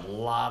just a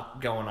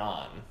lot going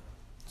on.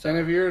 So, and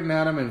if you're an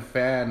adamant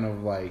fan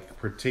of like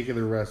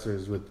particular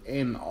wrestlers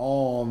within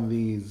all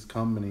these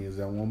companies,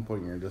 at one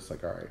point you're just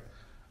like, all right,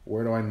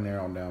 where do I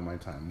narrow down my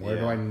time? Where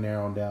do I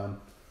narrow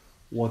down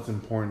what's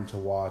important to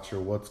watch,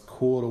 or what's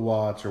cool to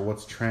watch, or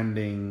what's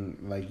trending?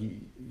 Like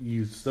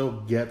you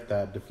still get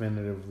that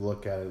definitive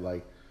look at it.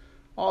 Like,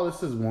 oh,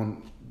 this is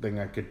one thing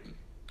I could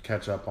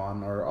catch up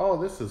on, or oh,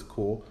 this is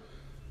cool.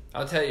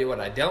 I'll tell you what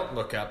I don't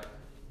look up.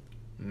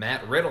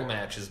 Matt Riddle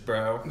matches,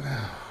 bro.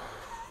 God.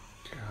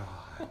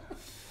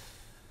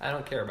 I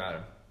don't care about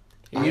him.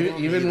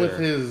 Even with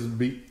his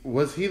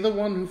was he the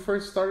one who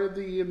first started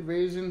the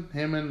invasion?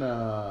 Him and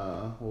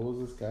what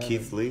was this guy?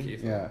 Keith Lee.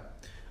 Yeah.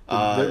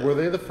 Were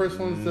they the first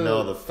ones to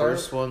No, the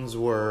first ones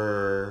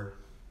were...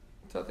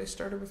 I thought they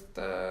started with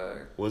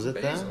was it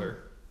Baszler. them?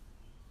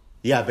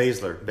 Yeah,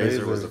 Baszler.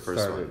 Baszler was the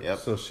first one. Yep.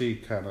 So she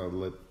kind of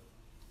lit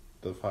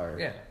the fire.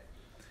 Yeah.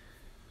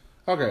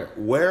 Okay.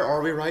 Where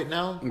are we right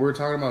now? We're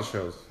talking about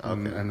shows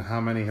and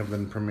how many have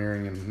been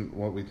premiering and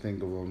what we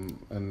think of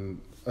them,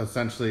 and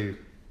essentially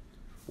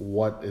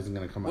what is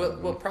going to come out of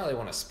them. We'll probably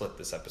want to split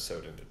this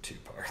episode into 2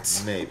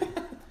 parts. Maybe.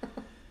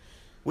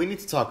 We need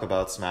to talk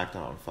about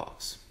SmackDown on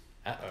Fox.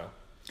 Uh-oh.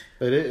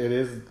 It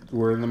is.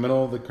 We're in the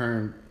middle of the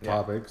current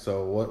topic,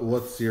 so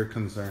what's your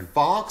concern?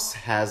 Fox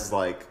has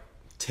like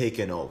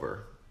taken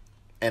over,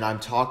 and I'm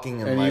talking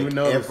in and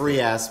like every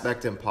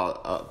aspect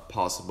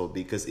possible,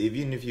 because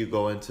even if you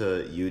go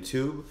into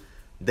YouTube,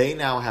 they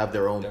now have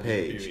their own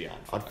page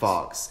on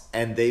Fox,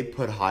 and they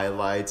put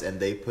highlights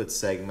and they put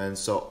segments.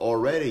 So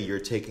already you're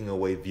taking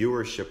away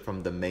viewership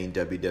from the main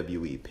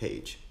WWE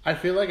page. I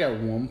feel like at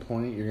one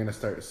point you're gonna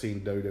start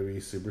seeing WWE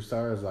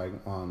superstars like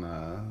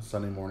on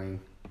Sunday morning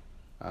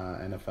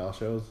NFL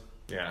shows.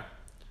 Yeah.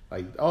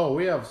 Like, oh,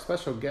 we have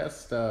special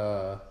guest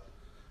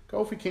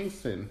Kofi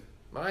Kingston.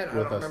 I don't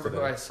remember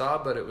who I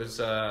saw, but it was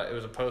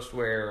a post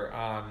where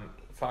on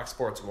Fox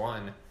Sports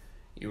 1,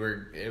 it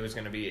was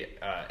going to be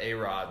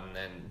A-Rod, and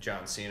then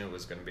John Cena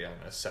was going to be on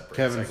a separate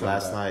segment.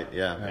 Last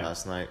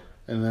night.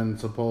 And then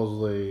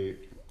supposedly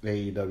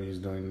AEW is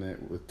doing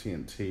it with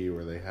TNT,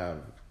 where they have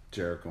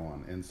Jericho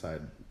on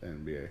Inside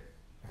NBA.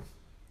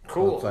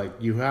 Cool. So it's like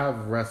you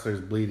have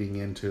wrestlers bleeding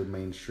into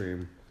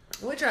mainstream,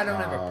 which I don't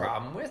have a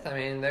problem with. I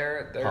mean,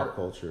 they're pop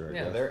culture. I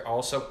guess. They're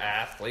also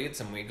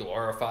athletes, and we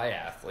glorify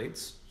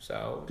athletes.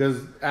 So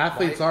because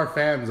athletes are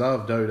fans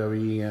of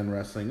WWE and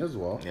wrestling as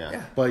well.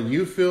 Yeah. But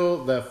you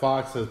feel that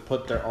Fox has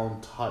put their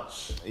own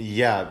touch.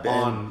 Yeah.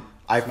 On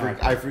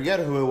I forget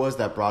who it was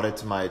that brought it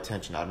to my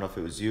attention. I don't know if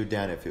it was you,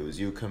 Dan, if it was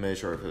you,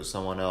 Kamish, or if it was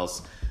someone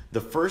else.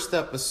 The first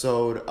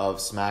episode of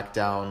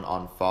SmackDown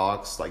on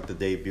Fox, like the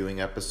debuting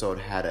episode,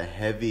 had a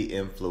heavy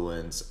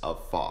influence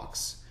of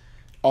Fox.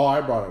 Oh,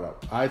 I brought it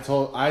up. I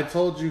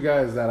told you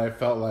guys that I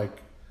felt like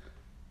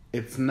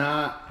it's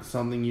not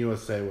something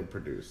USA would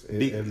produce.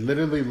 It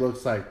literally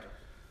looks like,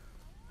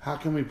 how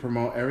can we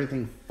promote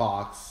everything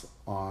Fox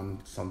on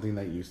something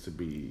that used to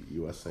be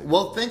USA?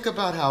 Well, think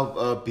about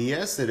how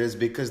BS it is,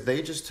 because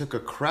they just took a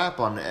crap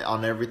on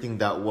everything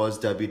that was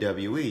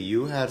WWE.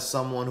 You had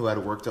someone who had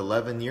worked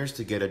 11 years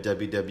to get a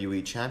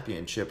WWE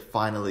championship,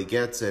 finally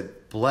gets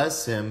it.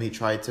 Bless him, he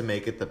tried to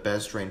make it the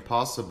best reign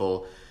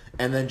possible,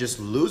 and then just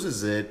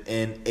loses it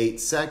in 8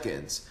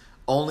 seconds.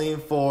 Only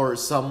for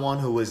someone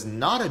who is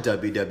not a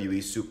WWE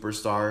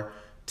superstar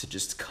to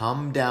just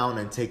come down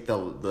and take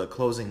the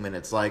closing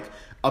minutes. Like,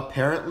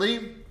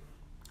 apparently,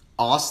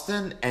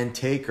 Austin and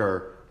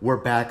Taker were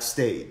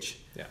backstage.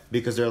 Yeah.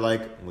 Because they're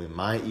like, we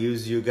might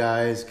use you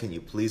guys. Can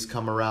you please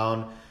come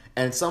around?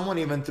 And someone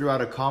even threw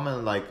out a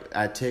comment like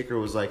at Taker,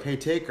 was like, hey,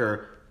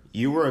 Taker,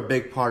 you were a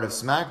big part of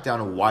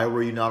SmackDown. Why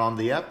were you not on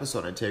the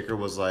episode? And Taker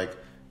was like,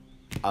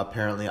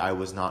 apparently I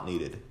was not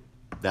needed.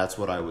 That's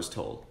what I was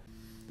told.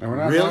 And we're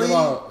not talking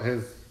about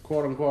his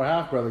quote unquote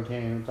half brother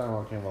Kane. I'm talking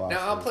about Kane Velasquez.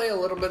 Now I'll play a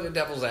little bit of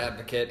devil's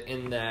advocate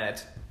in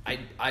that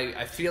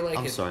I feel like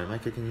I'm sorry, am I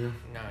kicking you?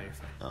 No, you're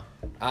fine.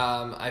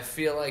 Oh. I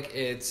feel like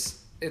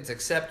it's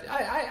accepted.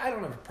 I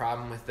don't have a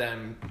problem with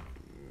them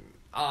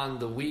on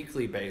the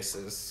weekly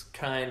basis,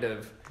 kind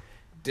of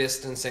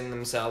distancing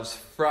themselves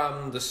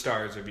from the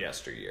stars of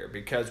yesteryear,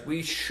 because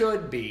we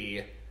should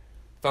be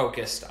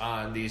focused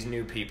on these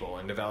new people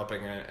and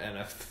developing an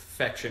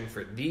affection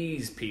for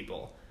these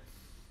people.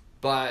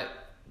 But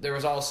there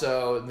was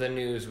also the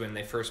news when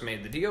they first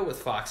made the deal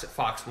with Fox that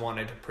Fox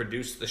wanted to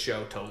produce the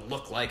show to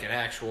look like an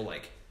actual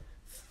like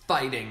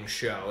fighting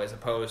show as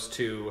opposed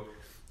to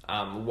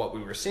what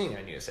we were seeing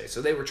on USA.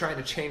 So they were trying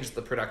to change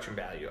the production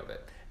value of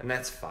it, and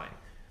that's fine.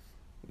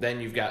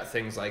 Then you've got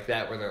things like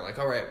that where they're like,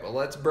 all right, well,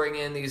 let's bring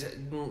in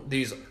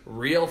these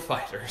real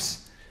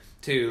fighters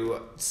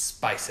to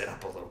spice it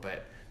up a little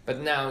bit.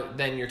 But now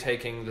then you're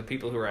taking the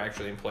people who are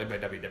actually employed by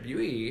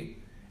WWE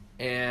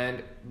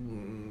and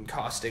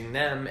costing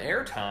them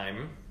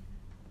airtime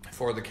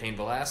for the Cain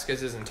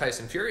Velasquez's and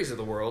Tyson Furies of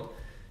the world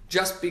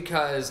just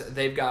because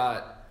they've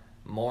got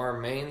more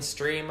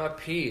mainstream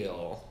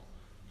appeal.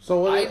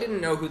 So I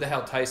didn't know who the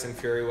hell Tyson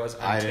Fury was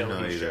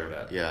until he showed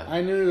up. Yeah,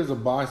 I knew he was a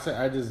boxer.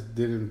 I just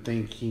didn't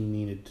think he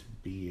needed to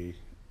be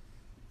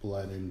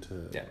bled into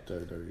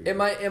WWE.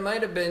 It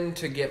might have been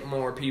to get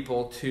more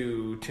people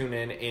to tune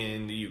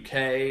in the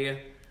UK,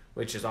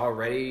 which is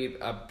already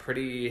a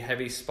pretty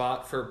heavy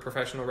spot for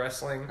professional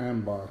wrestling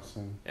and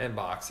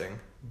boxing.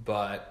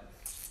 But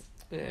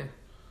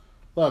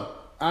look,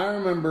 I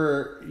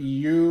remember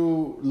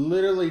you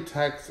literally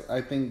text,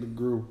 I think, the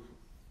group,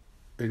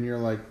 and you're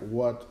like,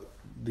 "What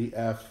the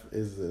F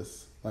is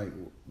this? Like,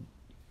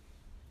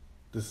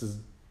 this is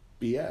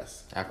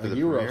BS." After like, the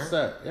you premiere? were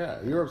upset.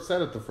 Yeah, you were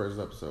upset at the first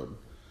episode.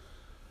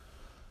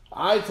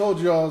 I told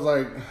you, I was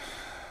like,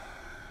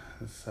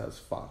 this has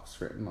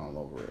Fox written all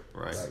over it.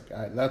 Right.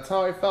 Like, that's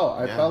how I felt.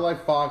 I felt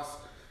like Fox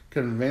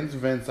convinced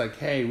Vince, like,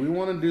 hey, we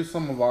want to do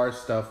some of our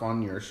stuff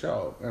on your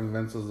show. And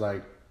Vince was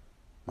like,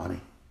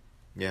 money.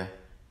 Yeah.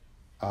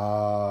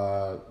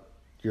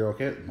 You're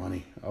okay?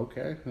 Money.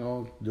 Okay.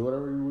 Do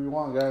whatever we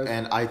want, guys.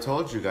 And I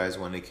told you guys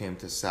when it came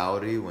to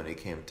Saudi, when it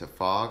came to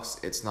Fox,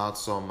 it's not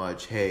so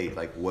much, hey,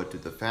 like, what do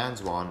the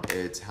fans want?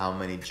 It's how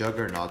many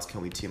juggernauts can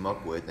we team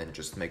up with and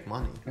just make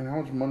money. And how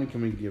much money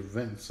can we give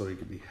Vince so he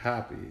can be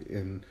happy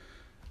and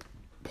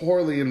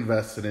poorly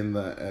invested in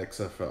the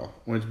XFL?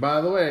 Which,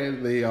 by the way,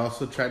 they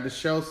also tried to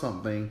show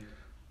something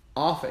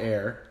off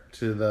air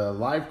to the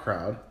live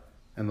crowd,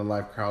 and the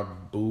live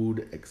crowd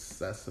booed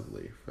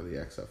excessively for the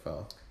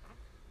XFL.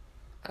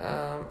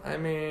 I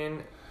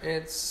mean,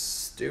 it's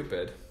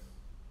stupid.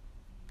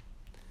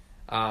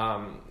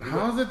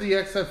 How is it the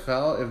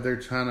XFL if they're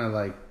trying to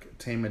like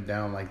tame it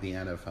down like the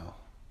NFL?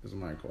 Is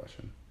my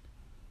question.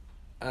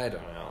 I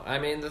don't know. I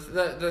mean,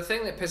 the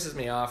thing that pisses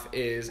me off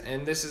is,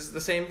 and this is the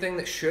same thing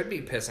that should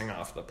be pissing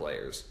off the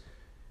players.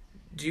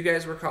 Do you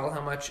guys recall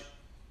how much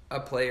a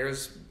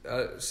player's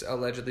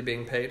allegedly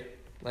being paid?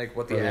 Like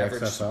what the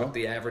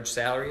average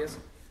salary is?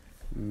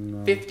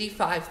 No.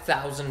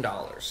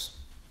 $55,000.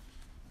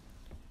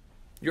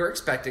 You're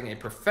expecting a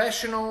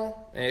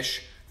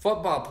professional-ish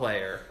football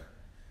player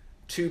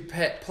to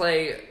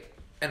play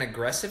an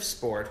aggressive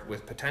sport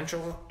with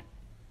potential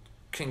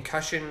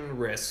concussion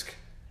risk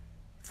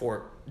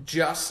for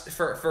less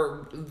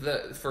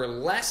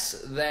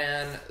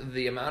than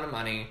the amount of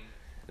money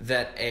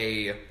that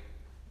a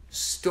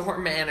store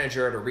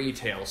manager at a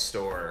retail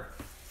store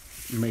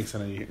makes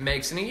in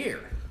a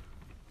year.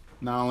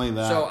 Not only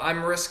that. So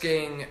I'm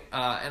risking,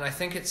 and I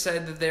think it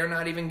said that they're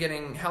not even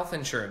getting health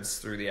insurance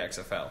through the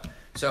XFL.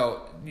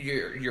 So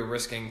you're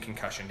risking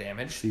concussion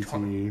damage,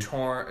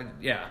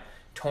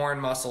 torn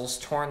muscles,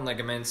 torn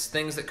ligaments,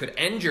 things that could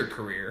end your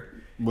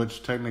career.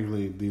 Which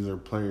technically these are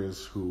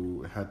players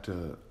who had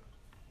to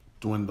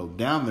dwindle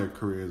down their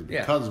careers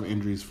because of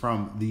injuries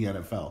from the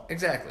NFL.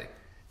 Exactly.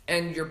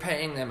 And you're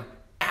paying them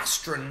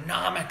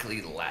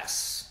astronomically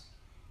less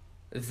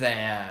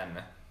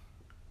than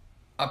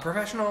a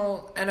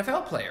professional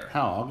NFL player.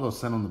 Hell, I'll go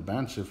sit on the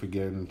bench if we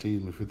guarantee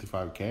me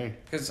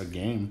 $55K a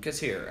game. Because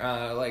here,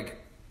 like,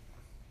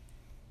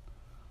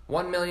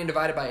 1 million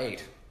divided by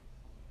 8.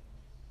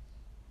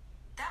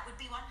 That would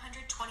be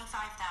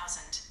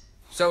 125,000.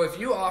 So if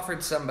you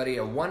offered somebody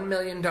a $1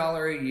 million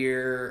a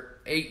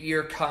year,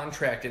 8-year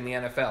contract in the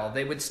NFL,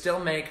 they would still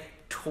make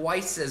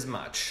twice as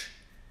much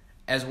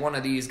as one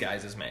of these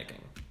guys is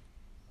making.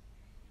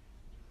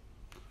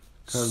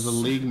 Because the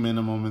league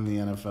minimum in the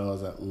NFL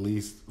is at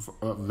least, for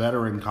a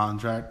veteran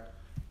contract,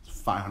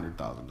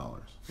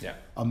 $500,000. Yeah.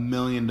 $1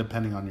 million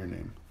depending on your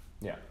name.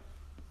 Yeah.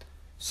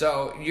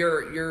 So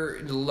you're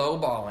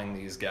lowballing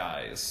these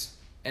guys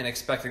and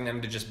expecting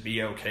them to just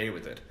be okay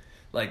with it.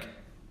 Like,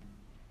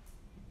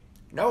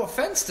 no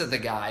offense to the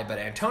guy, but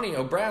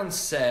Antonio Brown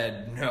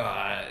said,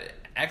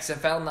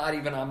 XFL not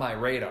even on my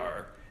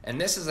radar.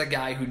 And this is a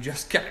guy who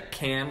just got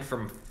canned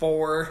from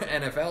 4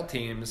 NFL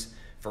teams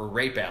for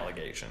rape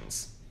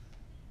allegations.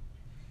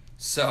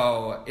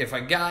 So if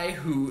a guy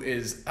who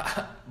is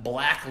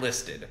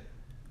blacklisted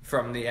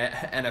from the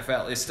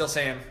NFL is still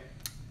saying,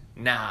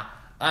 nah,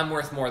 I'm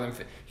worth more than...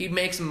 He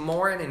makes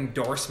more in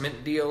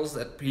endorsement deals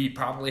that he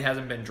probably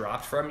hasn't been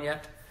dropped from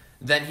yet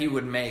than he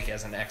would make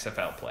as an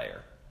XFL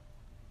player.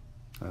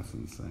 That's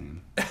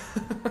insane.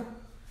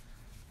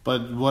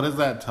 But what does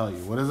that tell you?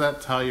 What does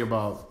that tell you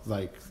about,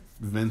 like,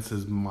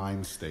 Vince's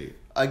mind state?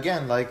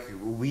 Again, like,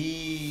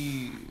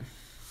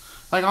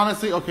 Like,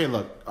 honestly, okay,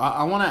 look.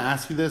 I want to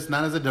ask you this,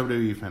 not as a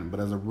WWE fan, but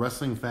as a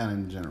wrestling fan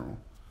in general.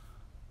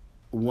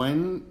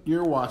 When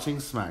you're watching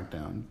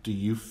SmackDown, do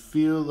you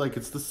feel like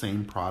it's the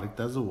same product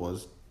as it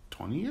was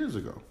 20 years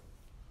ago?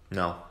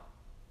 No.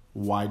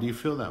 Why do you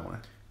feel that way?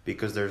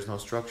 Because there's no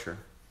structure.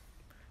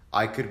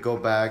 I could go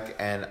back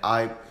and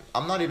I'm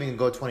not even going to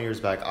go 20 years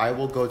back. I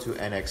will go to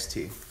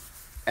NXT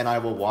and I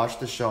will watch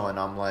the show and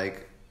I'm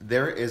like,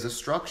 there is a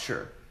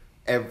structure.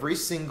 Every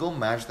single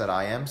match that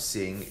I am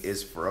seeing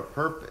is for a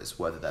purpose,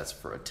 whether that's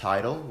for a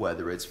title,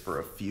 whether it's for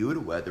a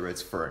feud, whether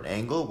it's for an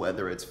angle,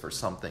 whether it's for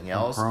something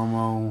else. A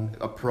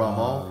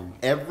promo.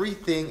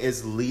 Everything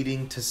is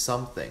leading to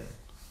something.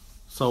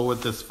 So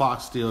with this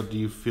Fox deal, do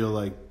you feel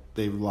like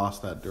they've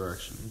lost that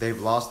direction? They've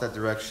lost that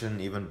direction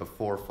even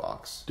before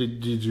Fox.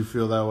 Did you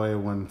feel that way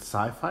when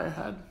Sci-Fi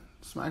had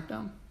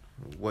SmackDown?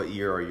 What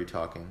year are you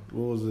talking?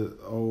 What was it?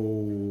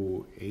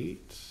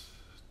 08?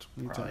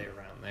 Probably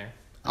around there.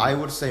 I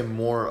would say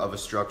more of a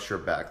structure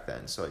back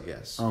then, so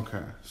yes.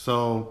 Okay.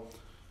 So,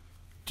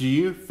 do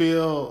you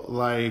feel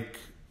like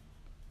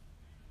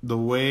the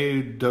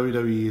way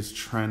WWE is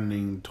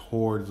trending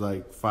towards,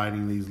 like,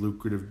 finding these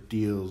lucrative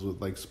deals with,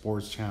 like,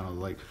 sports channels,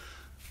 like,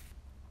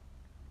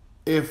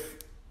 if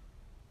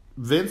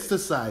Vince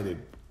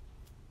decided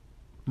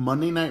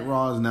Monday Night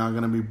Raw is now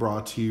going to be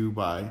brought to you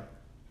by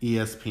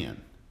ESPN,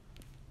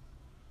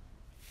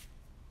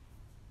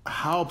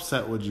 how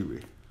upset would you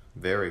be?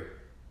 Very.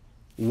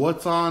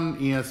 What's on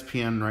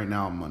ESPN right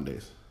now on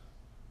Mondays?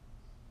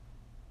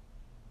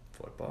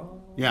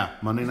 Football? Yeah,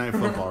 Monday Night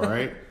Football,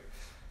 right?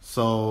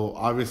 So,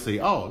 obviously,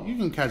 you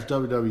can catch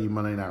WWE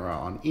Monday Night Raw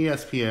on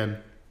ESPN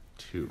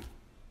 2.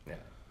 Yeah.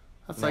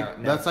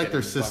 That's like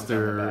their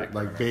sister,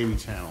 like, baby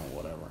channel,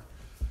 whatever.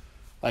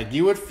 Like,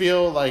 you would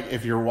feel like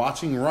if you're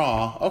watching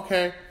Raw,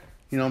 okay,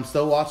 I'm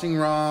still watching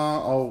Raw.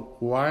 Oh,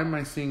 why am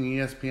I seeing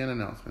ESPN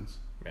announcements?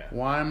 Yeah.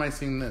 Why am I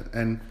seeing this?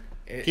 And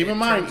keep in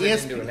mind,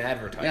 ESPN into an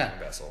advertising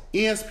vessel.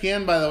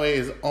 ESPN, by the way,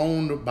 is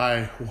owned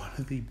by one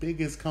of the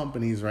biggest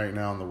companies right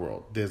now in the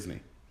world, Disney.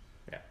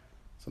 Yeah.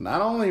 So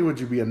not only would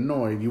you be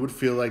annoyed, you would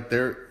feel like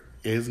there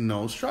is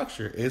no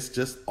structure. It's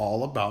just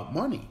all about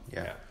money.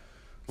 Yeah.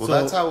 Well,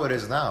 that's how it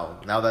is now.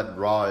 Now that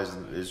Raw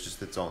is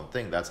just its own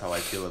thing. That's how I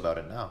feel about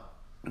it now.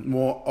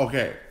 Well,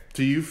 okay.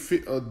 Do you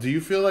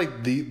feel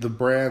like the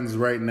brands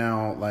right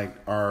now, like,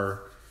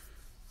 are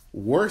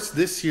worse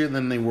this year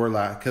than they were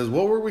last? Because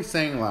what were we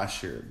saying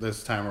last year,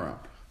 this time around?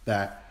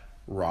 That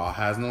Raw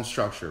has no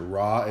structure.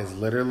 Raw is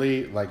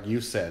literally, like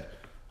you said,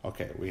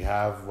 okay, we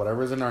have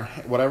whatever's in our,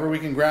 whatever we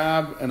can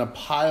grab in a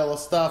pile of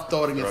stuff,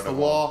 throw it against the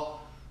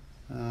wall.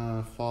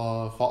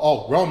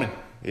 Roman.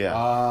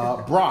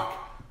 Yeah. Brock.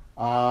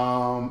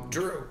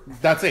 Drew.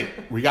 That's it.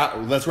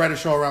 Let's write a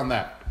show around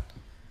that.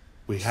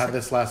 We had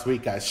this last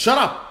week, guys. Shut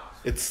up.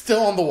 It's still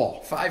on the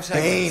wall. 5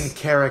 seconds. Main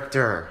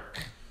character.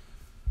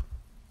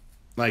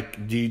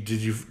 Like, do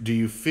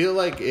you feel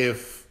like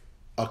if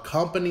a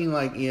company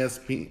like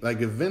ESPN,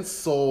 like if Vince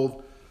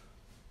sold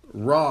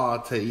Raw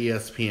to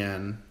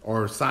ESPN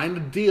or signed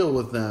a deal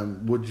with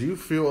them, would you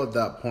feel at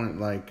that point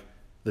like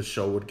the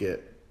show would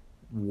get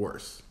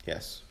worse?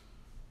 Yes.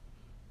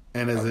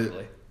 And is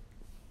Probably.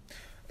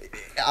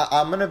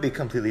 I'm going to be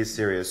completely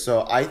serious.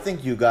 So I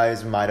think you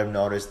guys might have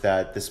noticed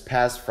that this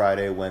past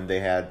Friday when they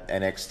had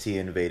NXT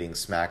invading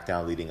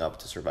SmackDown leading up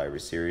to Survivor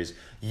Series,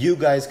 you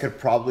guys could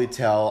probably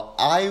tell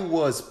I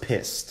was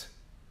pissed.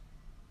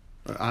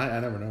 I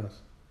never noticed.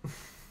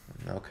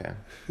 Okay.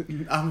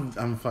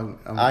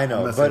 I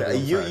know, but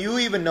you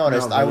even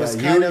noticed. No, I was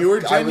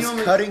I was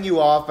cutting you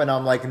off, and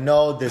I'm like,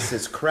 no, this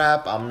is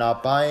crap. I'm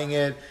not buying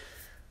it.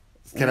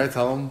 Can I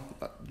tell them?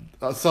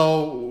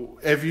 So,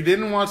 if you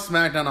didn't watch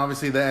SmackDown,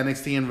 obviously the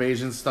NXT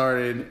invasion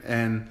started,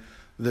 and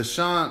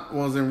Deshaun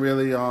wasn't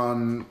really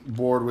on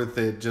board with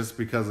it just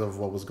because of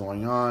what was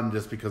going on,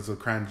 just because the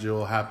Crown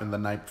Jewel happened the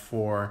night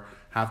before.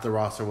 Half the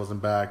roster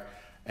wasn't back,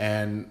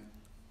 and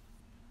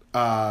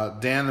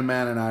Dan the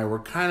Man and I were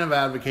kind of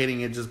advocating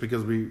it just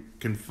because we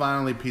can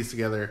finally piece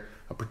together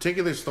a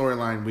particular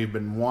storyline we've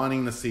been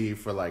wanting to see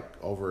for like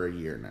over a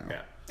year now.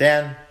 Yeah.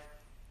 Dan.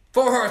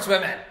 4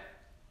 horsewomen.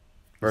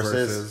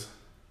 Versus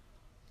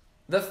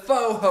the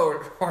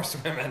faux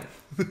horsewomen.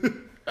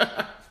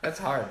 That's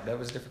hard. That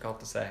was difficult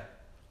to say.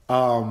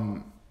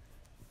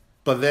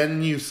 But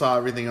then you saw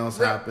everything else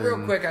happen.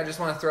 Real quick, I just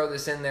want to throw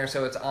this in there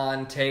so it's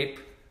on tape.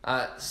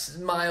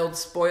 Mild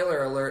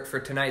spoiler alert for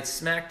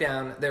tonight's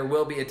SmackDown. There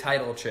will be a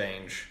title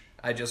change.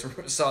 I just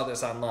saw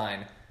this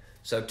online.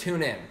 So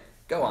tune in.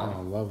 Go on.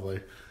 Oh, lovely.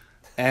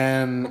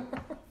 And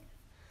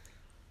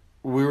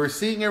we were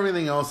seeing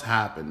everything else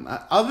happen.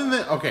 Other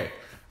than, okay,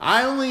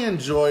 I only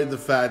enjoyed the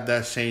fact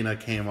that Shayna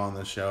came on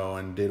the show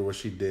and did what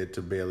she did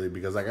to Bayley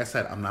because, like I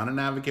said, I'm not an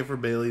advocate for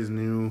Bayley's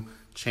new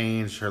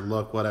change, her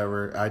look,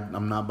 whatever.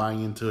 I'm not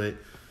buying into it.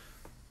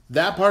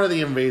 That part of the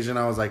invasion,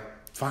 I was like,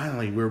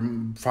 finally, we're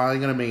finally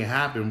going to make it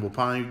happen. We'll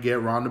finally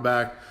get Ronda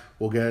back.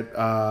 We'll get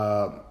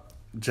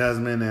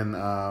Jasmine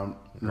and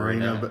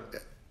Marina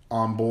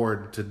on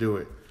board to do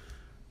it.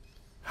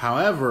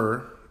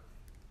 However,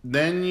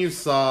 then you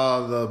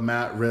saw the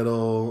Matt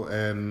Riddle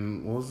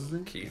and what was his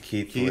name?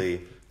 Keith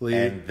Lee.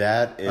 And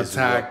that is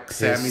attack what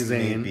Sami pissed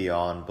Zayn me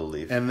beyond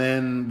belief. And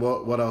then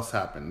what else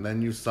happened?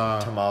 Then you saw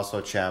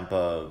Tommaso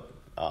Ciampa,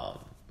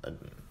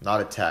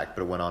 not attacked,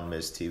 but it went on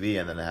Miz TV,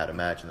 and then they had a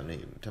match, and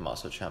then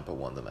Tommaso Ciampa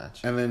won the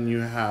match. And then you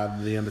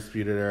had the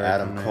Undisputed Era,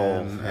 Adam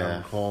Cole,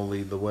 Adam Cole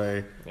lead the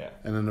way. Yeah.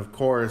 And then of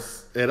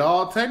course it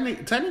all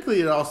technically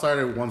it all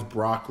started once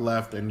Brock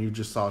left, and you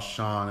just saw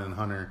Shawn and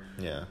Hunter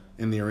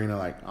in the arena,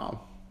 like, oh,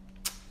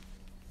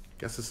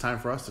 guess it's time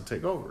for us to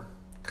take over.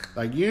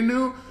 Like, you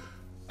knew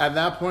at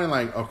that point,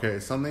 like, okay,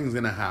 something's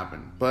gonna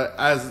happen. But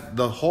as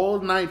the whole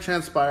night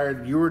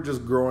transpired, you were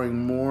just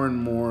growing more and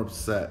more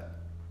upset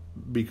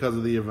because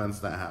of the events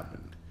that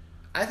happened.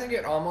 I think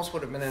it almost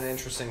would have been an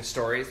interesting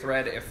story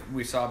thread if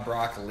we saw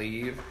Brock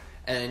leave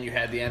and then you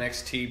had the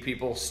NXT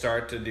people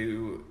start to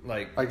do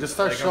just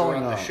start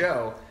showing on up the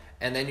show,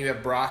 and then you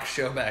have Brock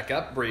show back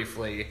up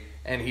briefly,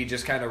 and he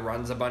just kind of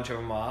runs a bunch of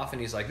them off,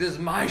 and he's like, "This is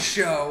my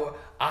show.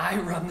 I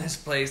run this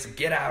place.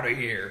 Get out of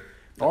here."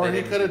 But or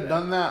he could have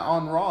done that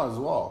on Raw as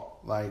well.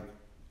 Like,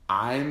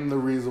 I'm the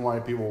reason why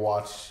people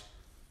watch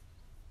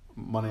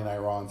Monday Night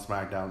Raw and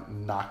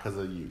SmackDown, not because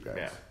of you guys.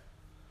 Yeah.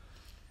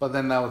 But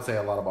then that would say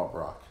a lot about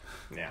Brock.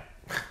 Yeah.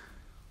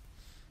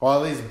 Well,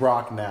 at least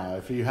Brock now.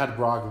 If you had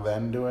Brock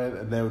then do it,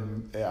 and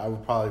I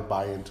would probably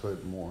buy into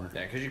it more.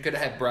 Yeah, because you could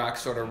have had Brock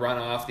sort of run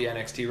off the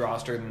NXT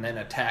roster and then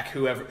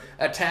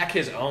attack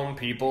his own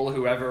people,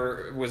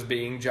 whoever was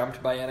being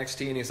jumped by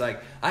NXT, and he's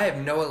like, "I have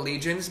no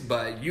allegiance,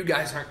 but you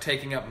guys aren't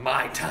taking up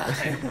my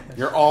time.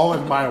 You're all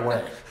in my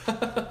way."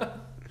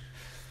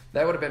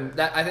 That would have been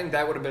that. I think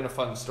that would have been a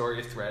fun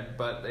story thread,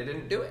 but they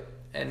didn't do it,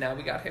 and now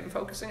we got him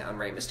focusing on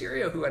Rey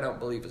Mysterio, who I don't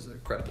believe is a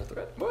credible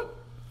threat. What?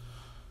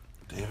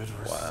 David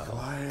versus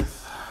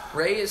Goliath.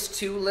 Rey is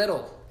too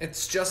little.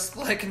 It's just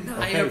like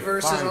Nia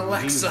versus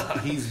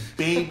Alexa. He's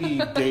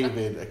baby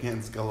David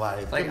against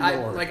Goliath.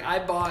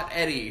 I bought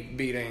Eddie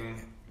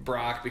beating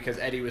Brock because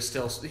Eddie was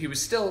still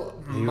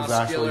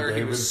muscular,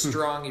 he was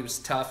strong, he was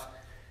tough.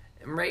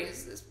 And Rey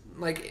is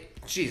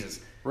Jesus.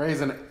 Rey's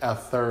a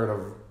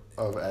third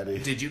of Eddie.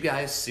 Did you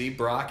guys see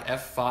Brock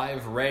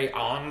F5 Rey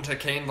on to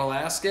Cain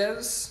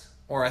Velasquez?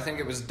 Or I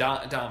think it was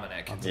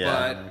Dominic.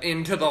 Yeah. But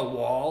into the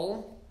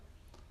wall.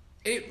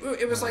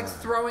 It was like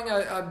throwing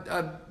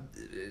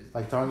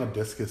throwing a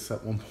discus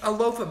at one point. A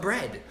loaf of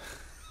bread.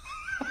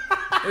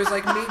 It was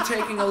like me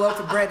taking a loaf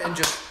of bread and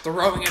just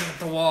throwing it at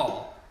the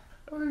wall.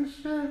 Oh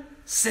shit!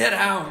 Sit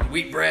down,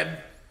 wheat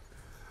bread.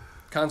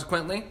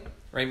 Consequently,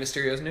 Rey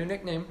Mysterio's new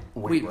nickname,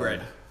 Wheat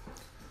bread.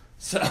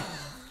 So,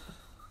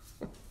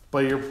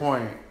 but your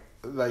point,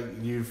 like,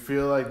 you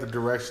feel like the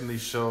direction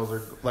these shows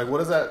are, like, what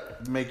does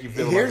that make you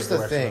feel? Here's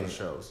about the direction thing. of the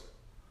shows?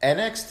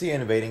 NXT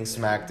invading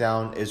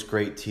SmackDown is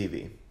great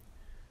TV.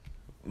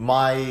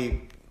 My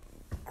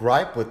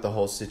gripe with the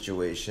whole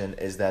situation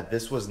is that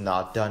this was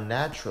not done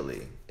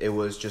naturally. It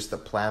was just a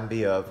plan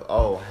B of,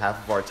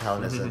 half of our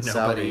talent is in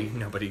Saudi.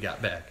 Nobody got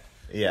back.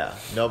 Yeah,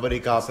 nobody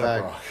got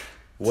back. Brock.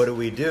 What do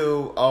we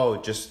do?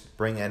 Just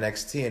bring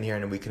NXT in here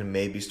and we can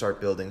maybe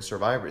start building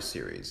Survivor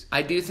Series.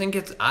 I do think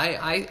it's...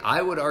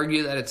 I would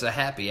argue that it's a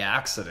happy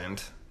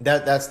accident.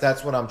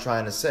 That's what I'm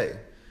trying to say.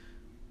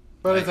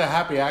 But it's a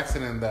happy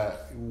accident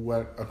that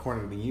what,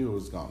 according to you,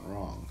 has gone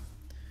wrong.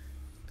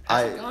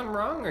 Has it gone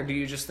wrong, or do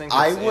you just think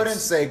I wouldn't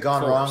say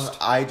gone forced? wrong.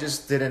 I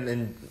just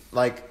didn't...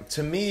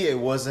 to me, it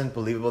wasn't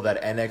believable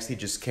that NXT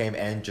just came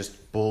and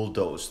just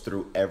bulldozed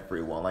through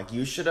everyone. Like,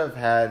 you should have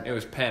had... It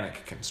was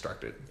panic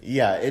constructed.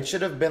 Yeah, it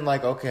should have been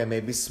like, okay,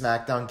 maybe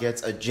SmackDown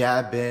gets a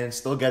jab in,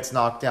 still gets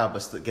knocked out,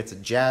 but still gets a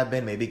jab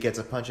in, maybe gets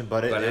a punch in,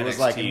 but it was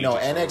like, no,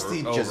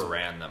 NXT just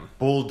overran them.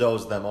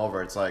 Bulldozed them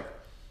over. It's like,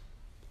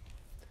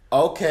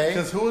 okay.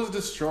 Because who was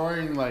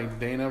destroying, like,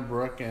 Dana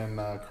Brooke and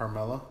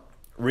Carmella?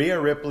 Rhea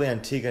Ripley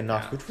and Tegan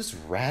Nox, which was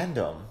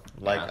random.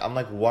 I'm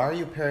like, why are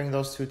you pairing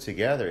those two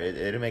together? It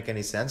didn't make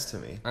any sense to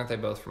me. Aren't they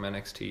both from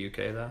NXT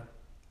UK though?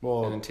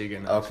 Well, and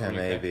Tegan Nox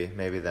okay,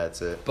 maybe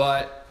that's it.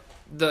 But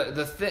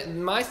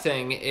my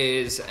thing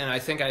is, and I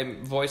think I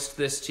voiced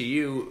this to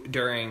you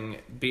during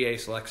BA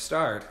Select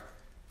Start,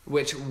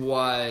 which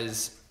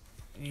was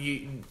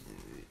your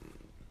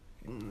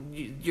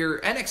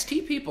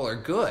NXT people are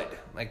good.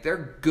 Like,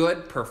 they're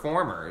good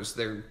performers,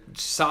 they're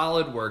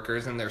solid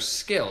workers, and they're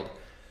skilled.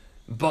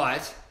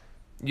 But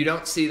you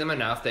don't see them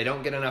enough. They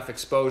don't get enough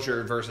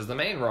exposure versus the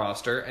main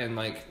roster. And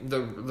like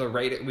the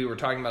rate, we were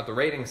talking about the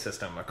rating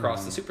system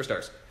across the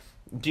superstars.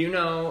 Do you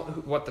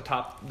know what the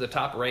top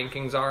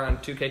rankings are on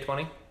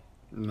 2K20?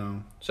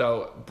 No.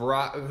 So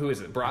who is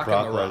it? Brock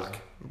and The Rock.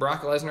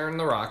 Brock Lesnar and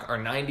The Rock are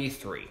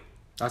 93.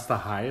 That's the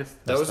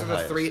highest. Those are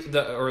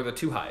the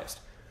two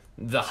highest.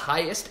 The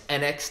highest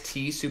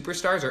NXT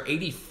superstars are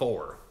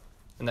 84.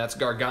 And that's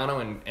Gargano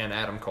and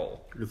Adam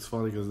Cole. It's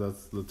funny because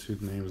that's the two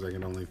names I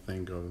can only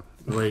think of.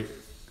 Wait.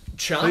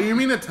 So you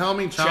mean to tell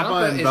me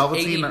Ciampa and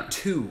Velveteen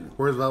 82.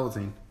 Where's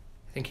Velveteen?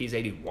 I think he's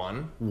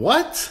 81.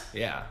 What?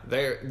 Yeah,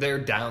 they're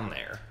down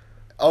there.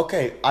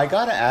 Okay, I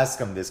gotta ask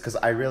him this because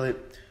I really...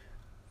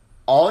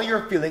 All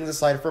your feelings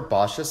aside for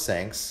Basha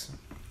Sanks,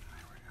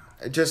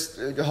 just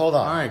hold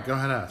on. All right, go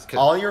ahead, ask.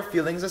 All your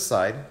feelings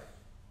aside,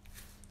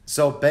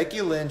 so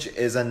Becky Lynch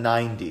is a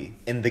 90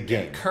 in the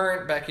game.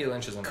 Current Becky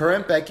Lynch is a 90.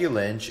 Current Becky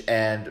Lynch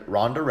and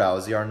Ronda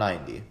Rousey are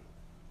 90.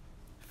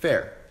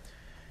 Fair.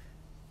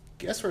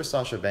 Guess where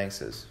Sasha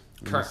Banks is?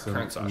 Current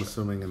Sasha. I'm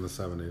assuming in the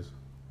 70s.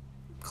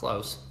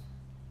 Close.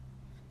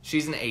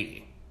 She's an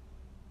 80.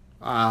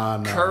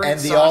 No. Current And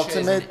the Sasha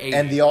is an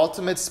 80. the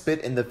ultimate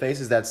spit in the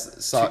face is that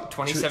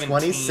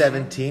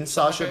 2017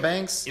 Sasha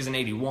Banks is an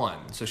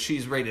 81. So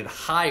she's rated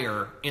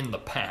higher in the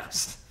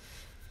past.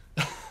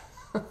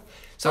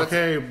 So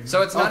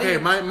it's not okay.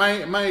 even,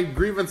 My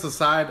grievance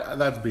aside,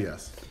 that's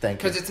BS.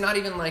 Thank you. because it's not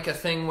even like a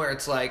thing where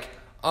it's like,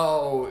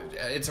 oh,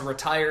 it's a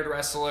retired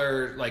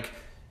wrestler. Like,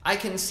 I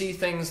can see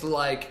things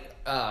like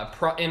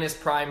in his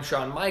prime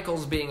Shawn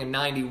Michaels being a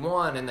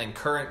 91, and then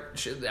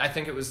current, I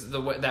think it was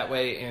that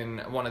way in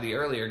one of the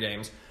earlier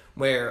games,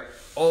 where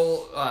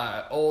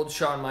old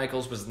Shawn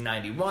Michaels was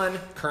 91,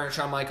 current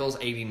Shawn Michaels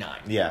 89.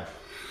 Yeah.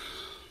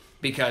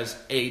 Because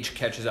age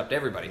catches up to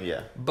everybody.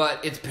 Yeah.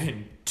 But it's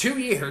been 2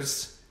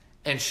 years,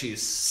 and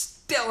she's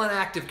still an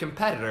active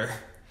competitor,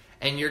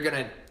 and you're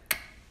going to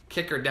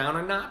kick her down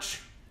a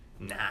notch?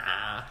 Nah.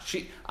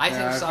 I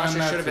think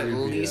Sasha should have at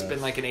least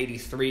been like an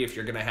 83 if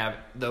you're going to have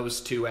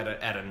those two at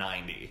a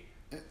 90.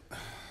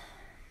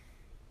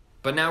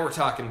 But now we're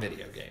talking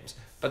video games.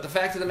 But the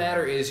fact of the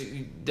matter is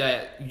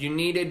that you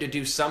needed to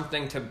do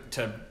something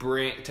to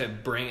bring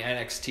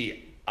NXT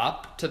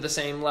up to the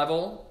same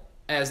level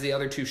as the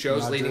other two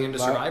shows leading into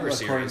Survivor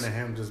Series. According to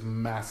him, just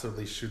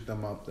massively shoot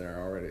them up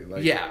there already.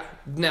 Like, yeah.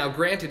 Now,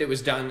 granted, it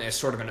was done as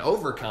sort of an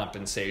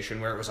overcompensation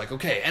where it was like,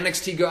 okay,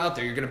 NXT, go out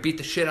there, you're going to beat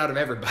the shit out of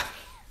everybody.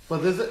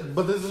 But this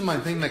is my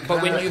thing that.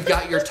 But when you've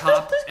got your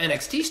top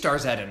NXT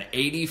stars at an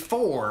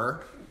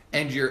 84,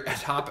 and your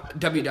top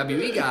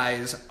WWE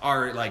guys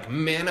are like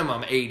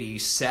minimum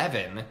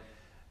 87,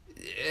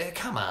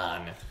 come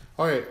on.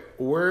 Okay,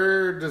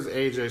 where does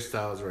AJ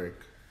Styles rank?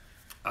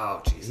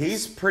 Oh,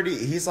 Jesus.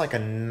 He's like a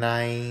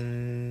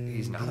 9.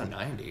 He's not a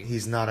 90.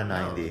 He's not a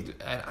 90. No,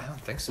 I don't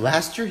think so.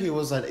 Last year he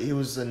was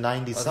a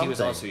 90 something. He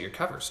was also your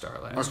cover star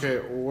last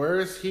year. Okay,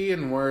 where's he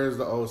and where's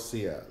the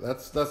OC at?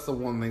 That's the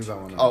one things I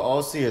want to know. Oh,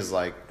 OC is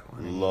like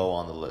low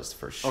on the list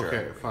for sure.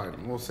 Okay, fine.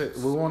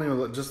 We won't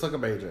even just look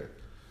up AJ,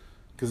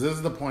 because this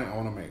is the point I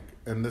want to make,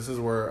 and this is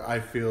where I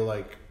feel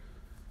like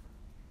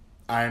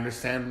I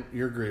understand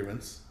your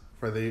grievance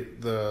for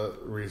the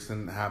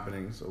recent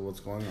happenings of what's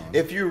going on.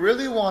 If you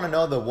really want to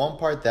know, the one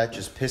part that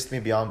just pissed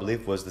me beyond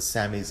belief was the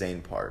Sami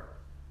Zayn part.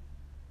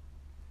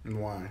 And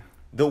why?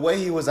 The way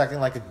he was acting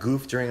like a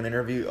goof during an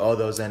interview. Oh,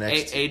 those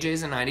NXT.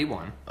 AJ's a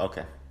 91.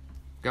 Okay.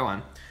 Go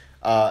on.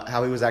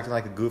 How he was acting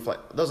like a goof,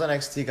 like those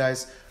NXT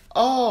guys.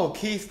 Oh,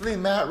 Keith Lee,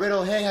 Matt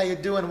Riddle. Hey, how you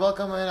doing?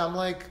 Welcome in. I'm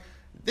like,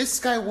 this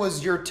guy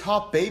was your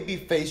top baby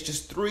face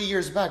just 3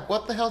 years back.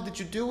 What the hell did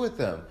you do with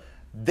him?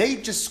 They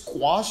just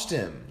squashed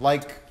him.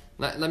 Like.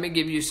 Let me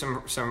give you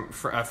some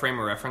frame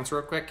of reference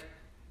real quick.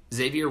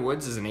 Xavier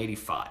Woods is an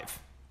 85.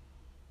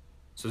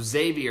 So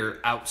Xavier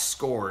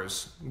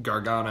outscores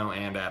Gargano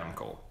and Adam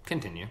Cole.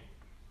 Continue.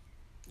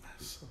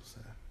 That's so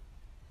sad.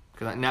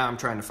 Because now I'm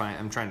trying to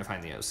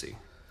find the OC.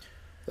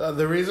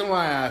 The reason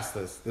why I asked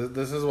this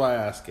is why I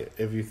ask it.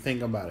 If you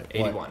think about it,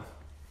 81.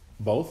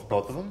 Both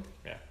Both of them?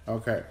 Yeah.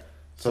 Okay.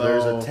 So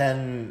there's a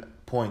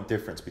 10-point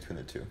difference between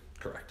the two.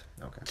 Correct.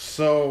 Okay.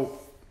 So,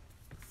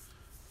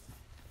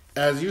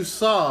 as you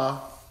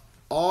saw,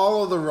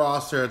 all of the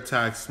roster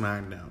attacked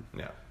SmackDown.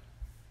 Yeah.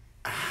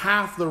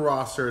 Half the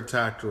roster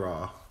attacked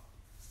Raw.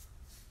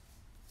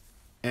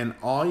 And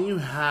all you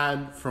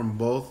had from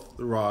both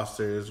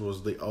rosters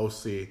was the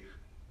OC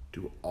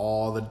do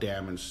all the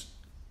damage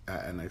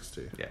at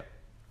NXT. Yeah.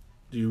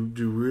 Do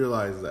you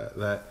realize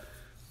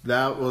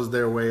that was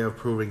their way of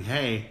proving,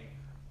 hey,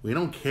 we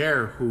don't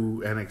care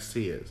who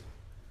NXT is.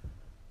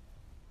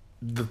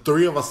 The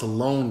three of us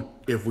alone,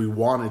 if we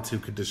wanted to,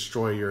 could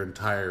destroy your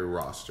entire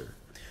roster.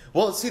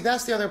 Well, see,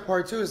 that's the other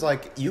part too. Is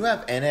like you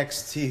have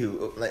NXT,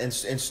 who in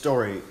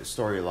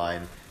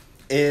storyline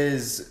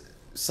is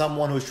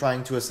someone who's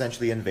trying to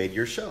essentially invade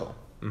your show,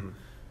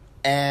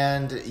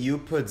 and you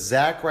put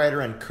Zack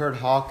Ryder and Kurt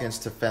Hawkins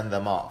to fend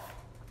them off.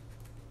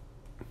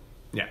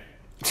 Yeah.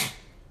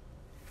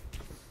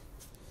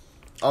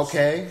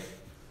 Okay.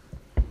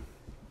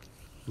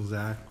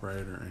 Zack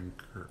Ryder and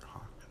Kurt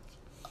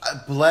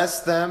Hawkins.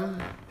 Bless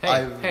them.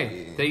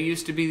 Hey, they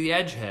used to be the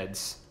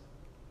Edgeheads.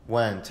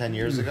 When? 10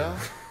 years ago?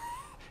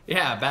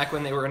 Yeah, back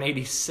when they were in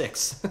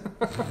 86.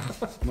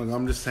 Look,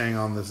 I'm just saying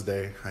on this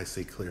day, I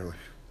see clearly.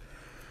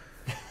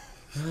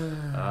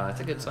 It's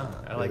a good song.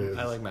 I like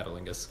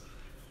Metalingus.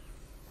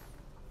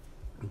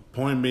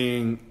 Point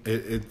being,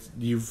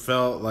 you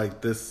felt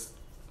like this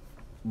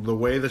the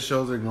way the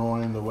shows are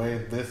going, the way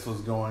this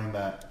was going,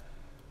 that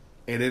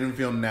it didn't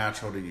feel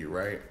natural to you,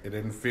 right? It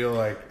didn't feel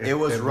like it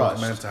was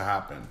rushed. Meant to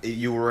happen.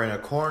 You were in a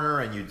corner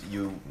and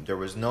you there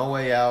was no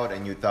way out,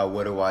 and you thought,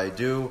 what do I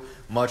do?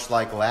 Much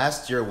like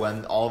last year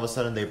when all of a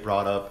sudden they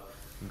brought up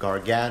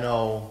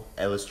Gargano,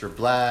 Aleister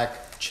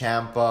Black,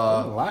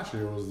 Ciampa. Last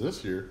year was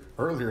this year.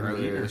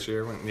 Earlier this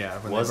year. When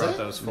was they brought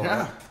those four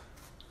up.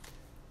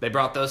 They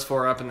brought those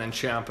four up, and then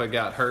Ciampa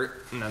got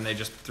hurt, and then they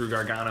just threw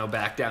Gargano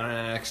back down in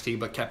NXT,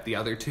 but kept the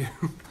other two.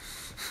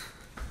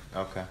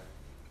 Okay.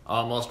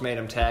 Almost made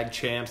them tag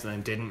champs, and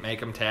then didn't make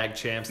them tag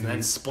champs, and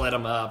then split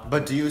them up.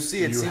 But do you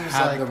see? It you seems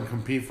have like them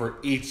compete for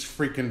each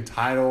freaking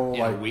title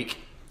in a week.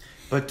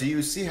 But do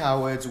you see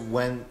how it's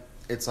when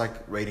it's like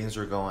ratings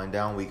are going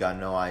down? We got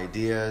no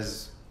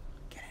ideas.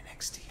 Get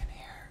NXT in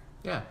here.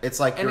 Yeah, it's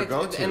like your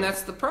go-to, and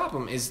that's the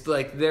problem. Is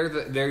like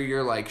they're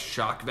your like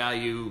shock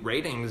value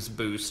ratings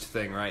boost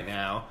thing right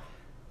now.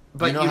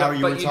 But you know how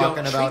you were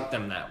talking about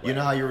them that way. You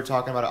know how you were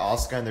talking about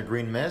Asuka and the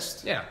Green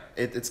Mist? Yeah,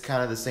 it's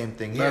kind of the same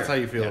thing here. That's how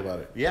you feel about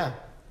it. Yeah.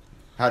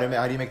 How do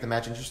you make the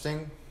match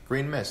interesting?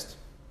 Green Mist.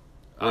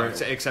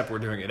 Except we're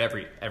doing it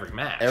every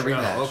match. Every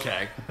match.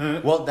 Okay.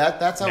 Well,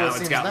 that's how it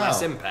seems now. Now it's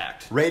got less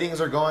impact. Ratings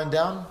are going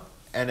down.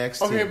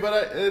 NXT. Okay,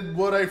 but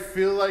what I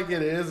feel like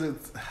it is,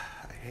 it's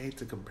I hate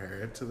to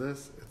compare it to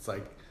this. It's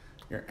like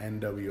your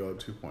NWO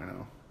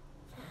 2.0.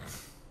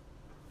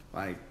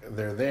 Like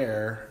they're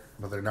there,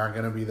 but they're not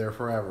going to be there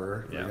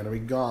forever. They're going to be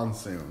gone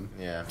soon.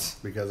 Yeah.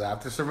 Because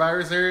after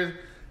Survivor Series,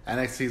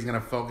 NXT is going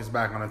to focus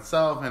back on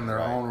itself and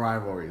their own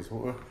rivalries.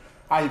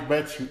 I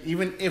bet you,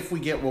 even if we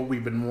get what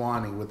we've been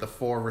wanting with the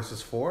 4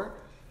 versus 4,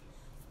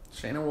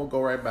 Shayna will go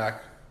right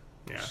back.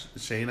 Yeah.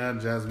 Shayna,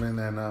 Jasmine,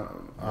 and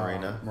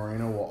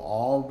Marina will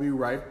all be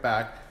right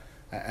back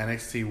at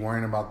NXT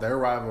worrying about their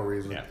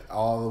rivalries with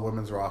all the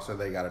women's roster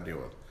they got to deal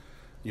with.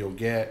 You'll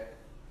get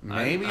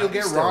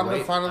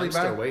Ronda finally back.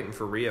 I'm still waiting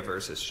for Rhea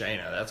versus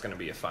Shayna. That's going to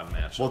be a fun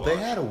match. Well, they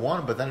had a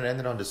one, but then it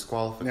ended on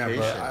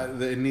disqualification. Yeah,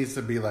 but it needs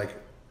to be like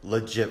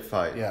legit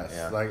fight.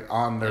 Yes, like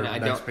on their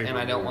next pay-per-view. And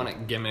I don't want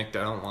it gimmicked.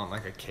 I don't want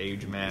like a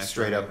cage match.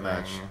 Straight up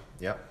match.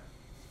 Yep.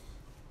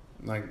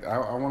 Like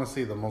I want to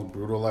see the most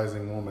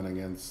brutalizing woman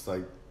against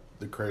like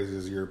the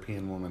craziest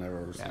European woman I've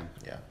ever seen.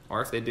 Yeah.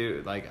 Or if they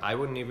do, like I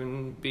wouldn't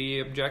even be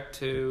object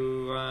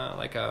to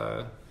like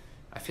a.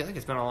 I feel like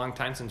it's been a long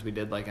time since we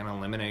did like an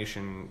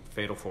elimination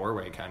fatal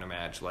 4-way kind of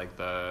match, like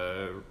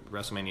the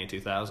WrestleMania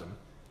 2000.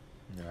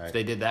 Right. If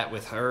they did that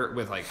with her,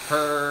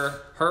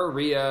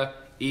 Rhea,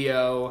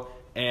 Io,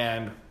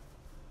 and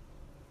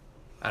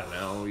I don't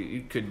know,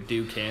 you could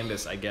do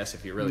Candice, I guess,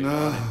 if you really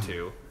wanted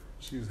to.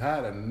 She's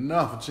had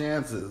enough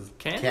chances.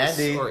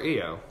 Candice or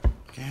Io?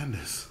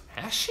 Candice.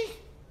 Has she?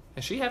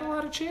 Has she had a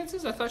lot of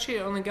chances? I thought she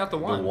only got the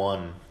one. The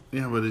one.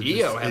 Yeah, but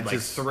Io had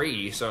like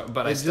 3,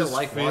 but I still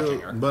like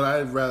watching her. But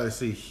I'd rather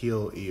see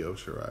heel Io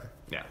Shirai.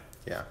 Yeah.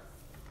 Yeah.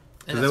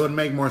 Because it would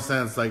make more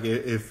sense. Like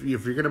if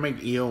you're gonna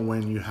make Io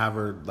win, you have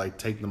her like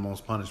take the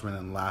most punishment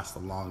and last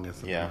the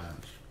longest. Yeah. In the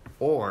match.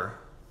 Or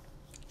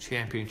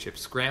championship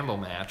scramble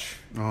match.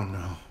 Oh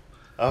no.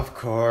 Of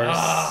course.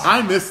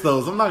 I miss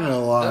those. I'm not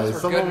gonna lie. Those were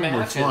Some good of them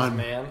matches, were fun.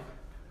 man.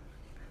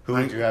 Who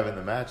would you have in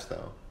the match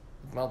though?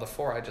 Well, the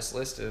 4 I just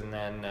listed, and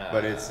then.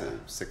 But it's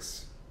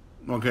 6.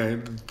 Okay,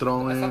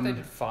 throw in. I thought they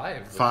did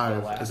 5.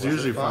 5. It's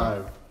usually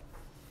 5.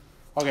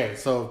 Okay,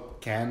 so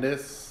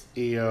Candice,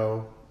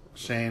 Io,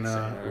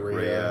 Shayna,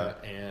 Rhea,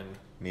 and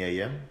Mia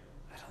Yim.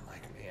 I don't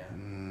like Mia.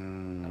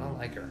 I don't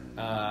like her.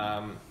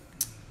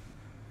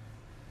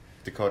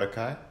 Dakota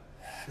Kai.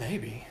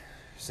 Maybe,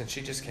 since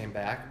she just came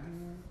back,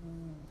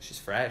 she's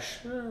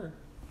fresh. Sure.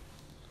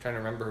 Trying to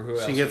remember who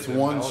else. She gets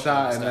one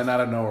shot and then out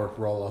of nowhere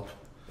roll up.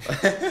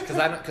 Because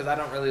I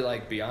don't really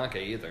like Bianca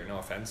either. No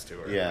offense to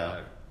her.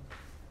 Yeah.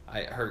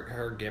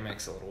 Her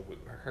gimmick's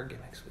her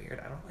gimmick's weird.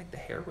 I don't like the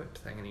hair whip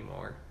thing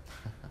anymore.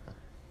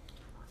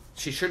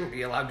 She shouldn't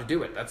be allowed to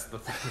do it. That's the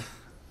thing.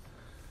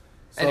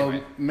 So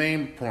anyway.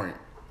 Main point.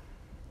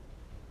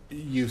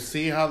 You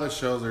see how the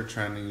shows are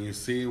trending. You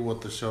see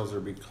what the shows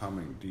are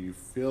becoming. Do you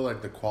feel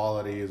like the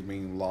quality is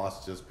being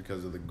lost just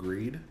because of the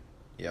greed?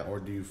 Yeah. Or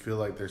do you feel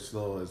like there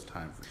still is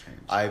time for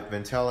change? I've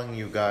been telling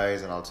you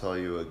guys, and I'll tell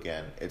you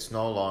again, it's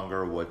no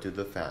longer what do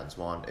the fans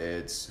want.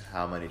 It's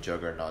how many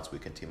juggernauts we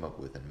can team up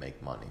with and make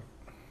money.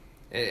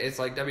 It's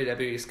like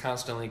WWE's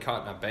constantly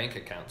caught in a bank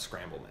account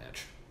scramble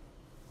match.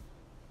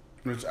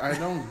 Which I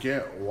don't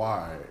get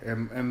why.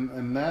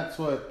 And that's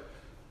what...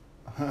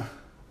 there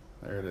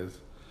it is.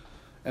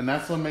 And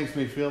that's what makes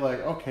me feel like,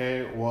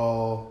 okay,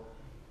 well...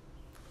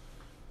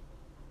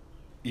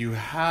 You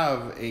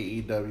have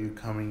AEW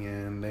coming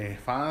in. They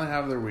finally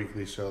have their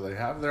weekly show. They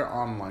have their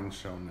online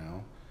show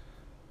now.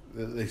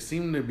 They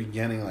seem to be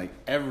getting like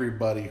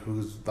everybody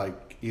who's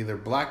like either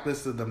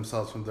blacklisted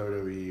themselves from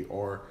WWE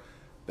or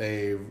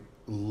they've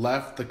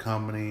left the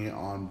company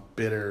on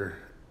bitter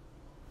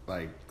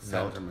like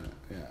sentiment.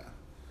 Yeah.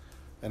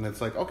 And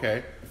it's like,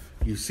 okay,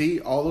 you see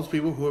all those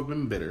people who have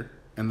been bitter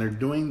and they're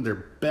doing their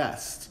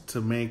best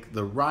to make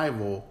the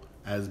rival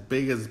as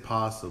big as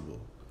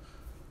possible.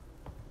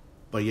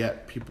 but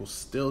yet people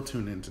still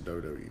tune into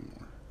WWE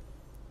more.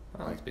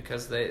 Well, it's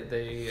because they're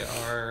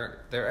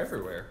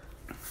everywhere.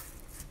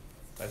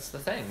 That's the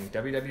thing.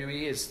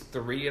 WWE is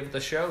 3 of the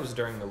shows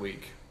during the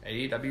week.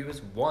 AEW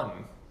is 1.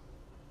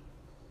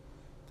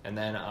 And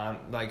then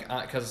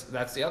because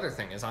that's the other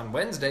thing is on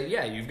Wednesday,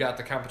 yeah, you've got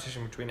the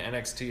competition between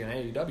NXT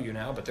and AEW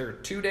now, but there are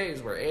 2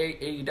 days where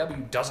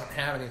AEW doesn't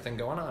have anything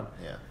going on.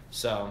 Yeah.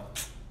 So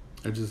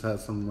it just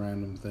has some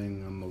random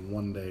thing on the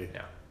one day.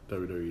 Yeah.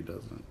 WWE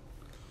doesn't.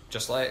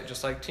 Just like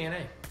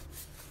TNA.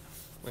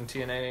 When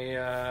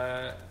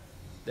TNA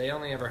they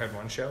only ever had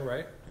one show,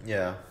 right?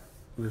 Yeah.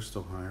 They're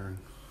still hiring.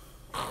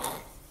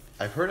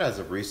 I've heard as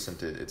of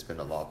recent it's been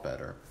a lot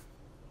better.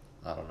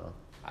 I don't know.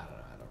 I don't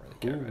really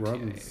care Who about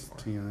runs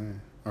TNA anymore. TNA?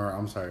 Or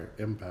I'm sorry,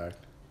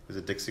 Impact. Is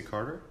it Dixie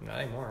Carter? Not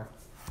anymore.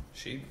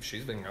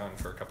 She's been going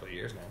for a couple of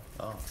years now.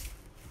 Oh.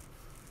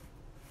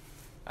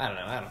 I don't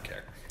know. I don't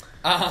care.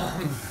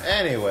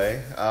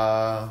 Anyway,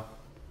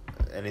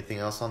 anything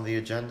else on the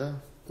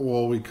agenda?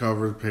 Well, we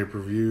covered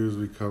pay-per-views.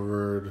 We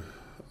covered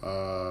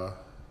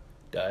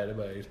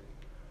Dynamite.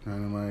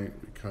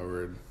 We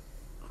covered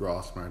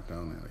Raw,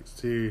 SmackDown,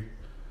 NXT.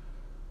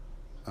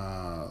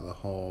 The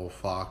whole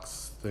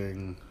Fox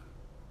thing.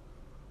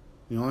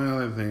 The only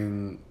other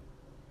thing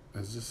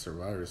is just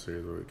Survivor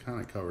Series, but we kind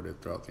of covered it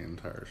throughout the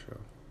entire show.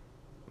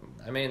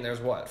 I mean, there's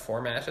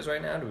 4 matches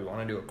right now? Do we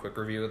want to do a quick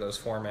review of those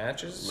 4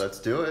 matches? Let's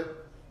do it.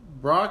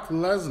 Brock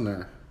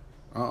Lesnar.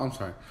 I'm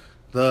sorry.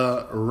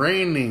 The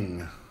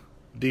reigning,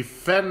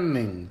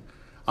 defending,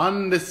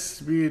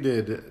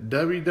 undisputed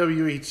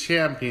WWE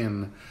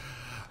champion,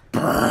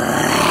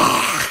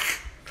 Brock.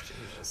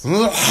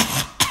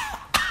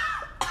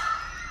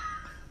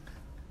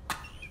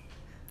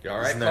 You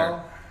alright,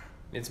 Paul?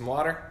 Need some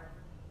water?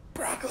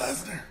 Brock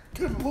Lesnar.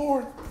 Good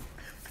Lord.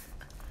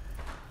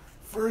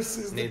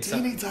 Versus the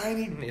teeny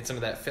tiny. Need some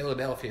of that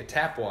Philadelphia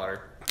tap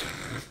water.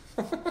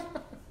 I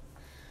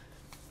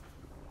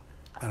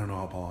don't know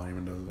how Paul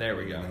even does it. There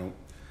we go.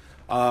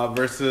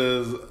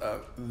 Versus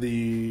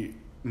the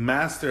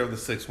master of the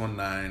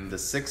 619. The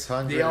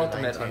 600. The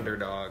ultimate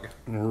underdog.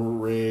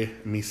 Rey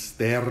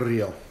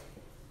Mysterio.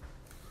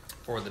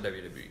 For the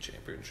WWE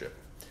Championship.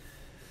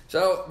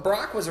 So,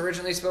 Brock was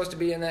originally supposed to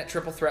be in that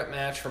triple threat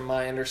match, from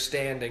my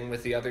understanding,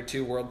 with the other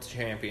 2 world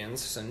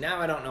champions. So now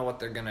I don't know what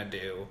they're going to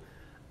do.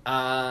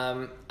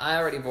 I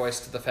already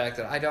voiced the fact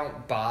that I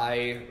don't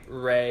buy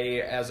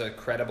Rey as a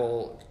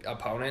credible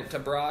opponent to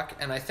Brock.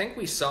 And I think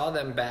we saw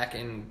them back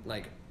in,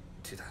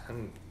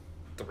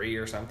 2003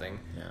 or something.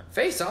 Yeah.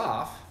 Face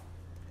off.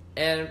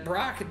 And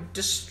Brock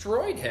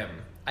destroyed him.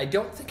 I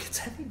don't think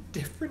it's any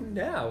different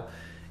now.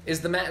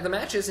 The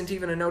match isn't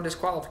even a no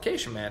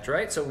disqualification match,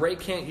 right? So Rey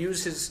can't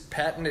use his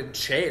patented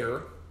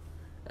chair.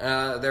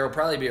 There will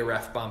probably be a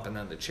ref bump, and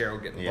then the chair will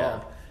get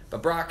involved. Yeah.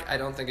 But Brock, I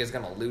don't think, is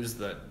going to lose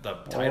the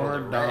title to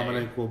Rey.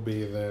 Dominic will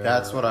be there.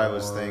 That's what I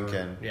was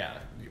thinking. Yeah,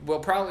 we'll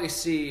probably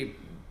see.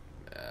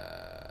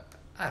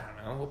 I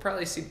don't know. We'll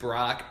probably see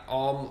Brock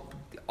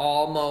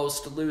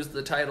almost lose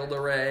the title to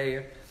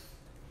Rey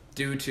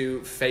due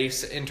to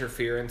face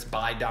interference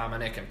by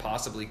Dominic and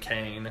possibly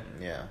Kane.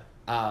 Yeah.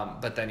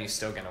 But then he's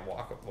still going to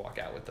walk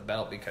out with the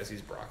belt because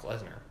he's Brock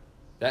Lesnar.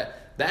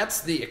 That's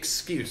the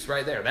excuse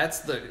right there. That's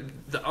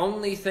the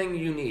only thing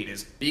you need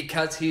is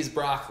because he's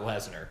Brock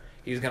Lesnar,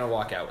 he's going to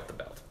walk out with the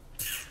belt.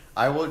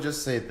 I will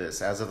just say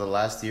this. As of the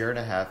last year and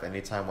a half,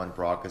 anytime when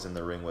Brock is in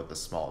the ring with a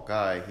small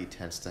guy, he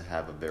tends to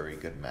have a very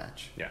good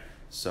match. Yeah.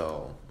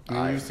 So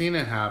you've seen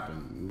it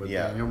happen with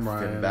Daniel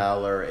Bryan, Finn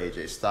Balor,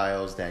 AJ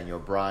Styles, Daniel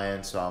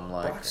Bryan. So I'm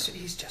like,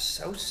 he's just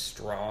so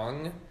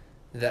strong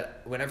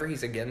that whenever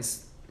he's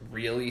against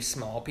really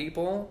small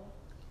people,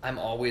 I'm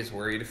always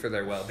worried for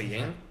their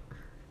well-being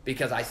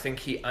because I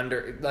think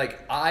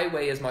I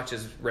weigh as much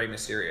as Rey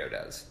Mysterio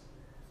does,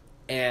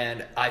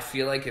 and I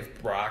feel like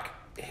if Brock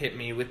hit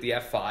me with the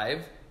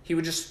F5, he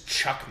would just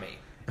chuck me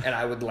and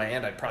I would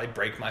land. I'd probably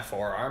break my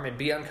forearm and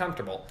be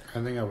uncomfortable.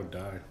 I think I would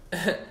die.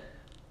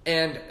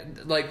 And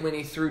when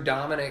he threw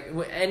Dominic,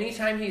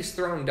 anytime he's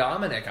thrown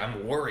Dominic,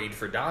 I'm worried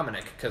for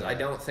Dominic because I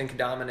don't think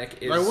Dominic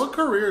is. What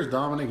career is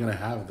Dominic gonna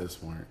have at this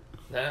point?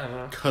 I don't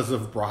know. Because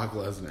of Brock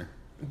Lesnar.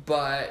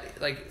 But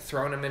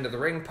throwing him into the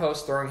ring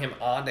post, throwing him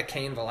onto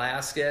Cain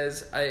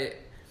Velasquez,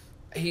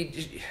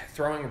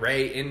 throwing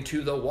Rey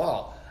into the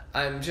wall.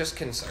 I'm just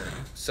concerned.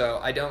 So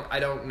I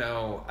don't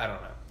know how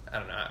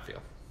I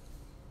feel.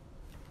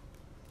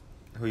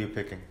 Who are you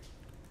picking?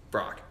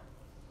 Brock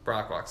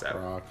walks out.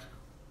 Brock.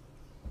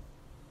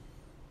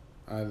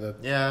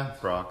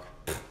 Brock.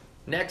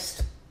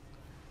 Next.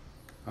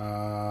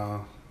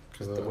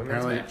 Because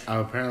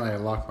apparently I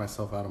locked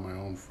myself out of my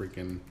own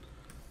freaking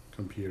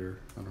computer.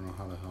 I don't know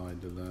how the hell I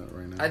did that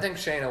right now. I think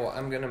Shayna.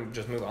 I'm gonna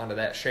just move on to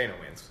that. Shayna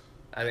wins.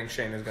 I think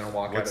Shayna's gonna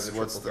walk out of the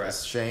triple threat.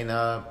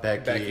 Shayna,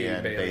 Becky,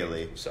 and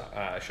Bayley. So,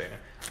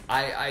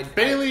 Shayna.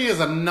 Bayley is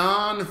a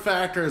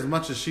non-factor as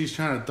much as she's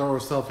trying to throw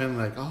herself in.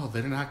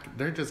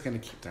 They're just gonna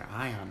keep their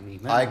eye on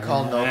me. I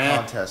call no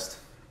contest.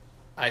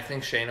 I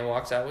think Shayna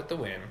walks out with the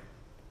win.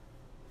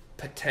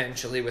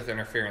 potentially with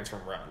interference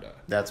from Ronda.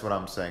 That's what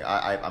I'm saying.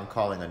 I'm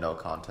calling a no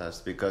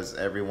contest because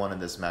everyone in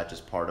this match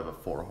is part of a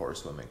 4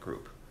 horsewomen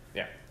group.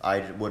 Yeah. I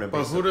wouldn't be...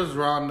 But who does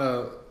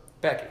Ronda...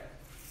 Becky.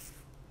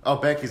 Oh,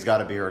 Becky's got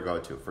to be her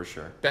go-to, for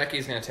sure.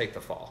 Becky's going to take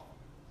the fall.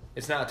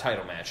 It's not a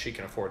title match. She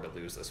can afford to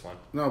lose this one.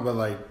 No, but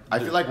like... I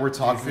feel like we're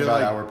talking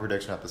about our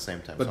prediction at the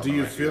same time. But do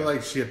you feel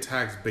like she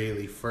attacks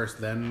Bayley first,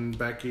 then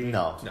Becky?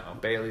 No. No,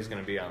 Bayley's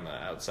going to be on the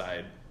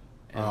outside.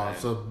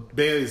 So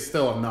Bayley's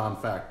still a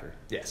non-factor.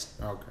 Yes.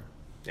 Okay.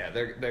 Yeah,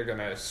 they're going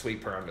to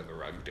sweep her under the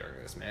rug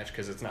during this match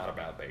because it's not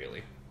about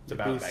Bayley. It's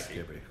about Becky.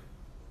 Skippy.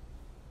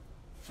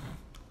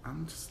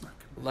 I'm just not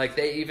gonna... Like,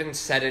 they even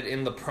said it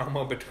in the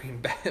promo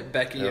between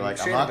Becky They're and like,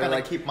 Shayna. I'm not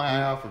going to keep my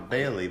eye off of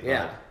Bayley, but...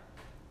 Yeah.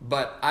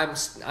 But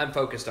I'm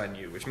focused on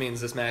you, which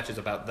means this match is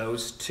about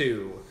those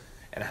two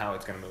and how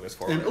it's going to move us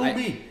forward. I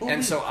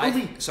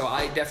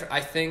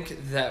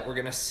think that we're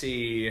going to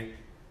see...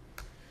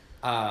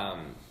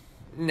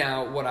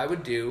 now, what I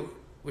would do,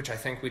 which I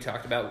think we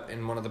talked about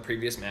in one of the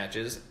previous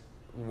matches,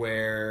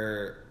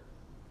 where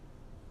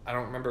I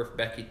don't remember if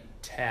Becky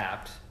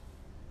tapped,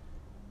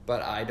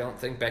 but I don't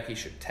think Becky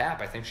should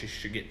tap. I think she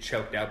should get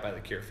choked out by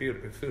the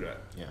Kirifuda.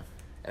 Yeah.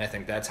 And I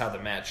think that's how the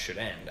match should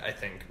end. I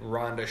think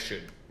Ronda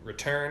should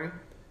return,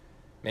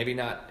 maybe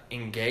not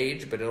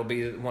engage, but it'll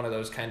be one of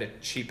those kind of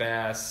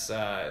cheap-ass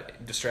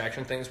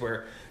distraction things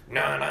where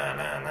and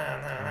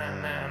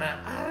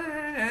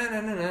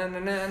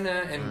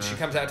she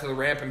comes out to the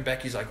ramp and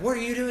Becky's like, what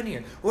are you doing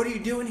here? What are you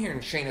doing here?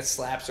 And Shayna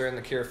slaps her in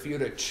the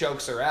Kirifuda,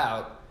 chokes her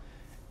out,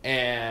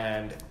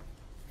 and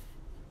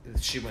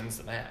she wins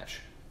the match.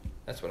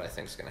 That's what I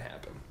think is going to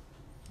happen.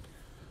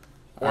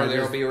 Or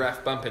there will be a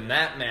ref bump in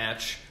that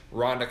match.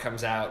 Ronda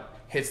comes out,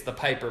 hits the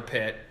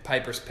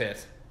Piper's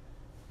Pit,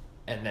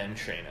 and then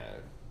Shayna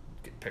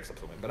picks up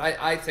the win. But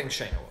I think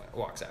Shayna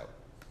walks out.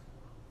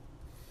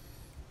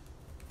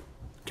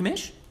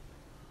 Commish?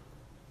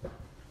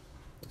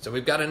 So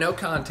we've got a no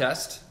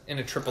contest in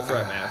a triple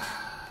threat match.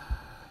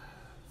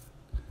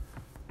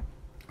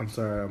 I'm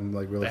sorry, I'm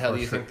like really... The hell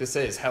do you think this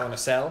is? Hell in a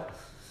Cell?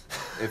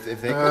 If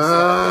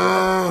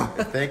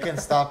they can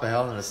stop a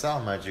Hell in a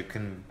Cell match, you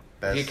can...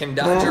 You can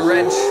dodge a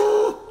wrench.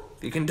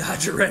 You can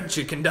dodge a wrench.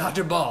 You can dodge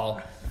a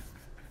ball.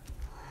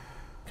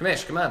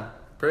 Commish, come on.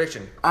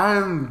 Prediction.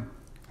 I'm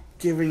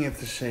giving it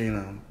to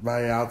Shayna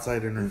by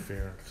outside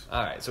interference.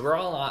 All right, so we're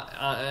all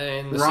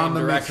in the Ronda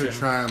same direction. makes her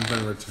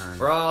triumphant return.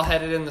 We're all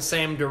headed in the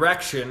same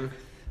direction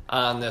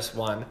on this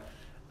one.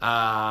 Even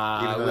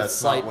though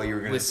that's not what you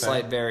were going to say.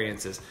 With slight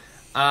variances.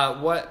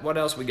 What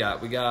else we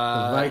got? We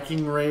got... The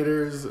Viking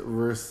Raiders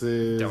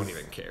versus... Don't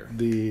even care.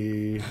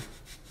 The...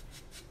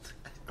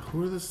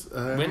 Who are this?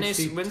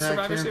 Win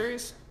Survivor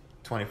Series?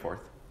 24th.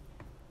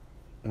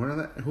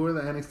 Who are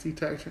the NXT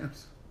tag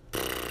champs?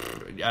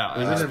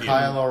 Yeah,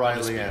 Kyle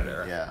O'Reilly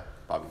and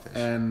Bobby Fish.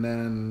 And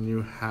then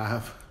you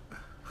have...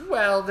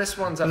 Well, this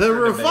one's up the for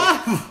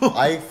Revival.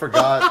 I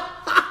forgot.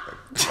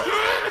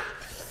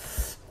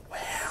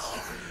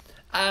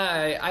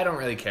 I don't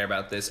really care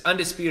about this.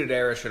 Undisputed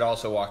Era should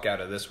also walk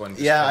out of this one.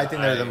 Yeah, I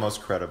think they're the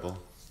most credible.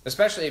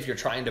 Especially if you're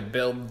trying to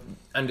build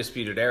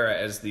Undisputed Era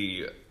as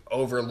the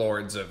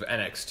overlords of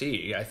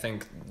NXT. I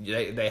think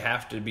they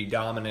have to be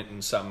dominant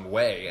in some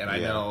way. And I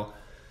know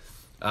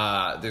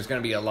there's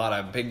going to be a lot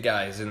of big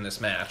guys in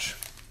this match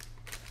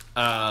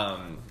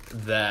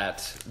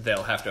that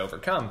they'll have to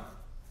overcome.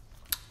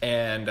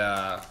 And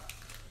I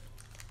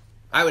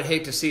would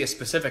hate to see a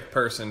specific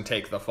person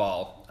take the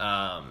fall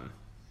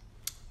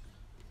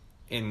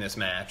in this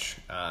match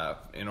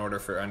in order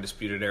for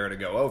Undisputed Era to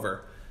go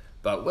over.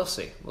 But we'll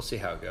see. We'll see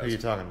how it goes. Who are you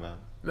talking about?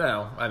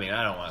 No, I mean,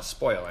 I don't want to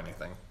spoil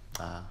anything.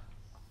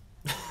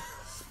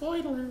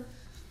 Spoiler.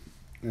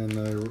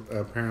 And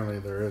apparently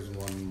there is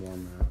one more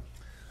match.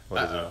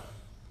 What is it?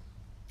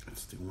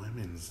 It's the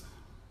women's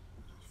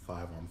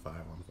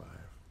 5-on-5-on-5.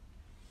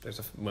 There's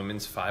a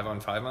women's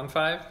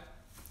 5-on-5-on-5?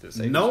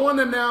 No one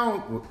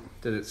announced.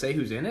 Did it say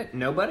who's in it?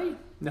 Nobody?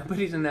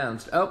 Nobody's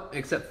announced. Oh,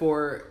 except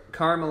for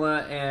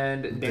Carmella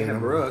and Dana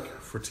Brooke.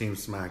 For Team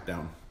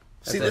SmackDown.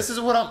 See, this is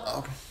what I'm...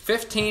 Okay.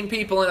 15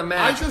 people in a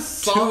match. I just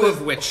saw two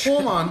of which...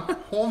 Hold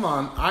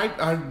on.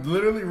 I'm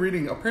literally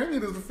reading. Apparently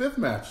there's a fifth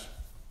match.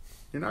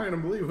 You're not going to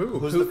believe who.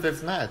 Who's the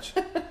fifth match?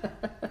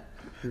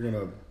 You're going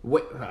to...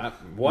 Wait,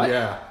 what?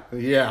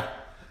 Yeah.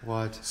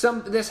 What?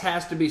 This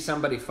has to be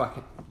somebody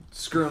fucking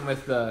screwing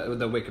with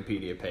the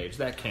Wikipedia page.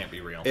 That can't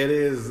be real. It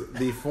is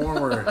the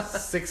former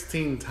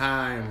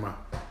 16-time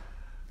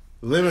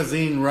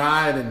limousine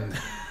riding,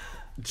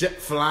 jet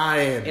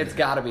flying. It's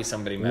got to be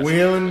somebody messing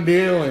wheeling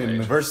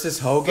dealing versus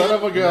Hogan. Son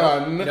of a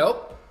gun.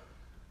 Nope.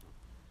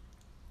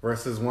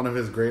 Versus one of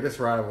his greatest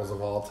rivals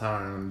of all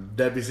time,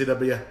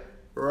 WCW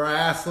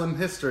wrestling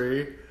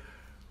history.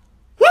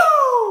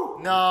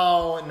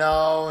 No.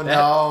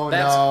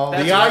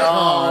 The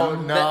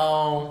icon.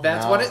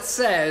 That's what it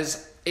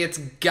says. It's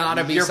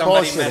gotta be You're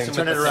somebody bullshitting. messing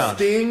Turn with it the around.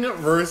 Sting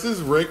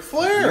versus Ric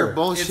Flair. You're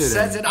bullshitting. It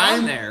says it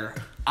on there.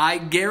 I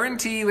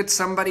guarantee you it's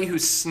somebody who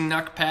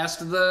snuck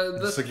past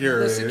the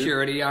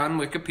security on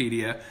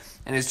Wikipedia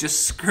and is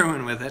just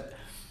screwing with it.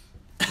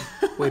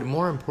 Wait,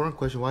 more important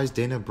question. Why is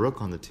Dana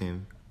Brooke on the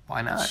team?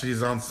 Why not?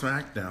 She's on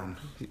SmackDown.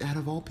 Out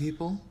of all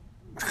people?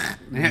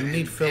 You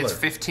need filler. It's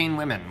 15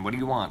 women. What do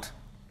you want?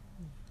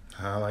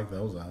 I like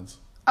those odds.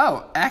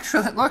 Oh,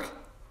 actually, look.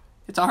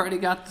 It's already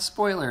got the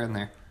spoiler in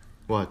there.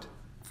 What?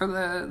 For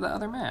the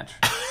other match.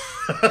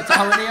 It's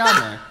already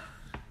on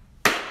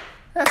there.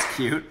 That's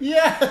cute.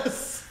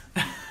 Yes!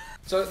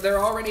 So they're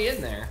already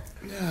in there.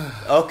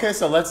 Okay,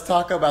 so let's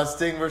talk about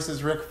Sting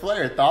versus Ric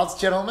Flair. Thoughts,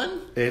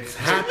 gentlemen? It's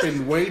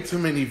happened way too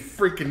many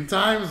freaking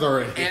times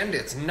already. And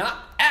it's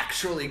not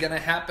actually gonna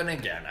happen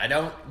again. I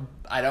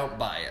don't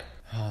buy it.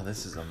 Oh,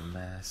 this is a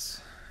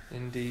mess.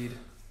 Indeed.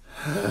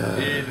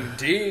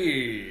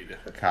 Indeed.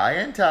 Kai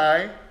and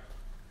Tai.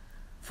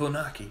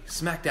 Funaki,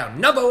 SmackDown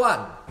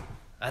 #1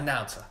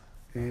 announcer.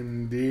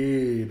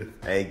 Indeed.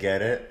 Hey,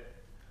 get it?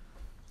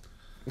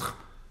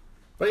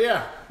 But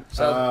yeah.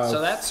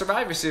 So that's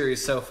Survivor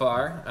Series so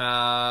far.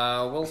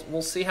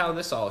 We'll see how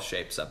this all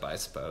shapes up, I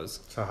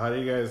suppose. So how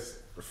do you guys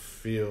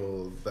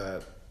feel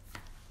that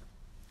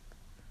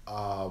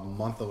a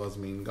month of us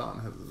being gone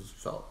has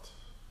felt?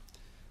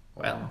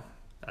 Well,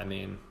 I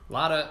mean,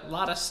 lot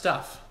of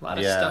stuff. A lot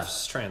of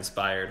stuff's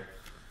transpired.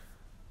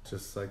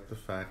 Just like the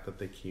fact that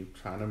they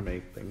keep trying to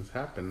make things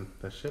happen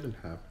that shouldn't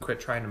happen. Quit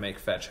trying to make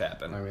fetch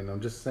happen. I mean, I'm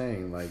just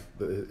saying, like,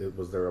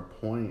 was there a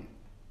point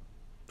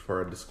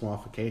for a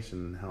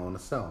disqualification in Hell in a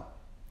Cell?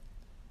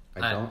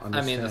 I don't understand.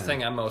 I mean, the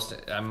thing I'm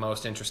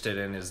most interested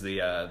in is the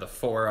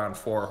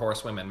 4-on-4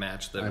 horsewomen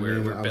match that we're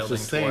building I was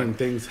just saying, toward.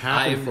 things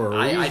happen for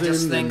a reason. I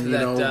just think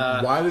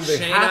that why did they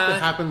have to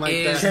happen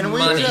like that? Can we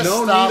money. just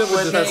No stop need of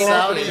with the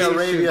Saudi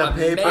Arabia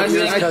pay-per-view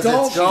Amazing. because I it's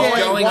don't get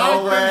going why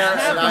nowhere,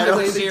 that and I happened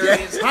don't the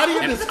get series. How do you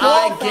And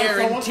disqualify I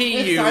guarantee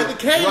someone you, inside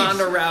the cage?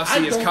 Ronda Rousey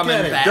I is don't coming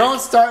get it. back.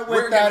 Don't start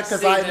We're with that gonna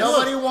because see I this.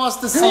 nobody wants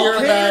to see her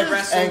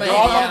back and go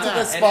up to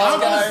the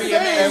spotlight,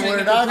 and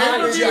we're not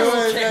going to do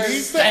it.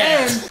 Needs to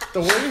end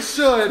the way it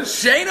should.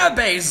 Shayna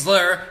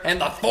Baszler and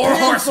the 4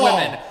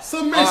 Horsewomen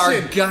Submission.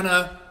 are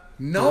gonna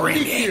No bring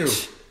DQ.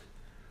 it.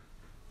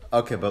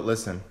 Okay, but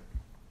listen.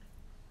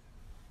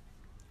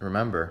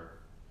 Remember,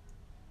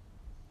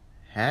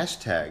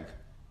 hashtag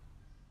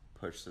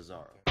push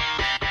Cesaro.